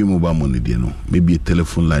yewi mobile money de no maybe a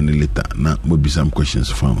telephone line later na mo be some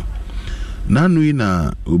questions from na no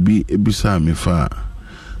na obi ebisa me fa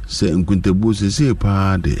se nkuntebu se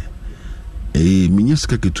pa de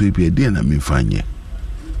minyeska ketu ebi de na me fanye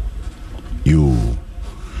yo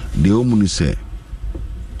the omuni say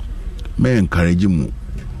me encourage mu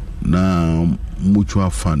na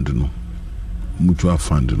mutual fund no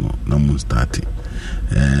na mun start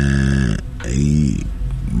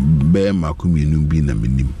be makumi nu bi na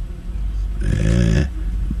minim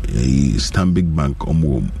Stanbic Bank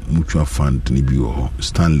omo mutual fund ni bi ho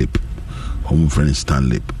Stanlip home friend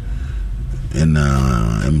Stanlip and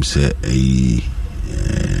I'm say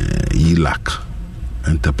YILAC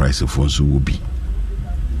enterprise funds will be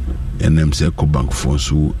and I'm say bank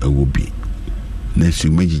funds will be next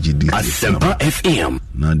you major Asempa FM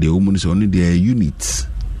now the woman is only their units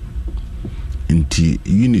inti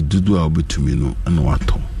unit do obi to me no and what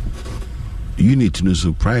unit no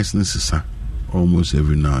so price necessary almost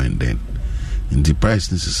every now and then in the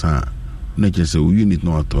price necessary na just say unit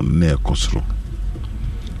no at on na ekosro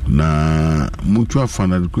na mutual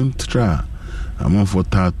fund contra amount for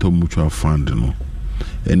tato mutual fund no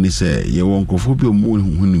and he say ye won kofo bi mu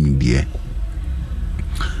hunim die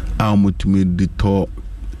a mutumi de to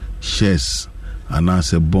shares and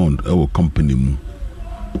as a bond our company mu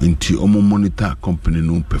into omo monitor company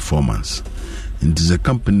no performance into the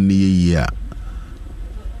company year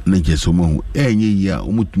na jeso mo enye year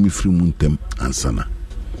omutumi free mu ntem ansana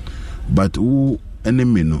but who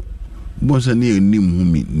enemy no bonsa ne enim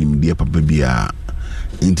humi nim de papa bia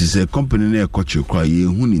into the company na ekoche kwa ye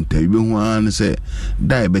hu ni ntabe hu an se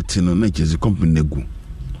diabetes no na jeso company egu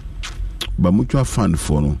ba mutual fund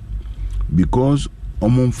for no because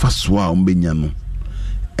omon faswa ombenya no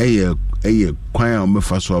eye kwan a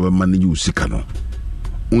omefaswa be manage usika no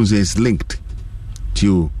unze is linked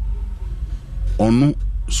to onu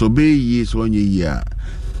so be yi so onye yi a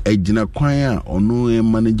ejina kwan a onu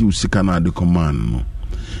manage usika na de command no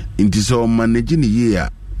Inti so manage ni ye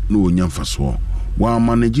no onya mfaso. Wa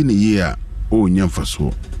manage ni ye onya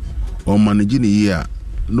mfaso. O manage ni ye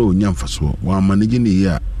no onya mfaso. Wa manage ni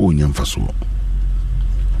ye onya mfaso.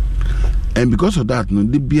 And because of that, no,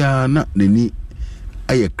 the biana neni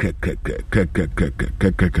aye crack.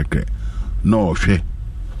 No, she.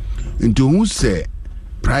 Into who say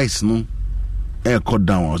price no air cut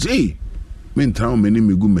down. Hey, mean town many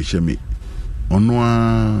me go measure me. On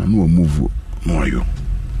no move no you.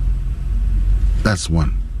 That's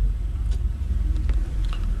one.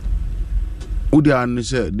 Udia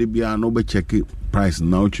say the biana be check price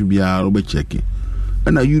now to be a check it.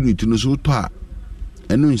 And I you need to know so to.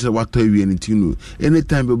 And no say what we anything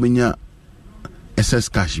anytime we benya SS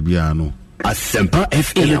cash biano Asempa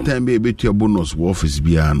FM anytime be bet your bonus office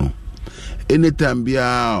biano anytime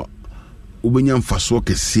bia ubenya mfaso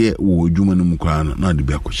kese wo dwuma no mukra na de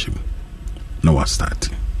bia kohyem na wa start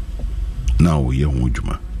na wo ye ho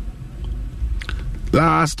dwuma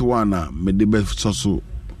last one me de be so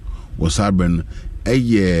was happen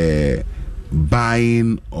a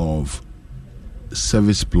buying of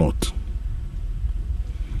service plot.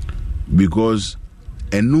 Because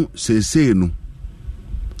enu say no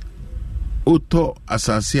auto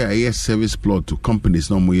asase a service plot to companies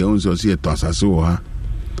no mo ye unso say to asase wo ha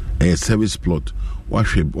a service plot wa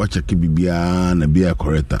check bibia na bia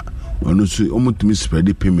correcta onu so omutumi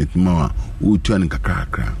spread payment ma wo tu an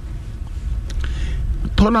kakra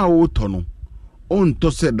tona wo tono on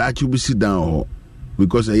to say that you be sit down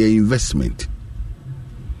because a investment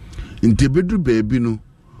in tebedru baby no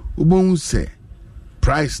ubon say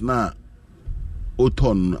price na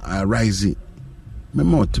auton rising.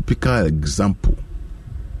 Remember typical example.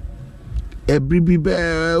 Every be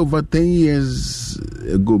over 10 years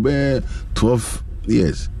ago, 12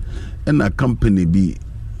 years, and a company be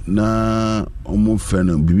na almost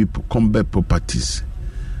be combat properties.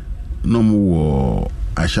 No more.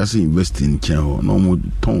 I shall say invest in channel. No more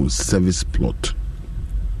ton service plot.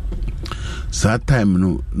 So that time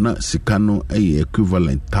no na sikano a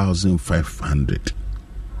equivalent 1,500.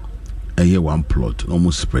 A year one plot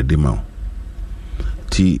almost spread them out.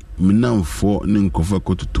 Ti minam for ninkofa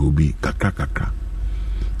koto tobi kakra.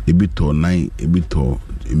 Ebito 9, ebito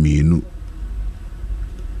mienu.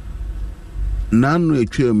 Nanu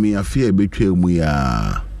etwe mi afia ebetwe mu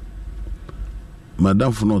ya.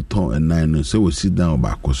 Madam for no ton and 9 so we sit down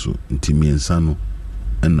back so nti miensa no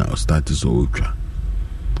na start so otwa.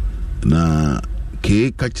 Na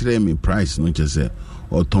ke kachire mi price no chese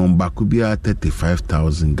o ton back bi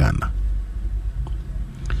 35,000 Ghana.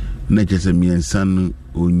 Na chese miensa no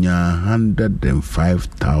onya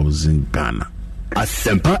 105,000 Ghana.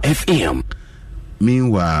 Asempa FM.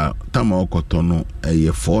 Meanwhile, tama okotono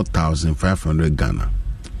 4,500 Ghana.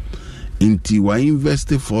 Inti wa invest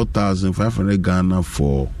 4,500 Ghana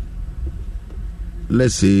for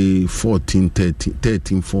let's say 13,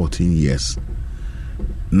 14 years.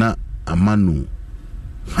 Na amanu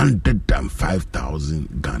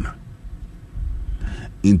 105,000 Ghana.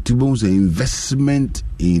 Inti bones investment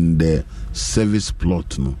in the service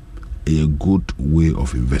plot no a good way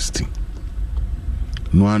of investing.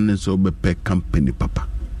 No one so be per company papa.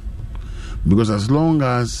 Because as long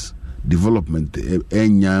as development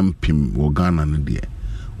enyam pim wo Ghana no de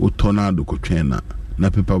o tornado ko twena na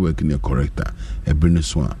paperwork ne corrector e bring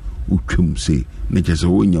so a utwum say na chese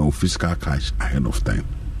wo nya fiscal cash ahead of time.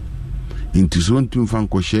 Into so ntum fan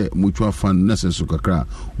ko share mutual fund na senso kakra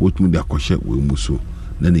wotmu de akoshe we muso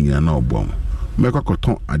na nyina na obom me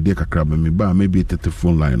kwakoton ade kakra ba me ba maybe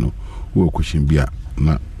telephone line no wo question bia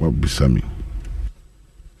na wabisami.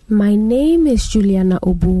 My name is Juliana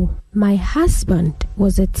Obu. My husband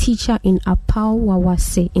was a teacher in Apau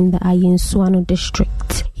Wawase in the Ayenswano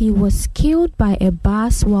district. He was killed by a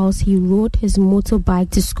bus whilst he rode his motorbike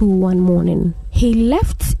to school one morning. He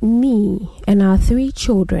left me and our 3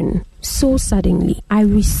 children so suddenly. I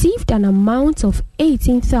received an amount of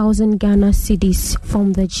 18,000 Ghana cedis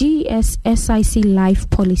from the GSSIC Life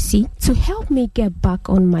policy to help me get back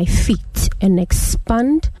on my feet and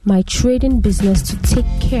expand my trading business to take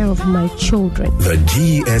care of my children. The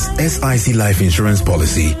GSSIC Life Insurance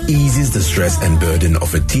policy eases the stress and burden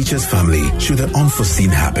of a teacher's family should the unforeseen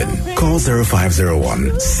happen. Call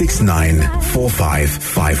 0501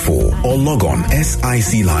 694554 or log on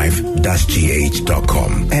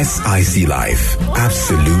siclife-gh.com. SIC Life,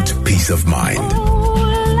 absolute peace of mind.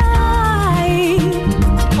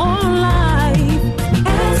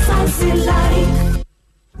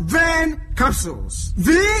 Then capsules.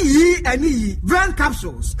 VENE Ven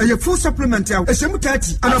capsules. A full supplement. A semu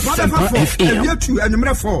 30 and a father 4. A year 2 and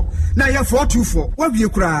number 4. Now you're 424. What you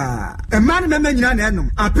cry? A man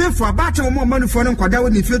I pay for a batch of more money for them. Kwada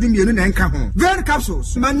when you feel them you and come home. Ven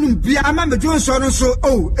capsules. Manum be a man Johnson so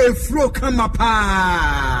a flow come up.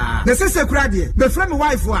 The sister crady. The friend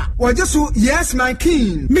wife or just so yes my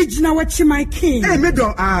king. Mijna what my king. Hey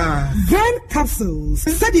middle Ven capsules.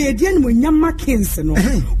 Said the again when Yama Kinson.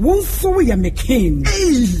 Won't so ya McCain.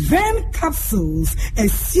 Ven capsules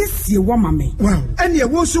as yes ye wamame. Wow. And ye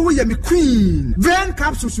won't so ya me queen. Ven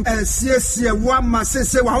capsules as yes ye wama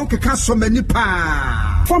say wa can so many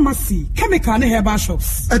pa. Pharmacy, chemical and herbal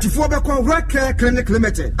shops. At 4 Red Care Clinic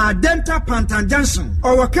Limited. A Dental Pantan Junction.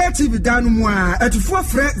 Our Care TV Danumwa at 4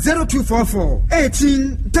 0244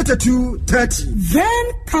 18 32 30.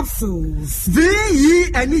 Ven capsules.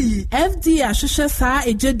 VENE. FD Ashusha Sa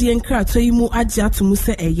Ejedi and Kratoimu Aja to Muse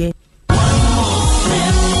Eye.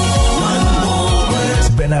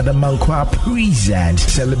 Bernard Amankwa presents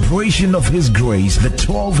Celebration of His Grace, the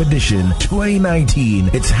 12th edition, 2019.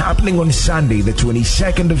 It's happening on Sunday, the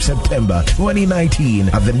 22nd of September, 2019,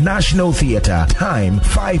 at the National Theatre. Time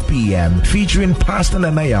 5 p.m. Featuring Pastor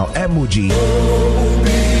Nanaya Emoji,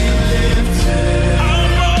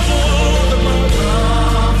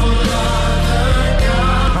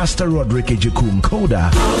 Pastor Roderick Ejekum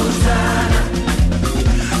Koda,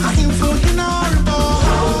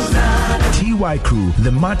 TY Crew,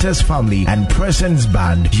 the Matters Family, and Presence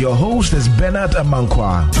Band. Your host is Bernard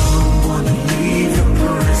Amankwa. Don't wanna leave your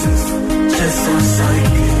presence, just as I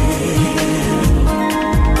can.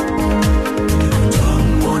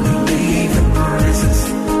 Don't wanna leave your presence,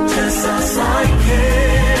 just as I can.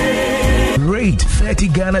 Rate 30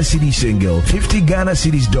 Ghana Cedis single, 50 Ghana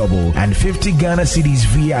Cedis double, and 50 Ghana Cedis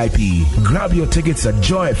VIP. Grab your tickets at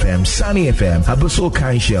Joy FM, Sunny FM, Abuso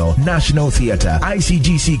Kanshel, National Theatre,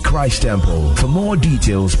 ICGC Christ Temple. For more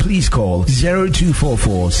details, please call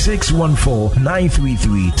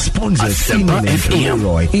 0244-614-933. Sponsors: Simon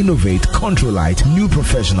Roy, Innovate, Controlite, New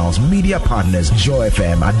Professionals, Media Partners, Joy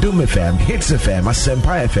FM, Adum FM, Hits FM,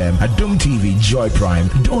 Asempa FM, Adum TV, Joy Prime.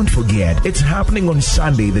 Don't forget, it's happening on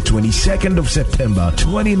Sunday, the 22nd of September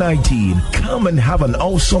 2019. Come and have an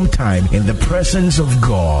awesome time in the presence of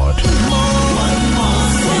God.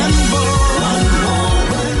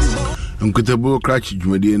 Nkutabo Cratch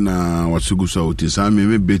Jumadi na wasugusa utisami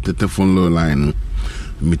me telephone line.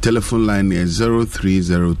 My telephone line is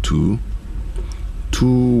 0302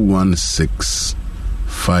 216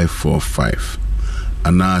 545.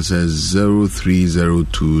 And I says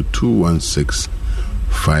 0302 216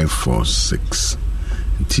 546.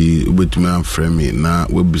 Ti ubetumi afrɛ me na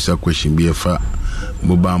wabisa question bi efa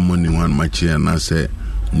mobile money one match na say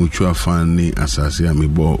mutual fund ni asase a me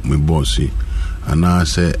boss ana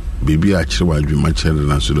say baby a kire wadwe match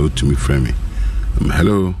na so do to me frɛ me.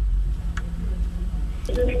 Hello.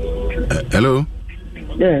 Hello.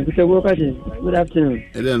 Yeah, Mr. Wokachi. Good afternoon.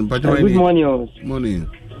 Then, good morning. Morning.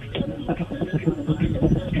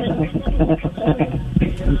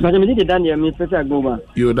 But me did Daniel me first go.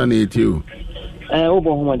 You done it too.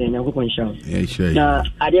 Obo homo den yakopon show. Yeah, sure. Na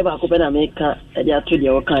ade ba ko be na make e dey ato dey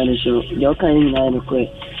work kan show. Dey work kan ni na no kwe.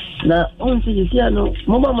 Na on see you no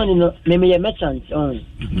mobile money no me merchant on.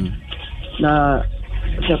 Na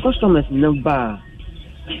the customers no ba.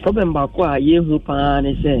 Problem ba ko a ye hu pa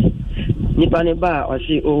ne se. Nipa ne ba o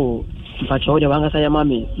say oh pa cho dey wanga say mama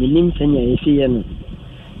me nim senya e see ye no.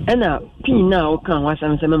 Ena pin na o kan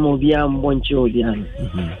wasam se me mo bia mbonche obi an.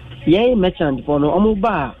 Ye merchant for no omo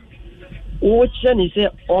ba which is say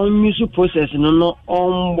on use process no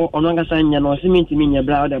on nya no cement mi nya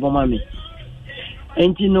bra da boma me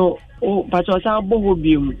enti no o pacho sa boho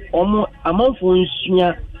bium omo amanfo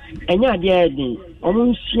nsua enya ade ade omo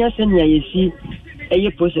nsua se nya yesi eye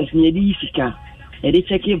process nya di sika e dey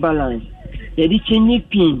check balance e dey change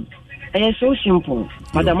pin e so simple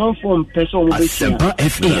but amanfo person omo be Asempa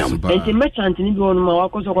FM enti merchant ni bi won ma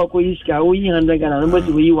wakoso kwako yisika o yi 100 Ghana no but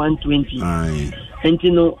we 120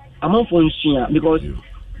 enti no among for Sia because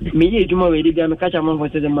me Juma we did me catch among for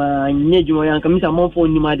ma nye Juma yan kamisa among for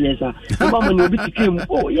ni ma dey sa mama no bit came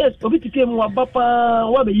oh yes bit came wa papa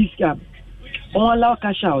wa be iska on allow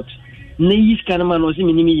cash out ne iska na man o si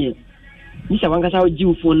minimi ye ni sa wanga sa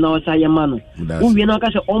jiu phone na o sa ye man o wi na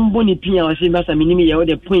ka se on boni pia o si ba sa minimi ye o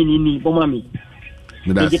de point ni bo mami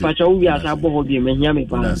me pa cha o wi asa bo ho bi me hia me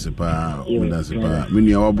pa that's pa me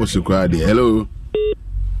ni awo bo se kwa de hello.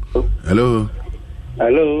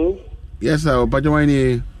 Hello. Yes, sir.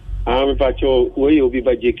 Pajawani. I'm Pacho. Where you be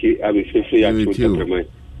Bajiki? I will say you.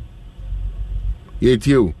 Yet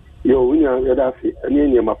you. Yo, we are Gaddafi. And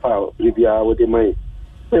then my power. Libya with the money.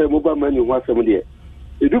 mobile money was some there.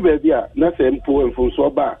 You do baby, nothing poor and from so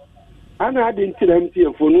bad. And I didn't tell him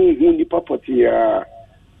for no wounded property,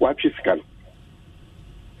 watch his scan.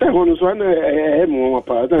 That one was one more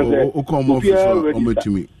part.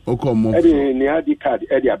 Eddie card,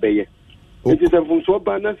 Eddie Abbey. It is from so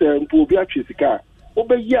bad as a poor Beatrice car.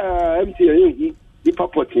 Obey ya, empty the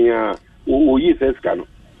property, oh, yes, scan.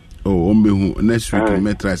 Oh, next week, I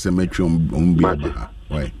met try some metro on Biaba.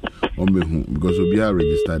 Why? Because we are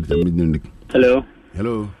registered. Hello.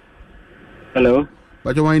 Hello. Hello.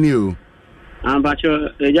 But you want you? But you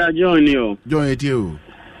join you. Join it you.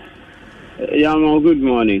 Yeah, good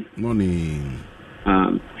morning. Morning.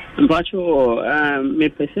 But you, me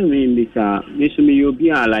person me bisa, me you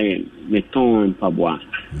be like me ton pabwa.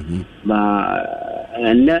 But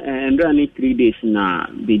and only 3 days na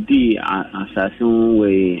bidi assassin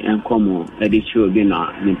we enkomo edicho bi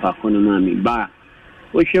na nipa kono ma mi ba.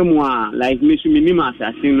 We shemwa like me minimum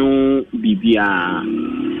assassin no bibia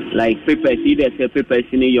like papers either say papers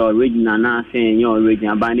in your original na say your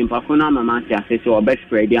original ba nipa kono mama say access or best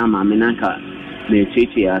spread ya ma me nanka me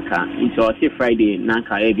cheche aka into Friday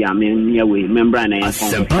nanka e bia me we member na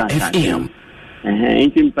enkomo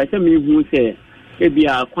intim pese me hu say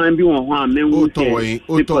ebia kwan bi won ho a menwu say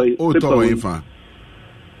oto fa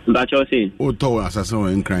ba cho say oto assassin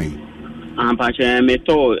won crying pa che me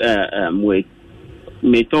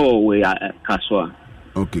to we kaswa.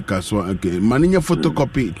 Okay, kaswa. Okay, maninya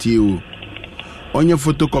photocopy tiu. Onye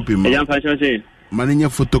photocopy ma. Ejan pa cho say maninya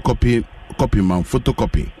photocopy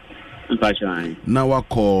photocopy. Pa cho ai. Na wa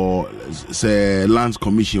call say lands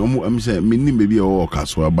commission. Omo say minim baby o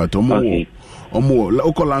kaswa but omo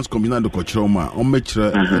local lands commission na do ko chiro ma. Omo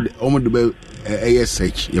chiro omo de be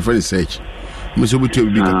search. Your friend search. Mse butu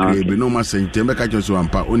bi kakre be no ma sente me ka choso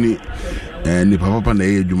ampa oni ni papa na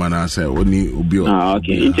edwuma na say oni obi o.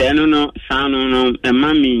 Okay. Inteno no sound no e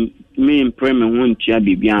ma me impreme ho ntua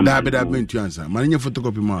bibia ma. Da be ntua ansa. Mane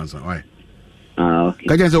photocopy ma ansa. Why? Okay.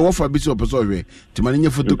 Ka say wo fa bi so person hwe. Ti mane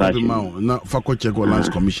photocopy ma na fa ko check lands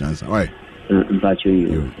commission ansa. Why? Mpacho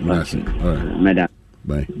you. All right. Madam.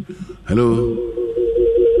 Bye. Hello.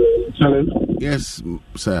 Hello. Yes,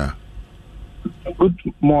 sir. Good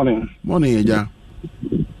morning. Morning, Eja.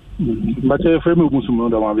 But I frame of Muslim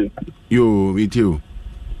on the Mavi. You, me too.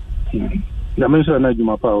 The mention of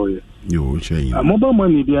Juma Power. You, change. A mobile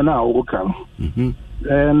money be now, okay.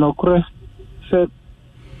 And no crest said,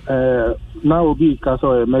 now be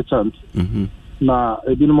castle a merchant. Na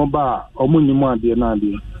a dinner bar or money dear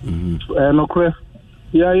Nadi. And no crest.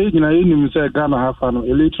 Yeah, in a say Ghana have an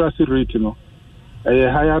illiteracy rate,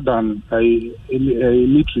 higher than a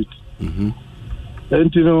illiterate.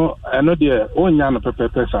 And you know, I know the one yana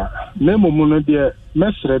pepesa. Nemo mono dear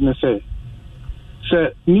mestre ne say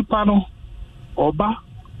Nipano Oba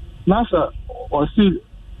Nasa or see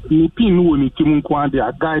Nipin wuni timunkwandi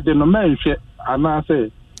a guide no man and I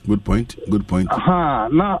say good point. Aha,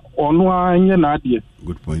 na onwa nye na adie.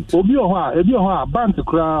 Good point. Obi o ha bank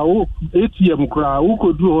kra o ATM kra o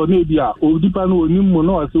kodu ho na bia o dipa no onimmo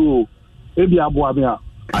na o se o e bia boa bia.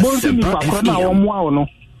 Bo si ni pa kra na o mo a no.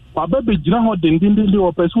 Abebe jina ho dindindindi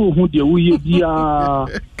o pese ohun de wuye bia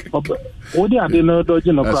o de ade no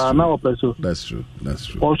doje no kra na o pese. That's true.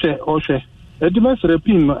 O hwe edimesre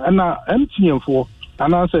pin na MTN for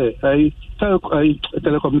and I say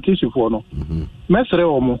telecommunication for no mesre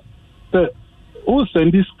o mo o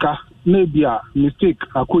send this car maybe a mistake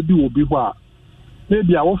akodi obi ho a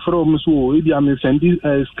maybe a wo from so e bia me send this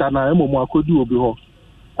scanner mo akodi obi ho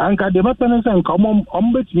anka de mapene say nka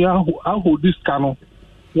om betimi aho this car no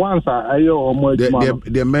once ayo omo aduma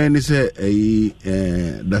the man say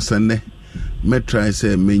dasane me try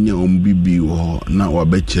say menya ombibi ho na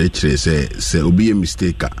oba chire say obi a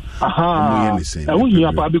mistake aha e wo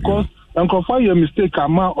hia pa because enkrofo your mistake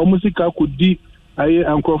ama omusika kodi ayi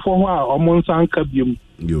enkrofo ho a omunsan ka biem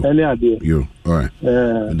any ade you all right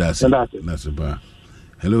that's about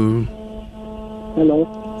hello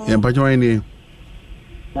yeah pacho ni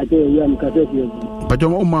pacho yam kasefi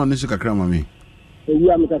pacho o ma ni sika kra mami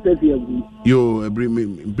yam kasefi yo every me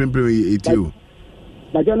etio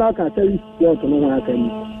pacho na ka service slot no wa kan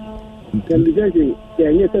can be say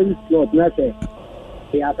any service slot na say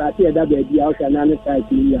ya ka ti da be dia o shana na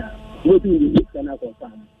site ya wo tu ni kana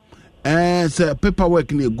confirm so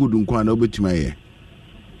paperwork ni good nkwa na obetima ye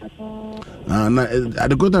na at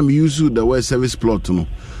the time use the word service plot no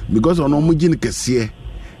because on omugin kese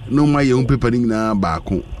no ma ye paper ni na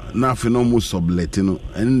baako na afi no mo sublet no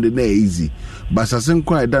and na easy but sasen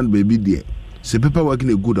kwa dan baby there say paperwork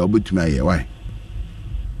ni good obetima ye why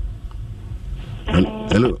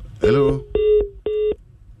hello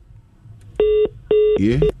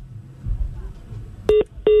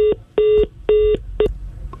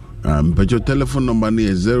But your telephone number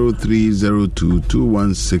is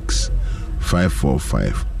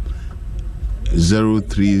 0302-216-545.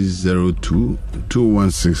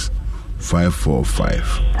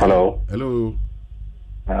 0302-216-545. Hello.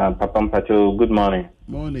 Papa Mpacho, good morning.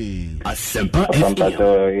 Morning. Papa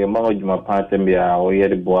Mpacho, your mom, my partner, be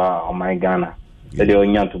the boy on my Ghana. The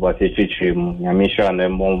young to what a church, Yamisha, and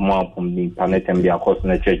then more from the planet and be a course in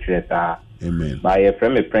the church. Amen. By a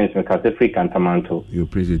friend, Prince Mcasefri Cantamanto. You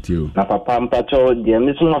appreciate you. Now, Papa Mpacho, the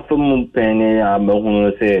mission of the penny, I'm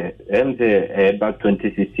going to say, about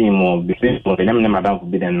 2016 more before the name Madame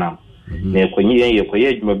Forbidden now. When you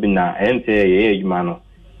Mobina, age man.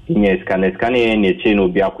 Yes, can any chain will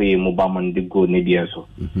be a quay Mubaman the good Nidia so.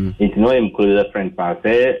 It's no include friend pass,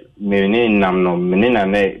 meaning no, meaning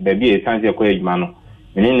baby a fancy quay man,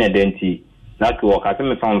 meaning a denti. That work at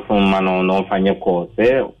me found from man on no final call,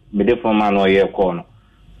 say, be different man or year corner.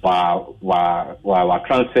 Wa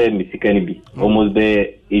transfer me be almost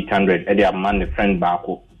be 800 at the man the friend back.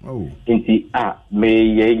 Oh, inti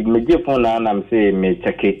me phone and I'm say me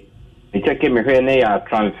check it. Me check me hwe na ya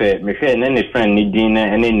transfer me hwe na ne friend ni din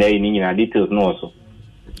na ene na ni nyina details no so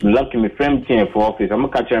lucky me friend chain for office am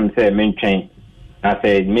catch am say me chain I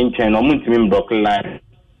said me chain no muntimi block line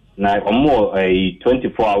na more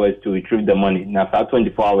 24 hours to retrieve the money na for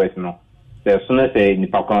 24 hours no so soon as ni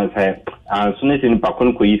pa kon say and soon as ni pa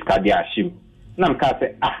kon ko is card ya shim na me ka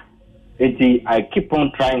say I keep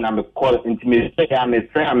on trying I'm call into me say I'm a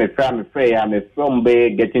friend from be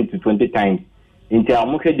getting to 20 times. Into our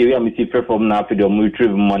market, the way I'm see from now for the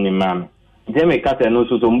retrieve money, ma'am. They make us and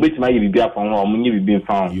also some bits might be up on or money being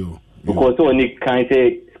found. Because so any kind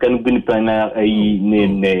say can be planner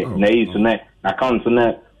account so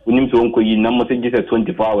now we need to unco you number just at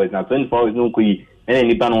 24 hours now 24 hours no and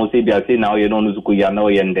any ban will say they are saying now you don't know to ya no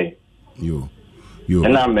yende. You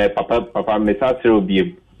and I'm papa message will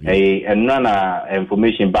be and none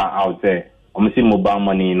information back out there. I'm see mobile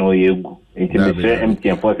money no you. It's empty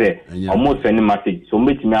and for say almost any message. So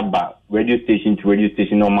meet me about radio station to radio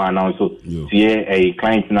station no man now so to hear a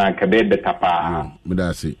client na kabe betapa.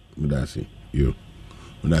 Mudasi. You.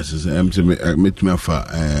 Mudasi empty meet me for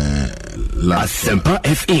Asempa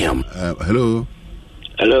FM.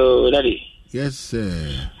 Hello, Daddy. Yes,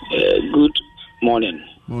 sir. Good morning.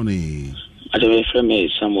 Morning. I don't from me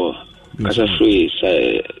somewhere. As a free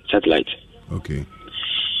satellite. Okay.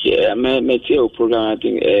 Yeah, my program, I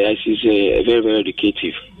think I see very, very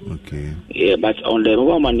educative. Okay. Yeah, but on the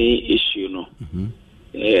mobile money issue, no.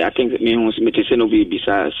 I think me who say no be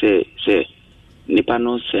bisa say nipa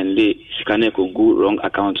no send the scanner could go wrong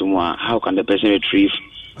account to more. How can the person retrieve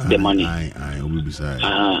the money? I will be beside.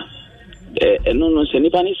 No, say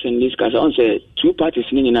nipa no send this because I say two parties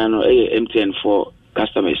in MTN for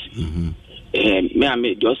customers. Me I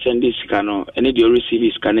may just send this scanner and they receive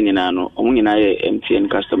this scanning in ano among in MTN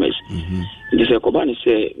customers. They say Kobani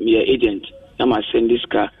say me agent I must send this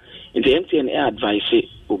car. In the MTN advice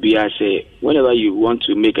will be I say whenever you want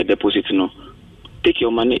to make a deposit take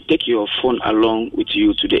your money, take your phone along with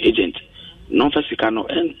you to the agent. Non for scanner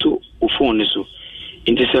and to phone so.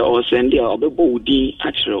 In the say or send there or be boudin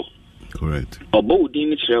actual. Correct. Or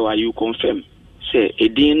boudin actual you confirm. Say a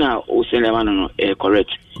dinner or send a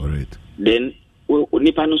correct. Correct. Then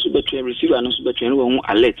nipa no so between receiver no so between we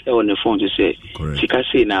alert on the phone to say sika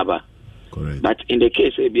say naba. Correct. But in the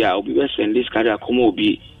case bia obi be send this card come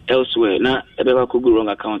obi elsewhere na e be go wrong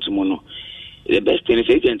account mo no. The best thing is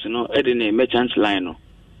agent no e dey na merchant line no.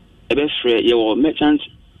 E be free your merchant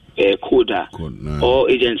coder or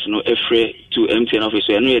agents no e free to MTN office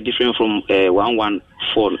so no different from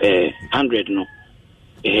 100 no.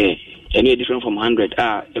 Any different from 100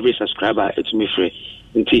 every subscriber it's me free.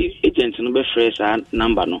 Nti agents no be fresh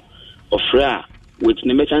number no or free with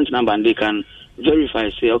the merchant number and they can verify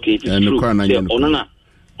say okay it is true say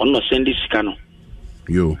on send this scan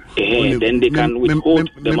then they can withhold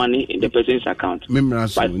the money in the person's account. Remember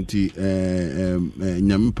so nti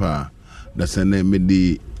nyampa da sene me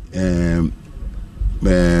di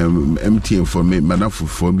MTN for me madam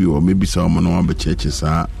for me or maybe some no be churches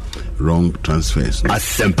wrong transfers.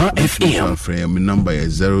 Asempa FM. My number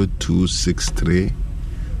is 0263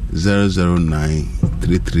 009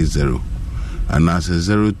 330 and that's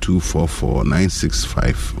 0244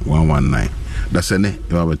 965 119. That's it.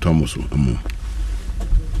 You have a Thomas.